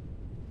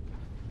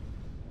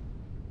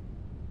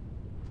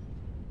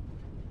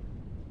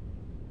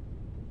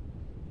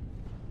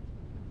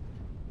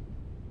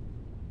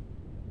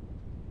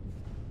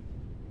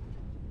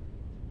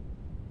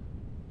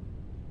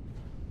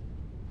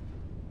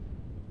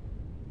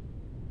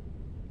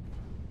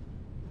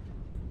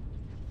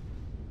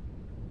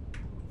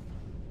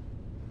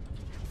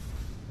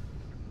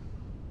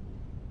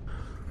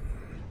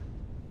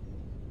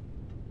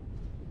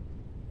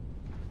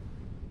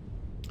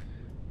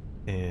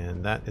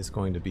 And that is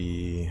going to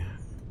be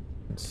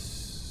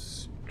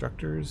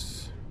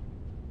instructors.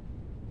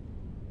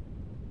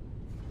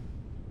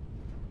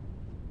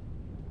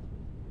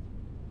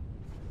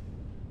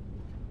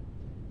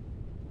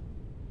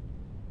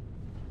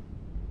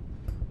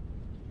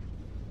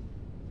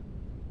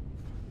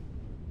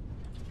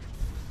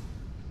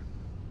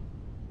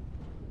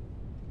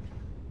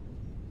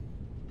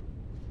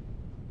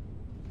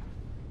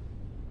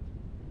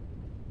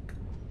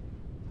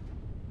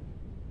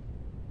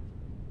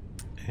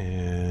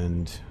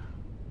 And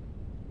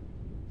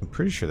I'm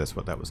pretty sure that's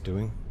what that was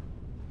doing.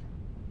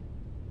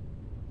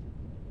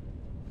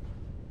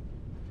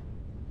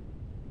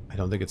 I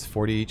don't think it's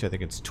 40 each, I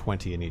think it's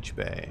 20 in each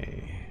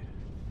bay.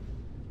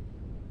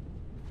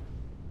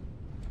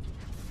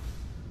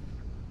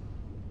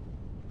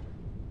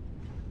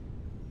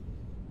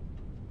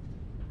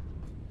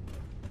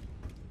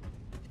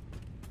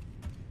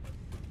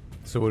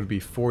 So it would be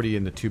 40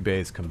 in the two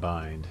bays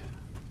combined.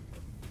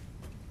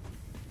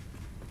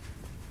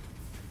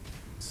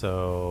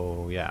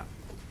 So yeah,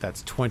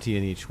 that's 20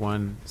 in each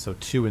one. So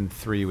 2 and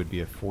 3 would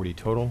be a 40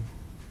 total.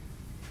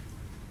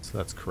 So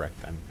that's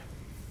correct then.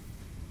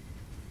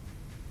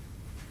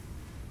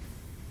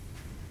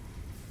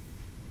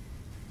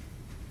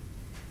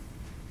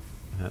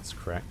 That's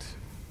correct.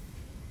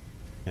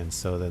 And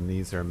so then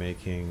these are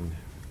making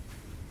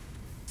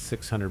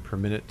 600 per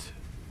minute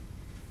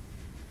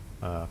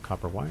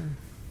copper wire.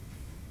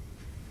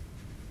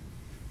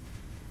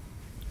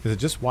 Is it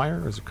just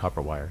wire or is it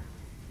copper wire?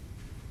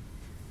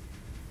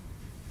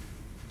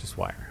 Just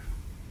wire.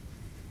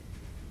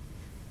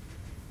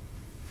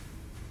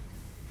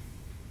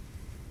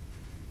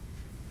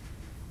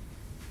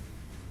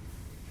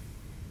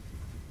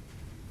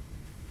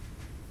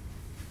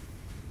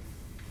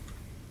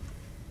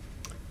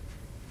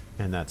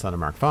 And that's on a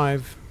Mark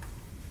V.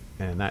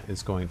 And that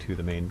is going to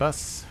the main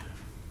bus.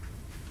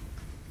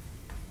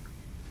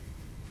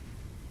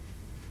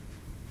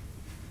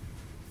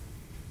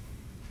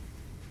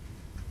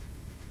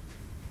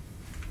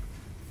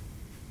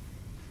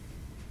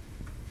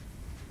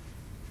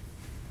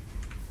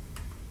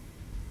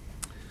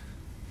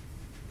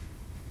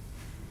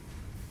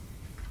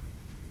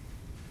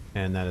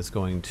 And that is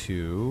going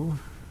to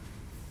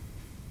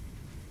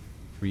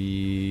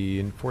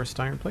reinforced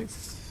iron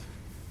plates.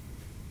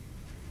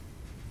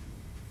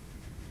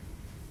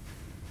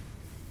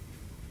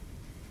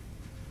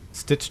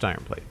 Stitched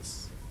iron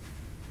plates.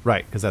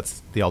 Right, because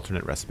that's the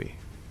alternate recipe.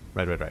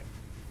 Right.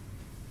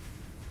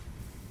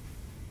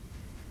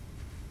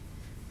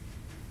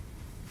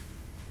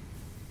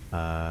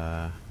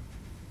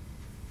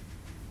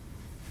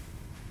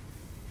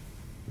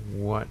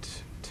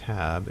 What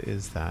tab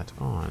is that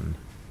on?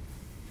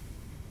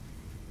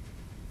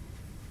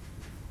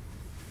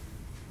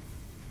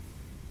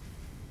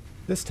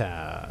 This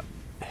tab,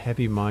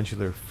 heavy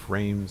modular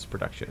frames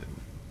production.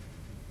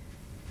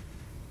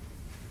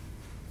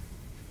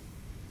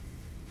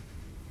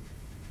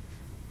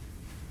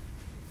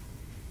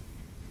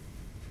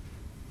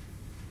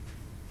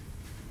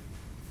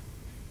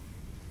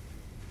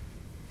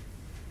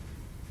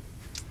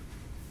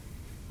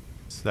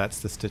 So that's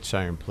the stitched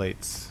iron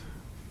plates.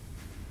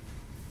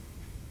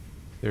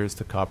 There's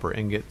the copper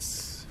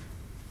ingots.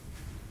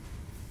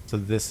 So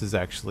this is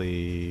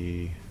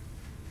actually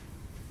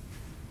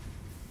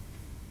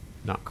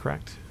not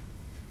correct.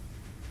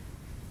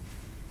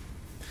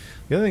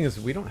 The other thing is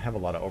we don't have a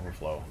lot of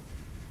overflow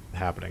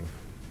happening.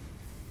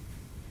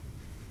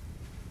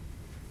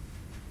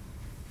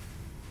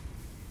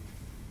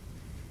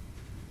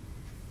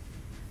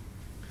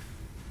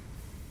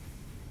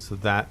 So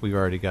that we've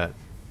already got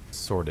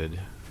sorted.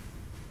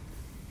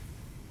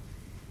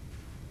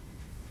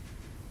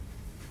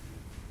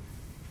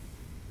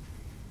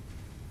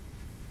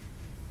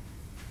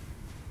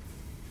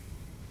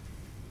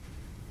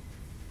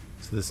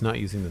 So this is not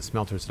using the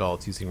smelters at all,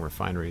 it's using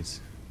refineries.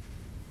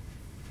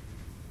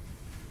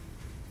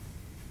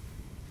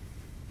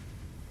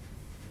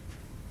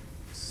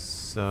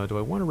 So do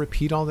I want to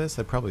repeat all this?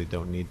 I probably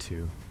don't need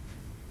to.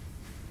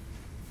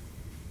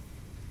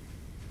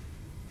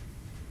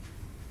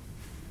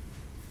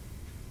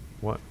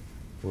 What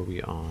were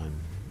we on?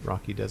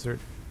 Rocky Desert?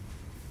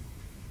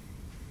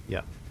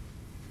 Yep.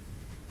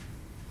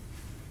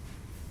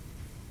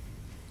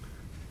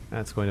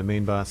 That's going to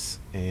main bus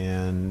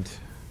and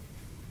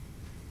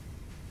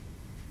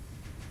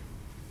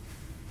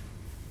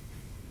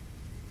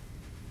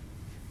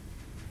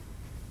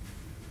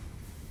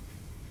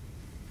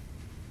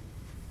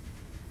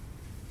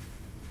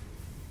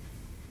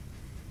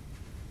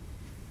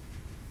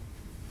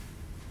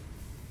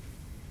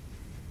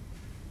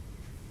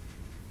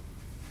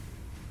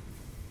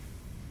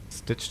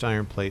stitched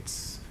iron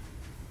plates,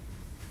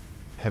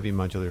 heavy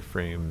modular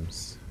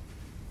frames.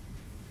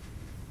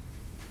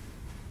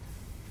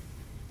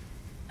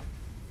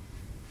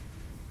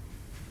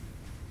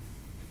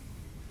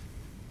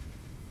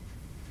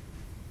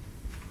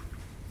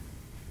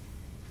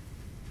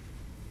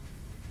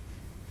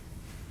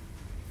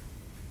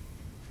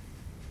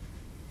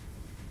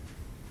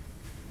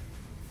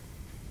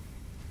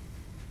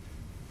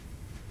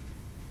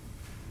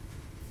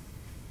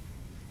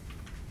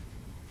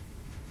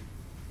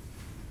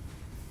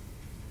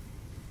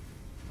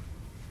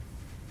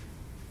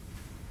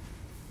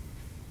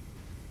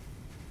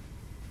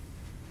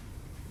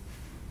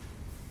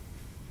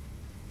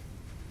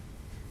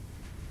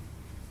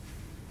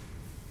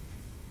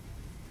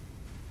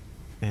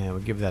 And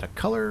we'll give that a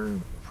color,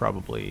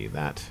 probably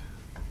that.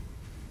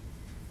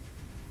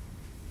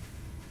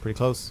 Pretty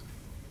close.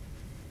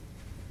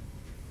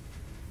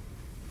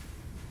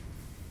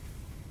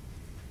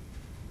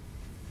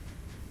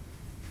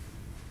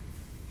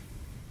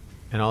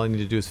 And all I need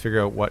to do is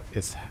figure out what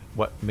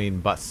main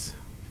bus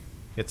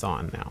it's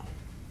on now.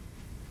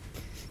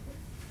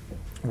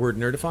 Word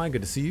Nerdify,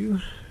 good to see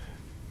you.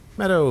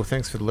 Meadow,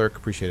 thanks for the lurk,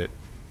 appreciate it.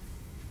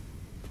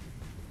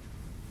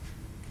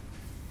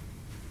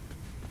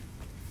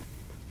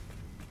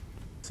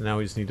 So now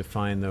we just need to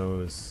find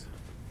those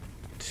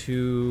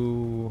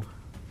two.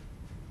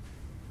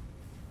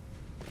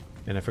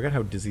 And I forgot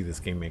how dizzy this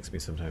game makes me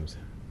sometimes.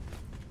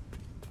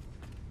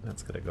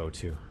 That's gonna go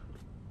too.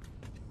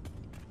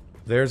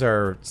 There's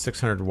our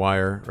 600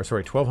 wire, or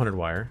sorry, 1200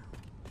 wire.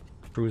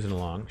 Cruising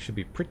along. Should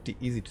be pretty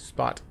easy to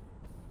spot.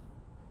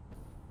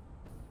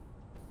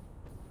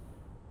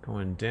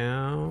 Going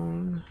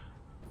down.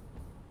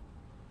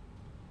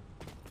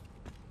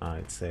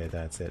 I'd say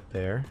that's it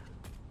there.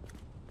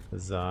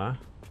 Huzzah.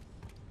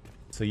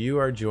 So you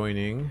are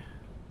joining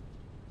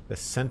the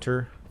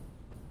center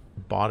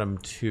bottom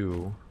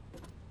two.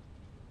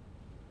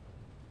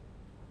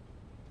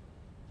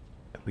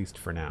 At least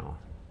for now.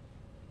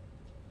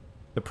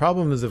 The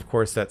problem is, of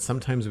course, that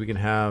sometimes we can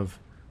have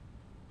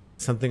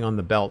something on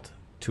the belt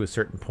to a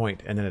certain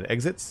point and then it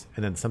exits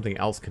and then something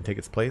else can take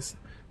its place.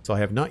 So I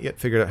have not yet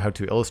figured out how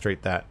to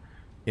illustrate that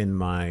in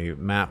my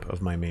map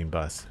of my main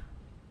bus.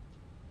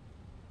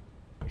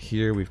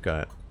 Here we've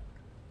got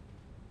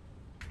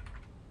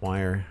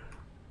wire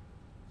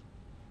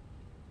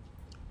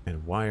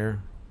and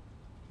wire.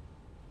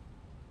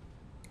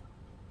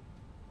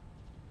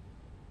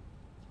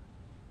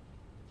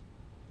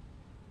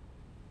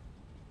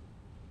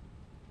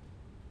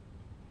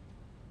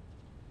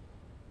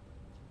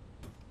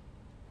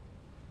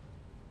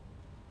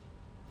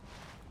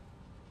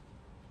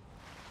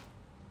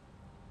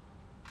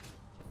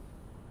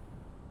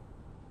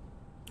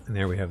 And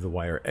there we have the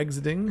wire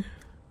exiting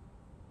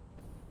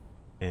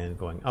and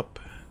going up,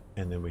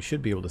 and then we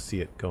should be able to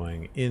see it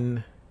going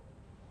in.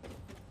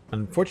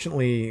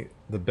 Unfortunately,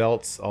 the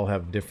belts all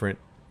have different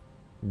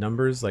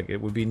numbers. Like, it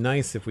would be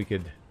nice if we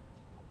could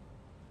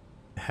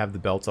have the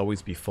belts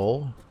always be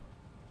full,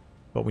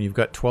 but when you've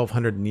got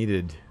 1200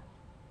 needed,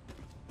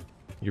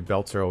 your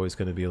belts are always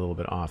going to be a little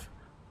bit off.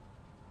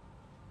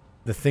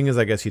 The thing is,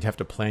 I guess you'd have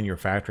to plan your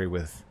factory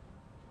with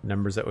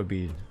numbers that would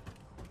be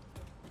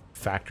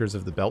factors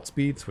of the belt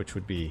speeds, which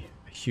would be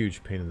a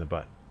huge pain in the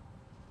butt.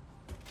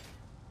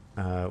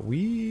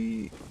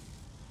 We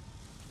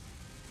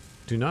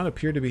do not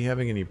appear to be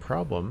having any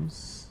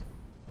problems.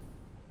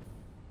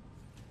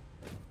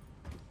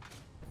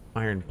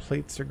 Iron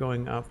plates are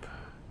going up.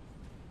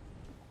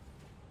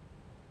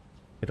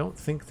 I don't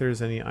think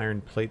there's any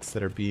iron plates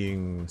that are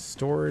being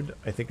stored.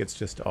 I think it's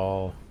just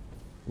all...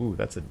 Ooh,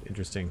 that's an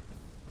interesting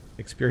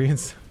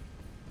experience.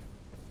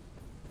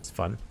 It's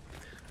fun.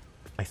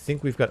 I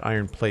think we've got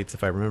iron plates.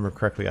 If I remember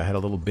correctly, I had a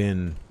little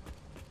bin.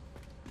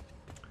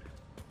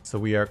 So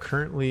we are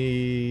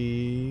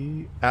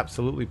currently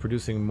absolutely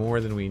producing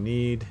more than we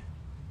need,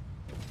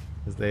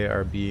 as they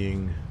are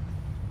being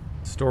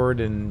stored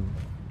and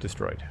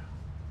destroyed.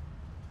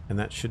 And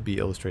that should be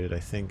illustrated, I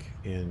think,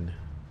 in...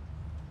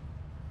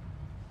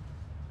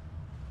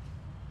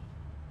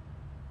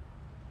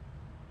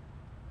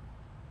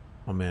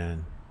 Oh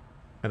man,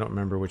 I don't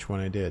remember which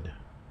one I did.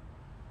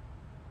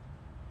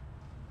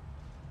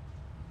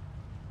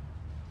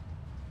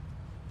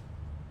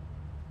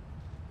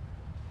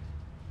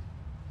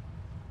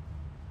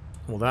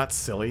 Well, that's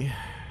silly.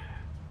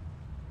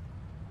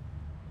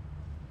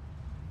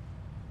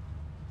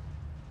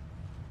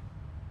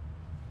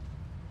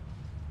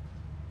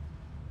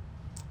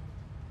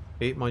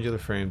 Eight modular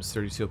frames,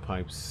 30 steel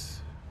pipes.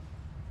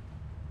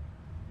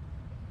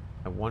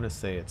 I want to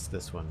say it's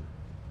this one.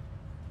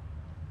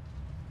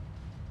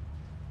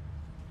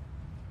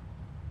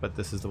 But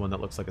this is the one that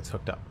looks like it's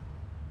hooked up.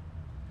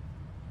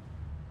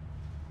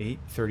 8,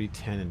 30,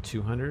 10, and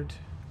 200.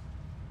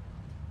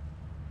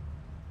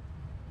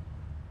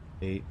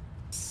 8,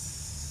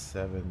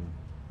 7.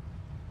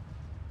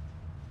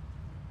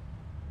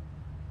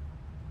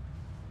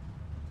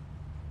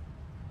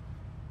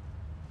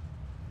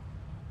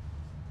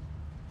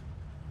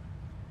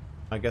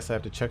 I guess I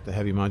have to check the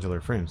heavy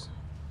modular frames.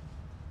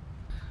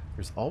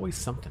 There's always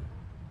something.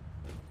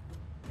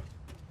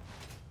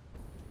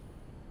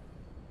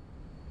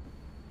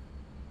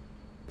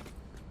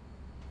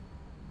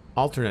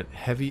 Alternate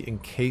heavy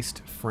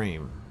encased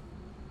frame.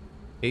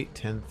 8,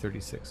 10,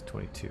 36,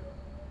 22.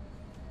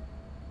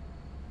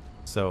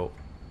 So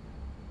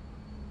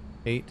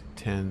 8,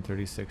 10,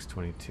 36,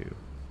 22.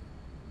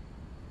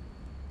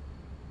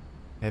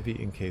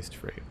 Heavy encased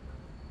frame.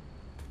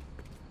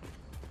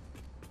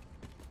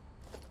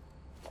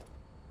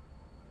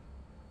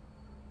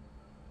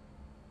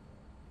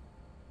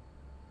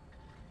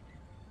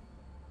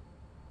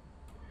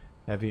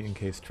 Heavy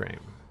encased frame.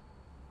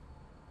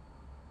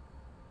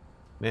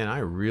 Man, I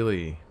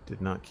really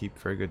did not keep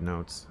very good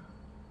notes.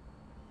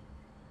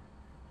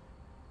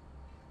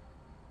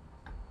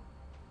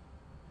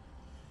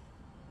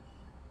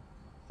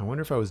 I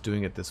wonder if I was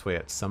doing it this way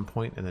at some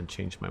point and then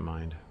changed my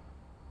mind.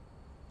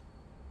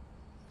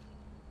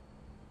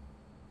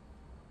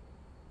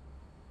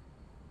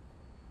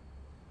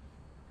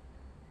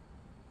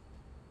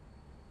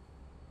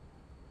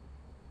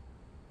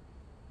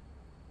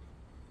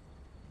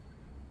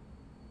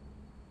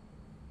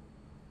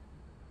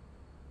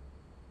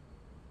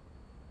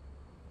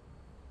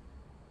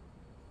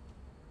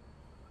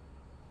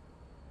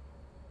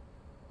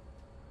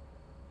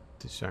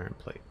 Iron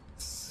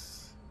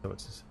plates. So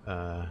it's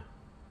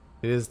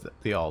it is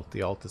the alt.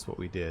 The alt is what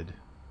we did.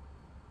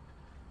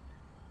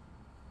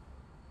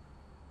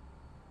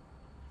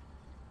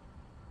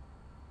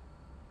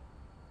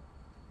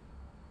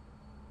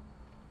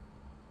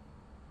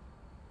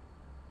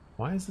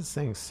 Why is this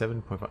saying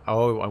 7.5?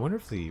 Oh, I wonder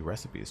if the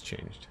recipe has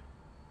changed.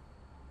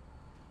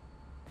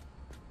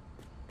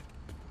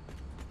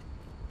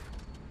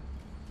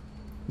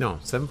 No,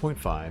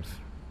 7.5,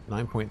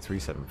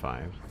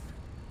 9.375.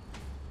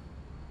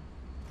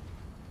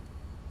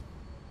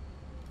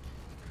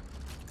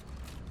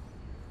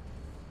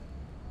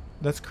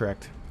 That's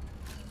correct.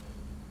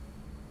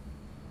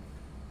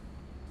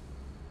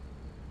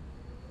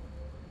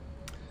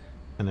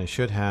 And I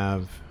should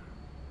have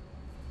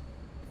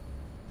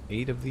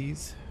 8 of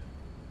these.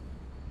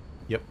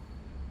 Yep.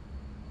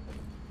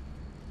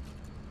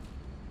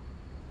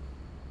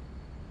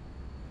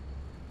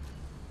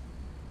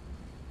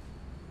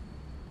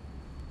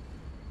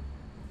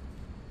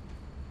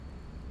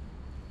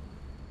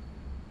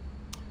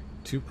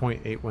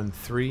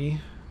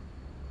 $2.813.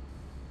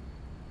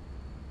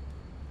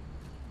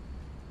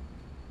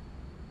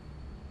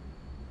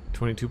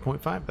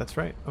 22.5, that's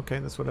right. Okay,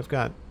 that's what I've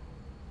got.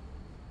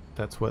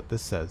 That's what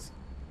this says.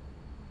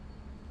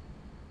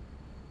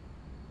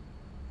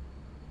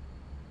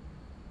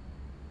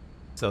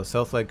 So,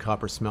 South Leg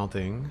copper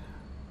smelting.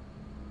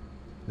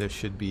 There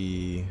should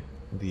be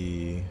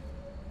the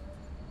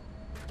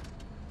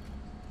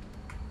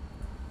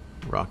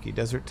Rocky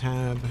Desert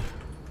tab.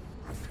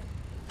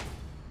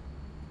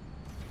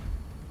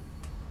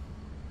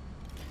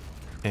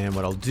 And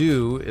what I'll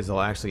do is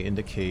I'll actually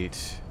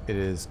indicate it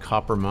is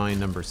copper mine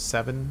number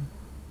 7.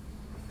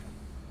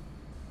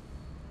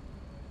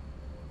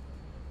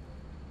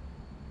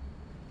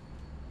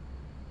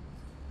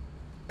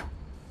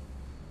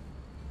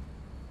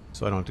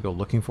 So I don't have to go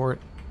looking for it.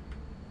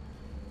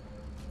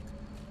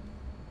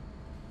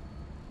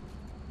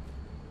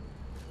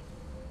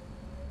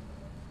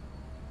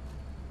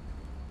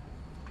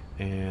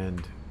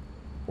 And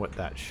what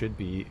that should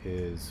be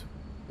is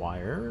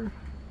wire.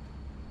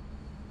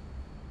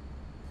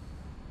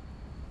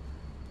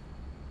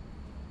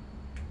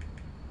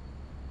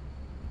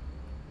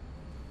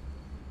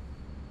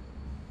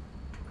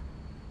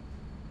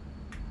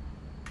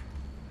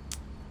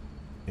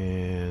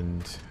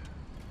 And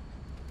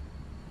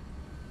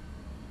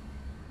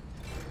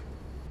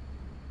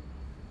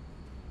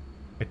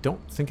I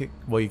don't think it,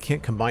 well, you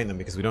can't combine them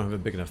because we don't have a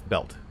big enough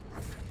belt.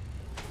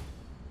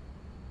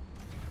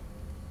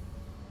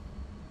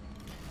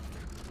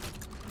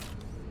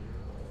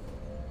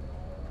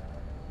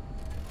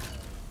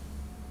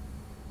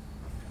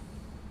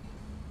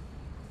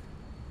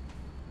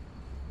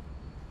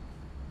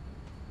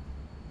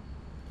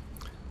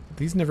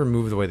 These never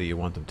move the way that you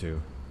want them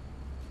to.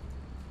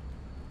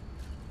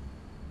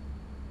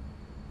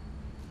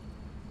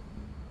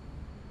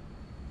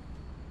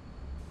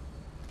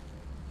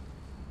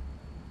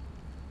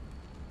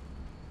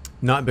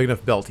 Not big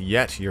enough belt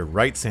yet. You're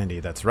right, Sandy.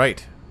 That's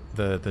right.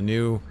 The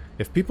new.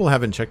 If people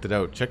haven't checked it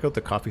out, check out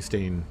the Coffee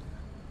Stain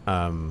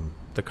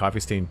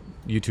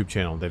YouTube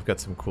channel. They've got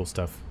some cool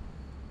stuff.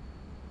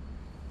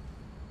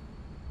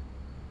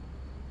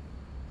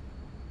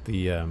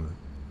 It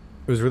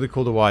was really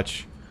cool to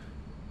watch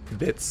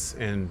Bits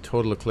and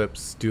Total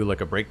Eclipse do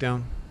like a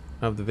breakdown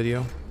of the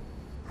video.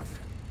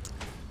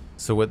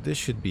 So what this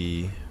should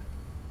be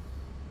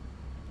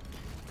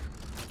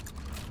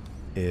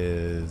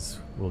is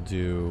we'll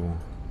do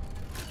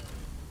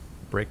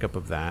breakup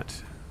of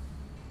that.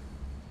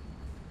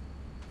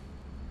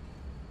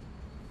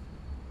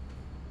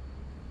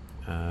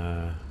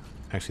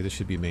 Actually, this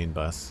should be main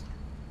bus.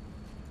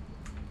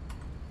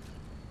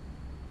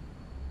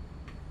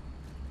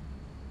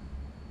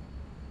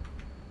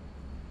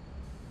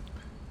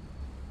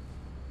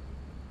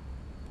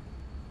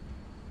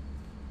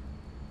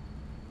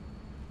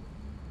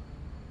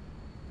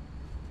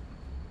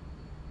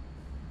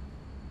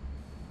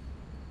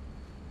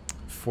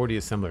 .40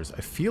 assemblers.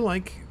 I feel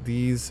like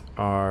these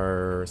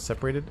are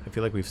separated. I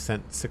feel like we've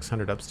sent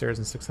 600 upstairs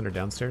and 600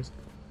 downstairs.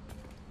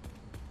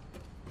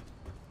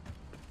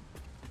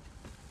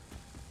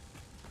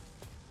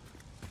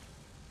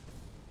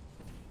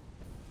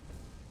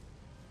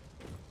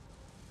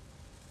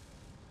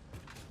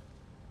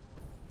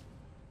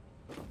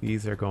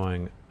 These are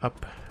going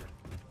up.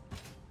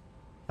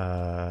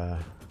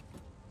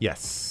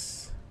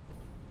 Yes.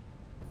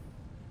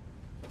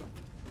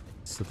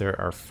 So there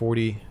are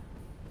 40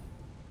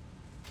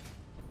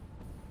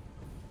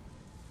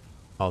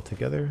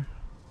 altogether.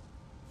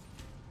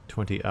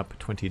 20 up,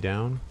 20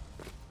 down.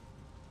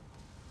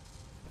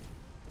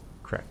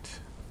 Correct.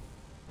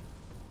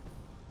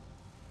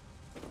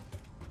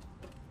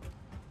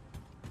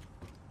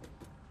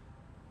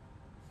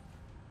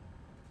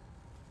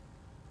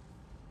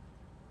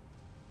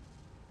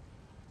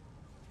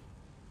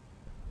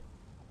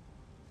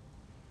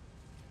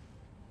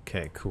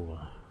 Okay, cool.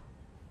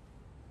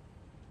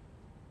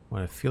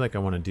 What I feel like I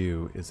want to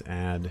do is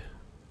add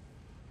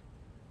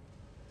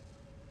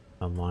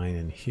a line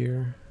in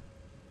here.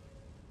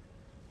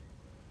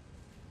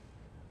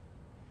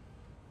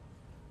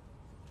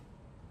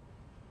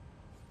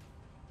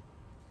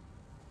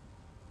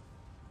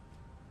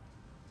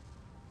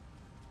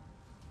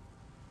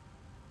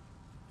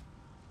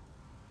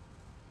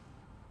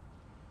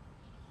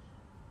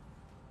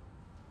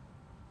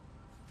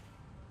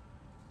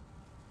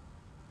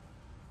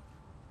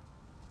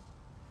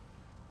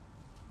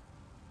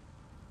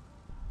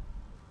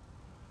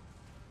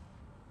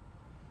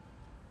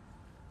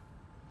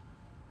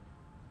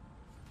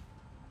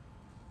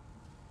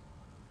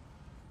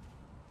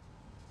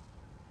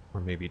 Or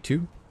maybe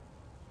 2.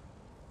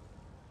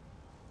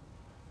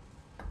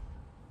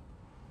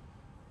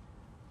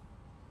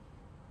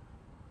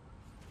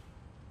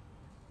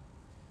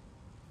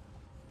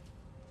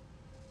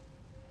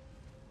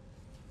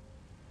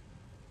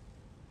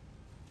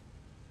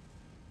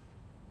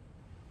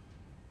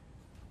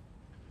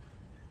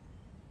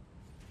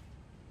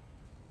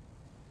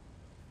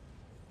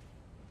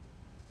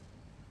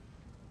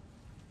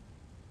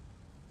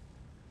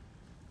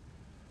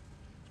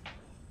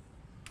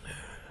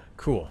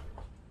 Cool.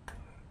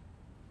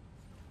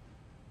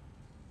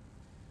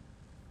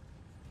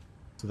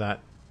 So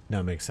that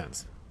now makes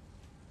sense.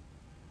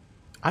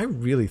 I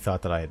really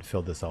thought that I had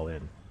filled this all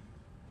in.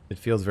 It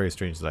feels very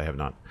strange that I have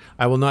not.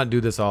 I will not do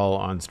this all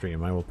on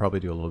stream. I will probably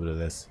do a little bit of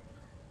this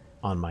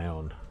on my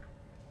own.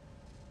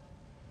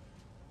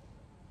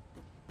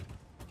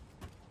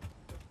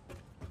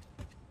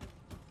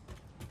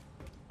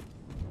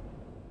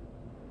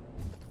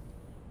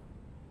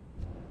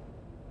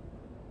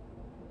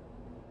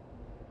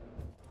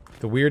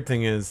 The weird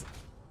thing is,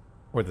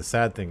 or the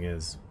sad thing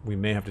is, we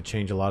may have to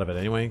change a lot of it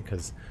anyway,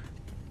 because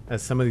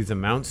as some of these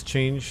amounts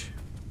change,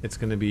 it's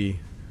going to be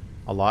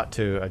a lot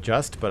to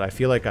adjust, but I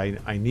feel like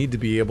I need to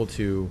be able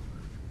to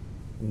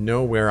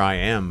know where I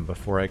am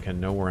before I can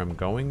know where I'm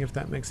going, if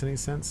that makes any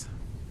sense.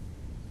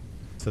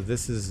 So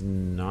this is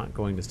not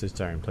going to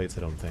stitched iron plates,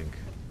 I don't think.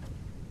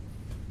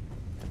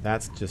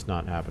 That's just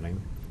not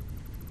happening.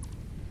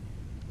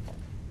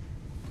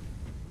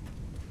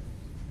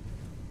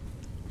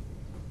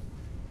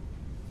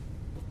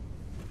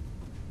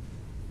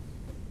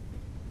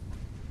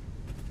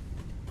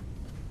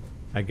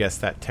 I guess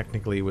that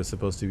technically was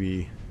supposed to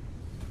be...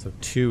 So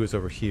 2 is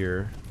over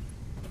here.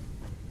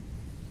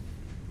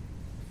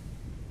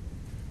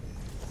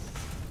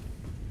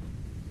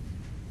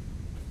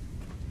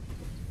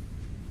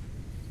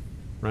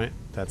 Right?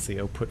 That's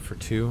the output for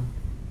 2.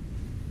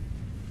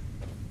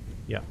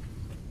 Yep.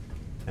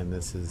 And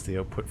this is the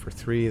output for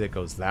 3 that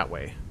goes that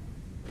way.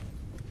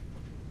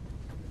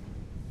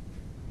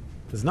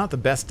 This is not the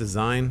best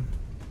design.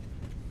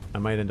 I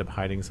might end up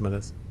hiding some of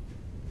this.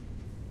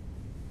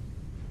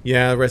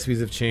 Yeah, the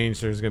recipes have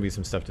changed. There's going to be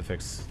some stuff to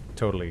fix.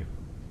 Totally.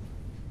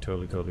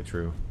 Totally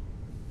true.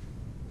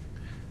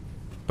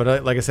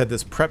 But like I said,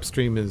 this prep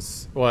stream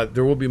is... Well,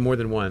 there will be more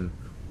than one.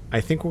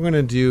 I think what we're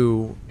going to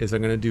do is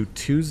I'm going to do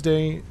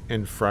Tuesday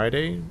and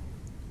Friday.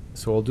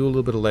 So I'll do a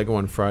little bit of Lego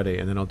on Friday,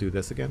 and then I'll do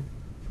this again.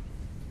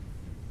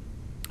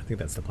 I think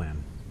that's the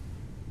plan.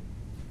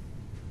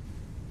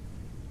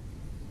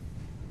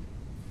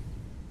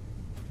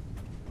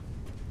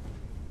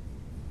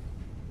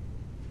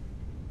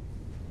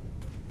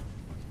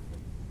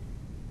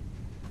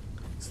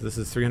 So this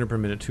is 300 per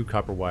minute, 2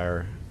 copper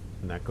wire,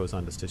 and that goes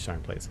on to stitched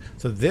iron plates.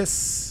 So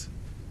this,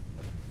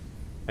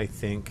 I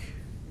think,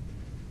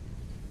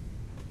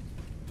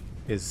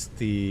 is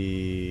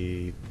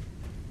the...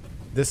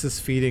 This is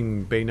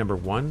feeding bay number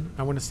 1,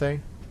 I want to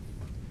say.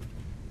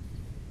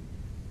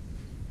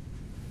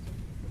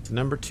 So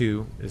number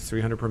 2 is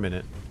 300 per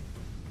minute.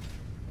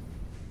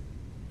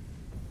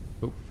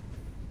 Oop.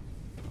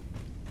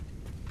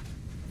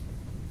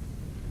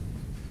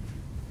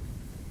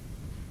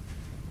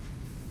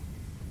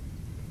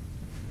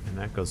 And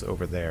that goes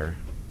over there.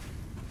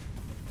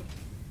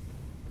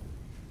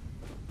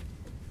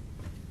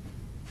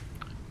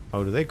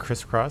 Oh, do they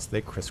crisscross? They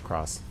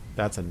crisscross.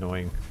 That's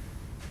annoying.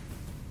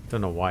 Don't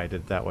know why I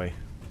did it that way.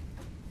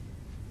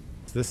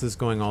 So this is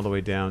going all the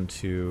way down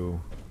to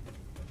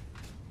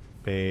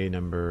bay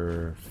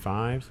number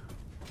 5.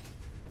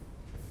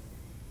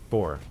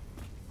 4.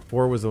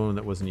 4 was the one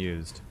that wasn't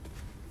used.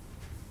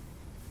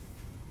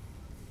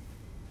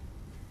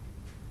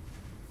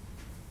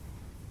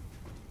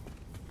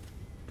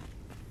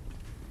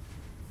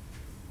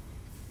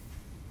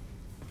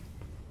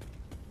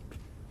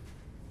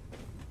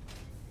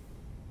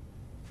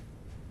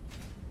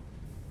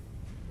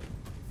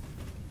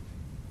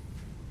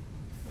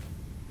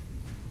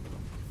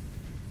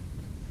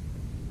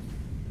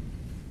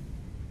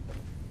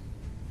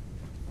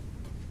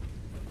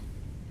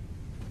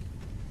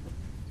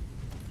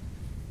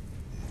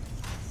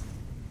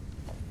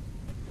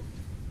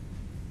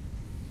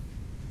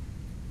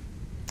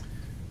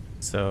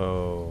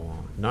 So,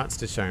 not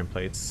stitched iron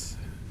plates,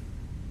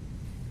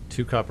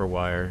 2 copper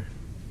wire,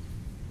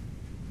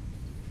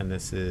 and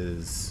this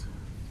is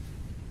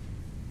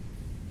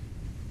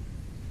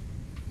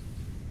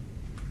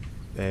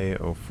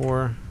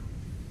A04.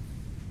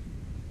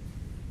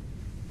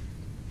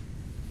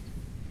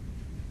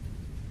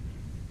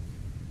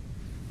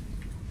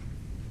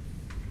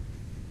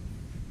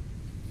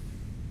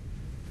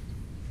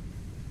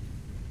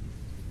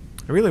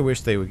 I really wish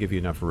they would give you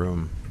enough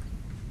room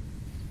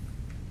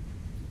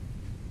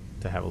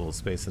to have a little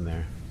space in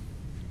there.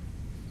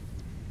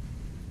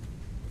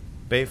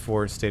 Bay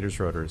 4, stators,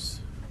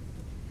 rotors.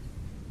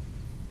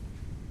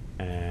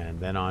 And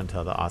then on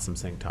to the awesome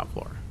sink top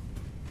floor.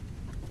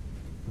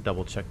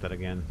 Double check that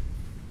again.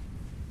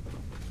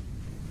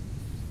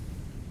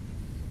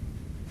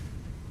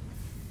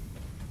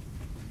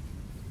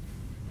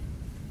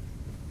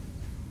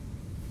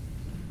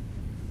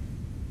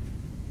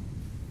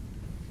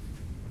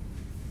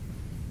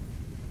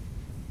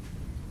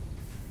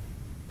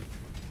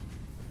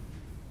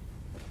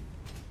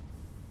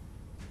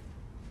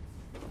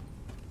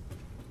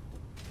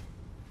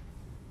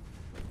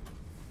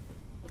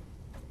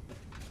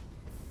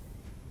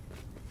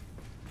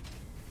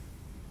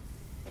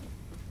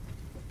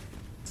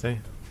 See?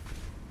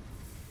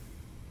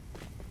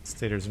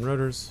 Stators and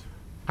rotors.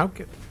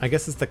 I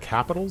guess it's the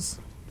capitals?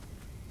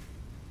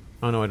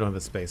 Oh no, I don't have a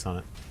space on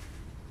it.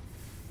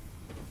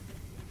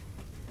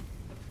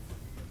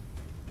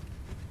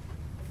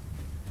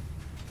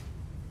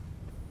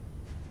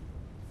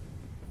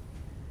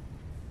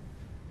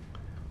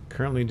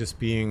 Currently just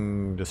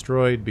being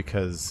destroyed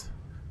because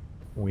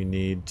we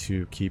need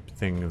to keep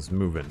things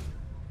moving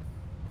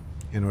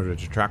in order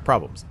to track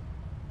problems.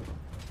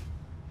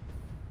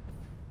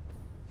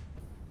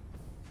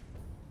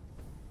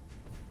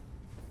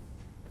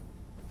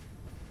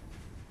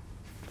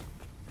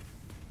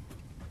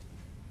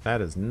 That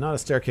is not a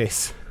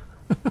staircase.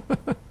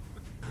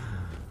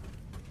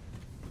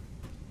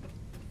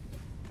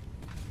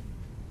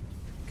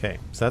 Okay,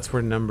 so that's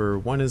where number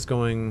 1 is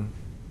going.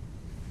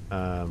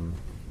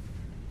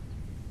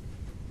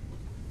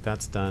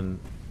 That's done.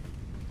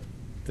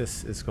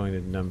 This is going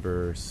to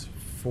number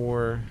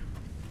 4.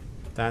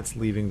 That's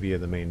leaving via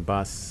the main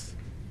bus.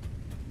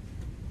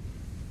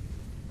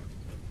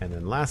 And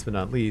then last but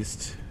not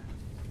least,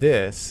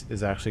 this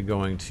is actually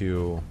going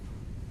to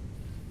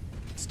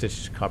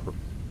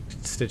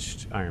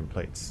stitched iron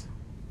plates.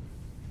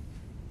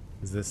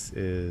 This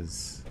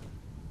is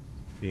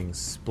being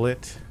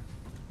split.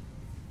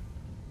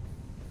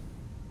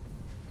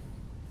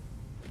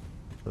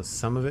 So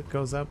some of it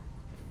goes up.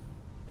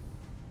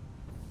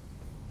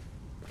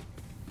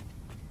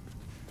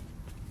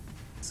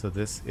 So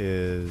this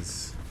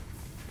is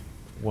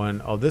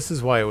 1. Oh, this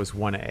is why it was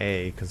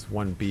 1A, because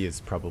 1B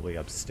is probably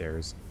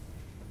upstairs.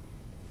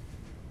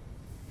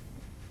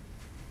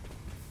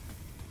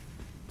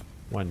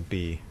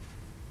 1B.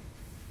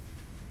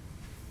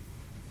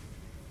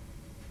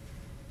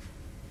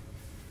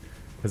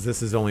 Because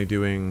this is only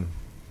doing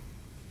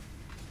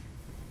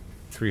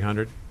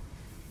 300.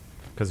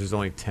 Because there's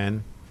only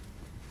 10.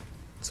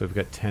 So we've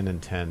got 10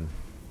 and 10.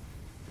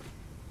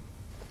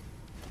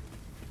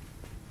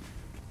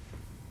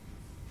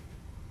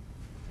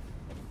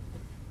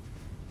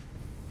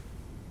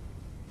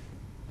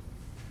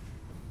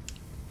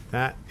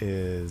 That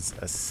is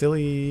a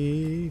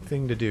silly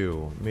thing to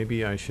do.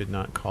 Maybe I should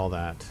not call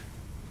that.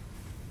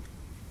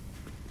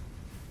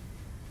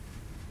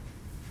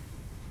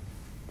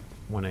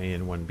 One A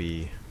and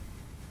 1B.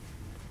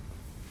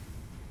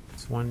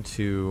 It's 1,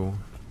 2.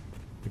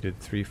 We did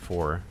 3,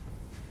 4.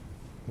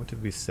 What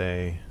did we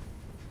say?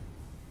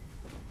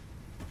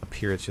 Up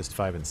here it's just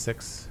 5 and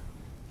 6.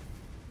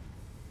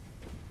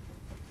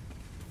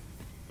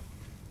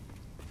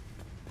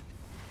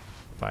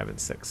 Five and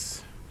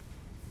 6.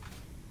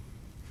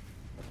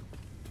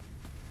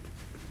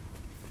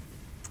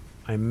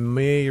 I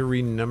may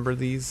renumber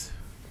these,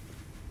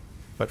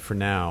 but for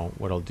now,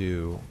 what I'll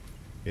do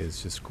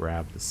is just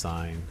grab the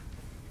sign.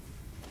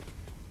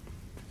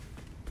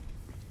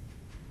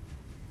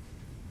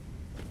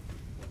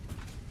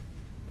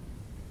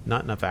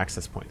 Not enough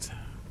access points.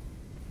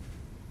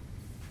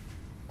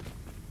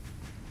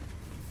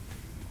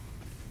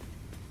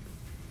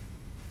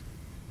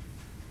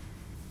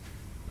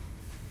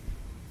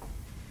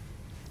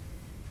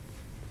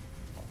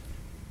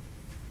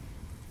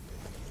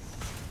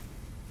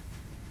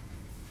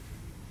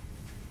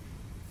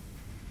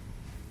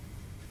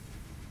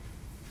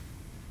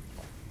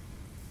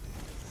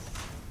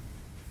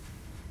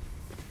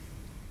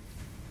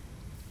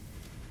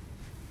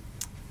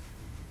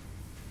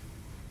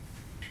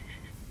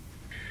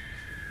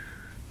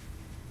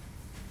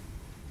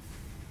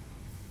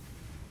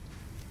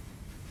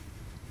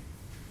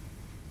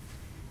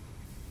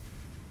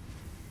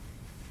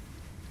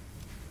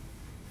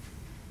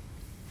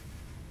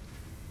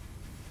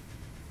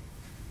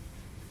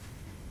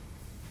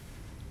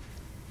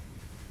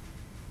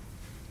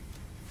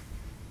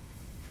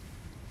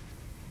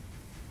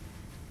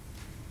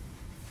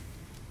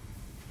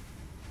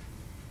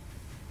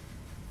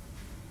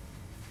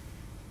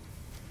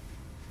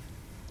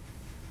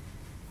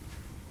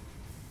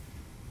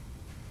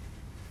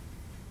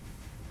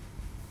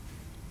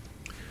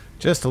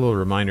 Just a little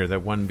reminder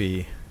that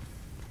 1B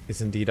is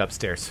indeed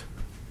upstairs.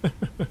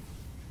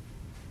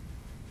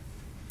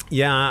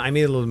 Yeah, I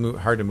made it a little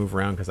hard to move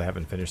around because I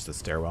haven't finished the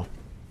stairwell,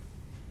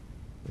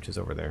 which is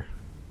over there.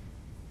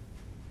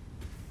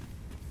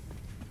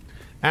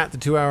 At the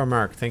 2-hour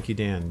mark, thank you,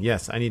 Dan.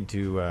 Yes, I need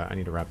to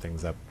wrap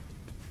things up,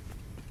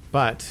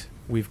 but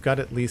we've got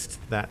at least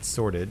that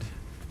sorted.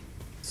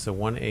 So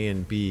 1A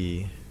and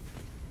B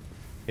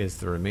is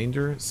the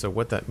remainder. So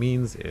what that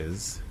means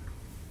is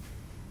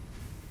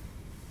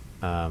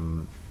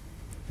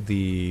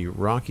the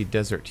rocky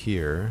desert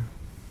here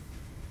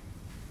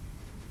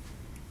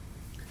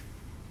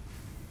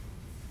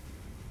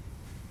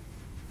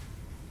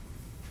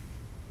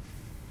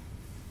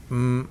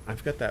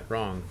I've got that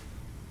wrong.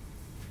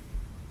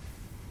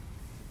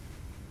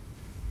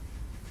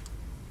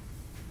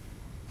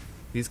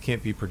 These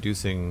can't be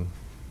producing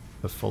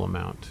the full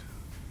amount.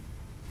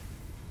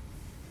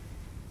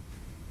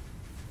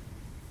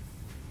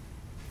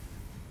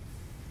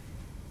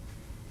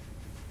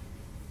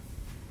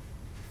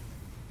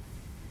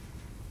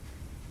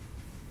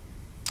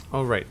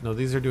 Oh, right. No,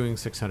 these are doing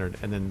 600,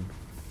 and then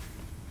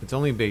it's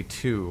only bay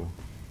 2.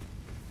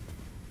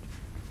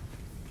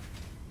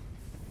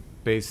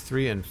 Bays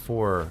 3 and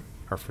 4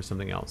 are for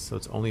something else, so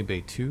it's only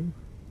bay 2.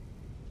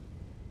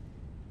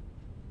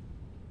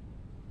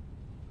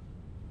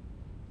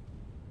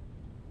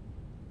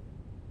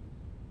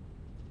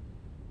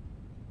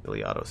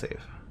 Really autosave.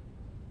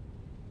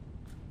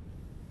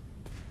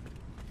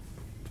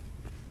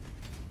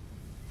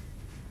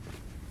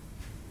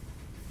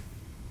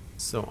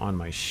 So on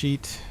my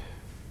sheet,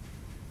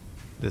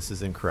 this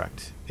is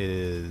incorrect. It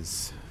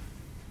is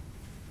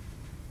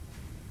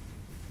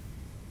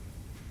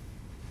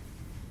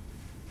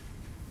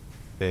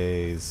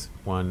bays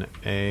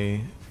 1A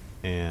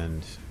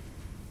and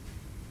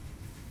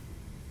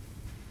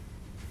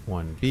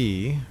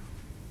 1B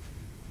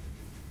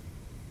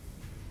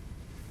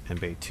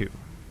and bay 2.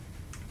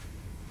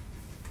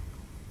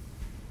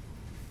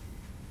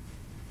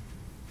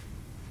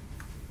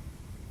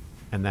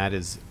 And that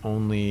is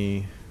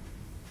only,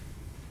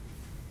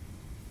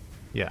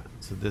 yeah,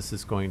 so this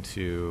is going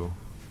to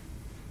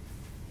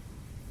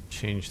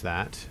change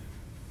that.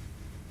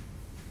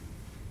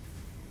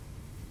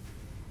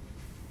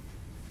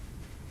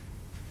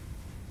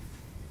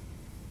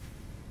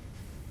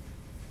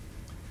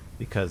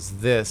 Because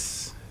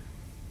this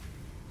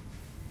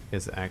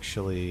is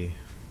actually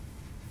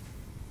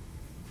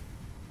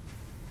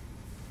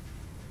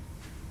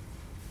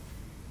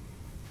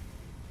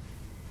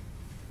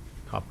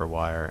copper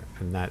wire,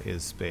 and that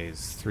is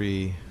bays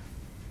 3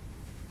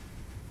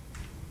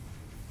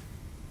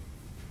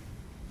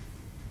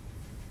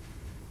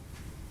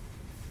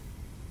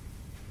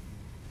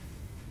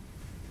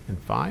 and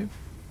 5.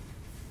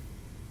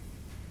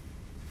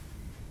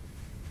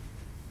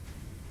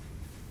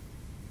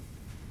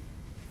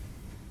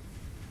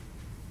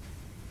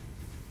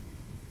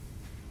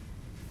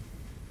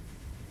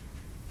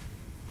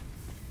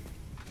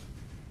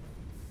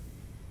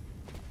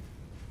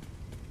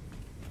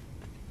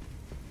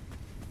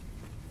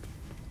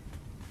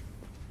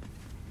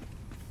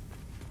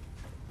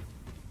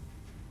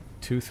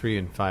 Two, 3,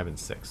 and 5, and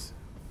 6.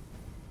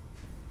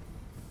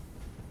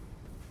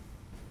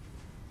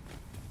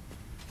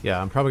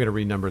 Yeah, I'm probably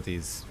going to renumber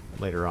these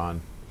later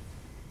on.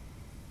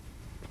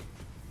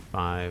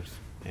 5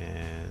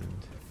 and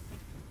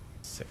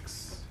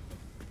 6.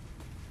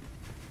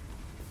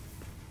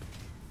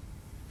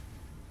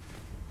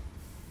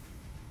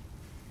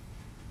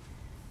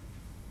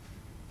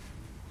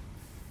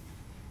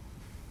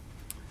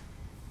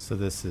 So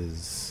this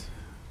is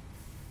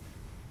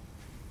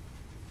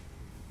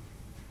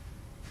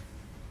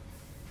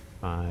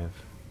 5.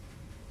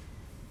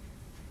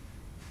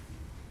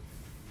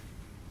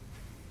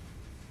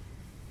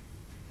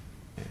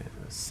 And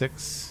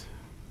 6.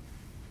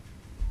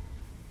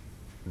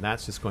 And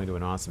that's just going to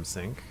an awesome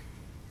sink.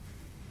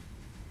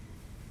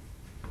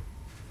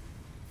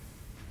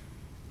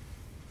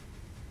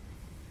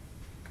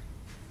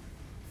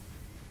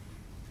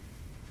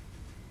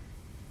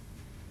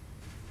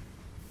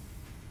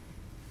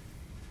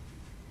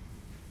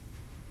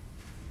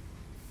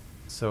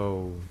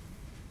 So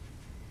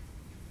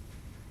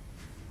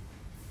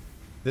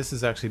this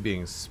is actually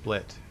being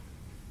split.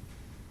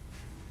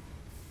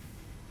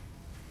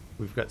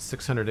 We've got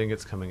 600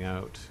 ingots coming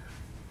out.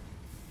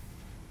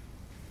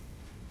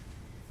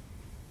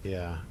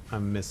 Yeah,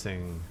 I'm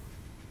missing.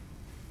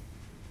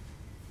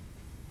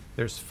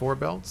 There's 4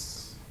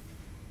 belts,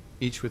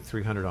 each with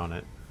 300 on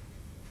it.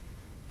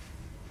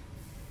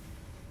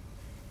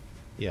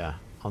 Yeah,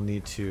 I'll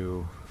need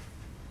to.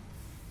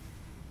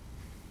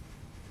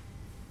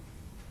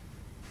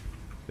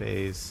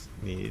 Bays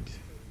need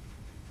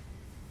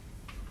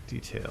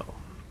detail.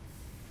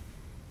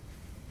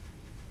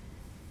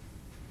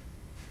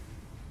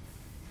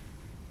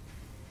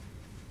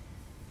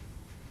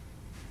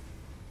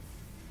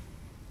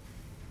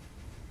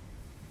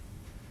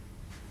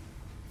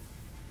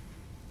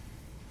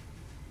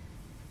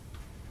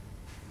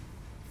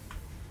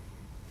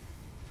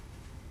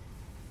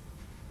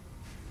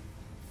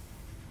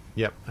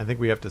 Yep, I think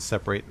we have to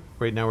separate.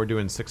 Right now we're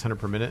doing 600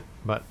 per minute,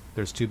 but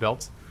there's 2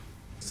 belts.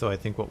 So I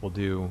think what we'll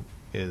do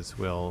is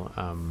we'll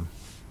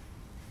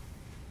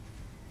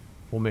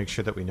make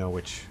sure that we know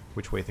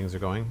which way things are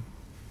going.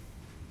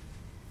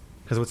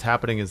 Because what's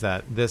happening is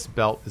that this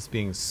belt is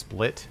being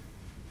split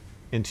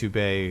into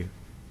bay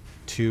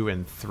 2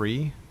 and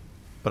 3,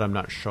 but I'm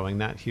not showing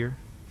that here.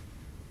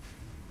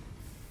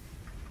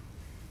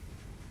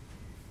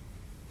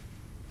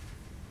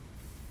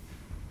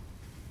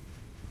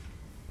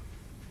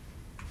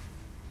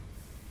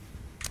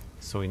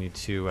 So we need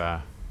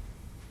to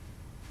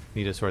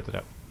sort that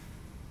out.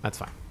 That's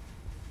fine.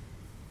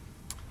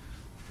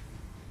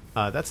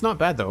 That's not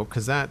bad though,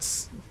 because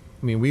that's,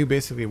 I mean, we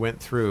basically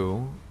went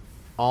through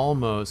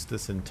almost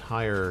this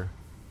entire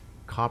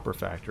copper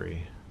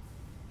factory.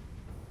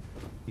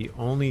 The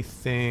only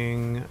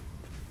thing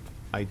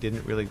I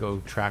didn't really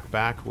go track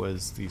back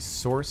was the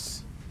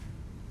source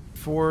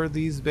for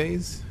these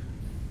bays.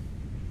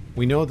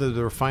 We know that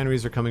the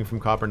refineries are coming from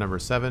copper number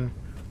 7.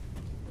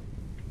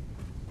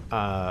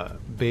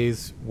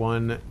 Bays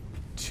 1,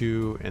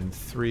 2, and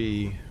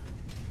 3.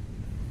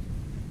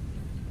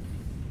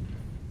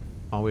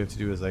 All we have to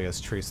do is, I guess,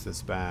 trace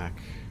this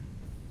back.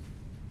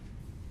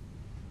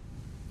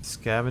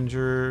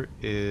 Scavenger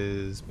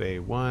is bay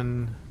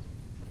 1.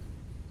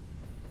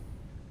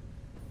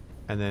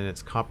 And then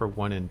it's copper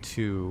 1 and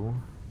 2.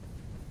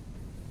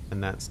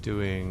 And that's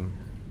doing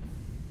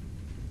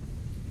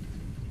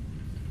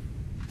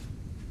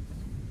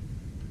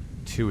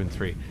 2 and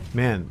 3.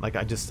 Man, like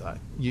I just,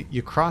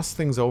 you cross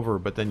things over,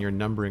 but then your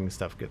numbering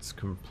stuff gets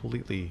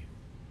completely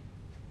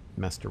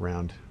messed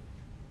around.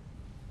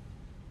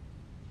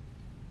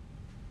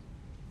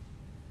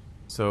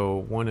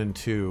 So 1 and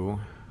 2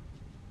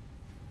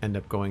 end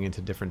up going into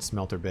different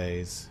smelter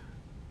bays.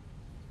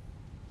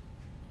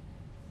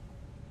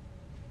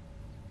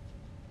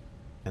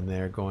 And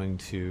they're going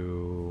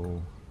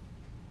to...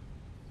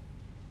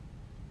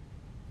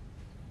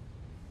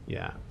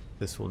 Yeah,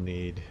 this will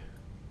need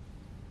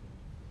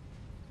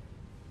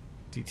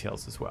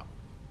details as well.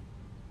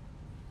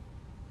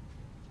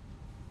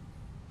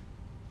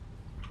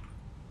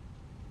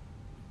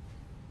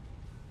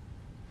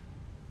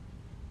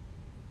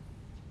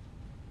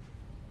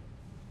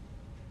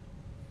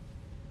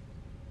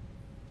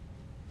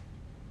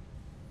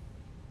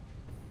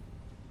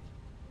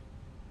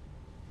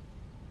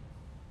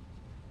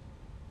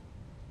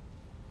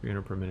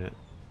 $300 per minute,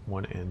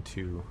 1 and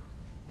 2.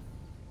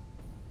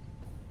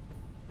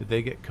 Did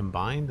they get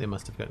combined? They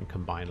must have gotten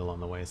combined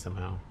along the way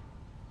somehow.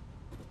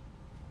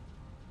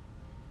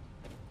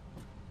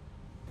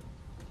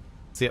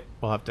 So yep,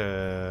 we'll have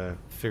to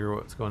figure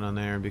what's going on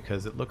there,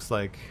 because it looks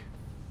like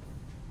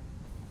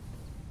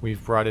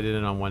we've brought it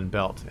in on one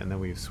belt and then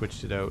we've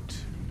switched it out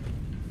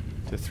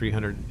to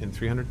 300 and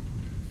 300.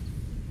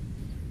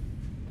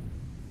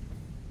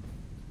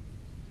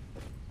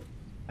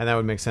 And that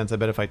would make sense. I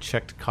bet if I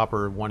checked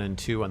copper 1 and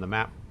 2 on the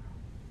map,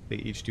 they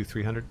each do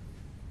 300.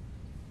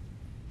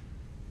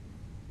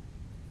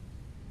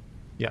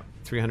 Yep,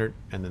 300,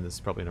 and then this is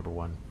probably number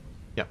 1.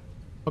 Yep,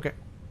 okay.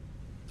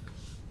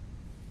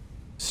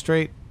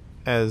 Straight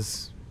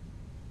as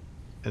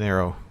an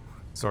arrow,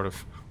 sort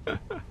of.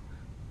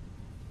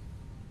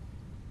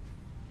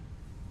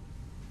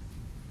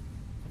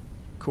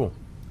 Cool.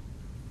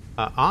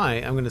 I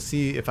am going to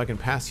see if I can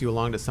pass you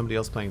along to somebody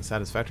else playing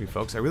Satisfactory,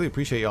 folks. I really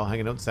appreciate y'all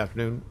hanging out this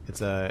afternoon.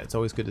 It's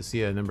always good to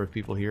see a number of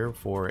people here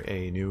for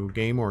a new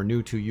game, or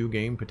new to you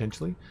game,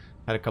 potentially.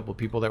 Had a couple of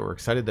people that were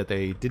excited that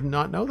they did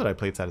not know that I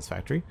played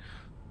Satisfactory.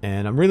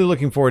 And I'm really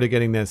looking forward to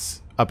getting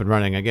this up and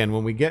running. Again,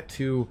 when we get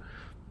to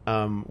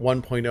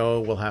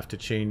 1.0, we'll have to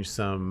change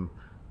some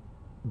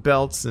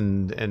belts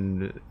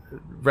and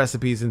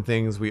recipes and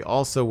things. We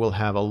also will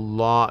have a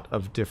lot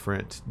of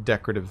different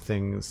decorative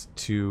things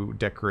to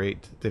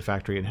decorate the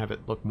factory and have it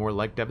look more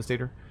like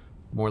Devastator,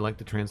 more like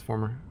the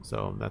Transformer.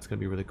 So that's going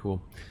to be really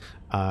cool.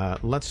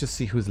 Let's just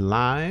see who's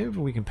live.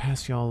 We can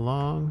pass y'all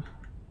along.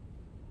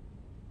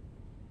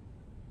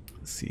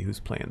 Let's see who's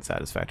playing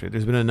Satisfactory.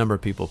 There's been a number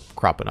of people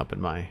cropping up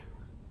in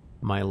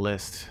my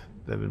list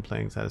that have been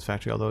playing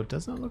Satisfactory, although it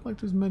does not look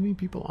like there's many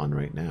people on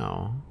right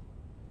now.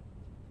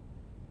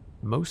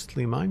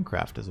 Mostly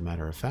Minecraft, as a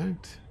matter of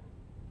fact.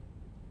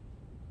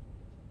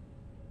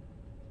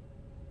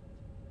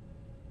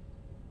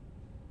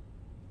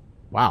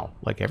 Wow,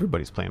 like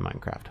everybody's playing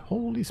Minecraft.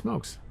 Holy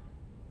smokes.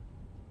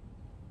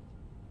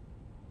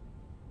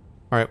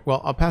 All right,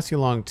 well, I'll pass you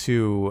along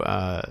to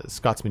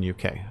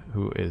ScotsmanUK,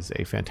 who is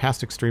a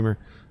fantastic streamer,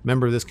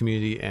 member of this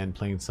community, and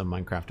playing some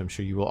Minecraft. I'm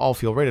sure you will all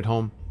feel right at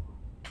home.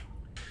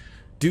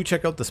 Do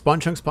check out the Spawn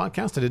Chunks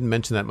podcast. I didn't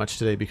mention that much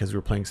today because we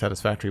were playing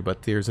Satisfactory,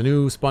 but there's a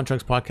new Spawn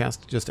Chunks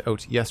podcast just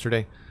out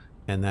yesterday,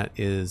 and that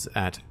is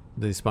at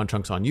the Spawn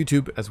Chunks on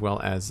YouTube, as well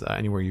as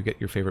anywhere you get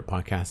your favorite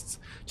podcasts.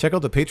 Check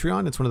out the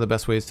Patreon. It's one of the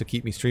best ways to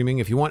keep me streaming.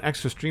 If you want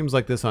extra streams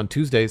like this on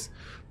Tuesdays,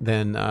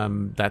 then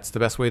that's the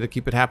best way to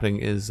keep it happening,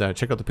 is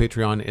check out the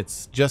Patreon.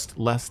 It's just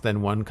less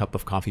than 1 cup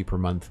of coffee per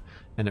month,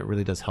 and it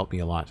really does help me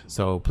a lot.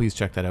 So please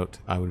check that out.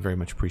 I would very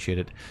much appreciate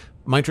it.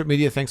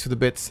 MindTripMedia, thanks for the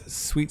bits.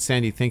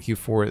 SweetSandi, thank you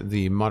for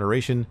the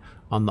moderation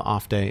on the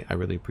off day. I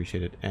really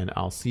appreciate it. And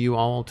I'll see you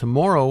all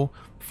tomorrow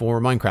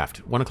for Minecraft.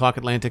 1 o'clock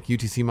Atlantic,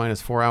 UTC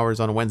minus 4 hours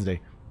on a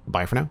Wednesday.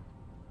 Bye for now.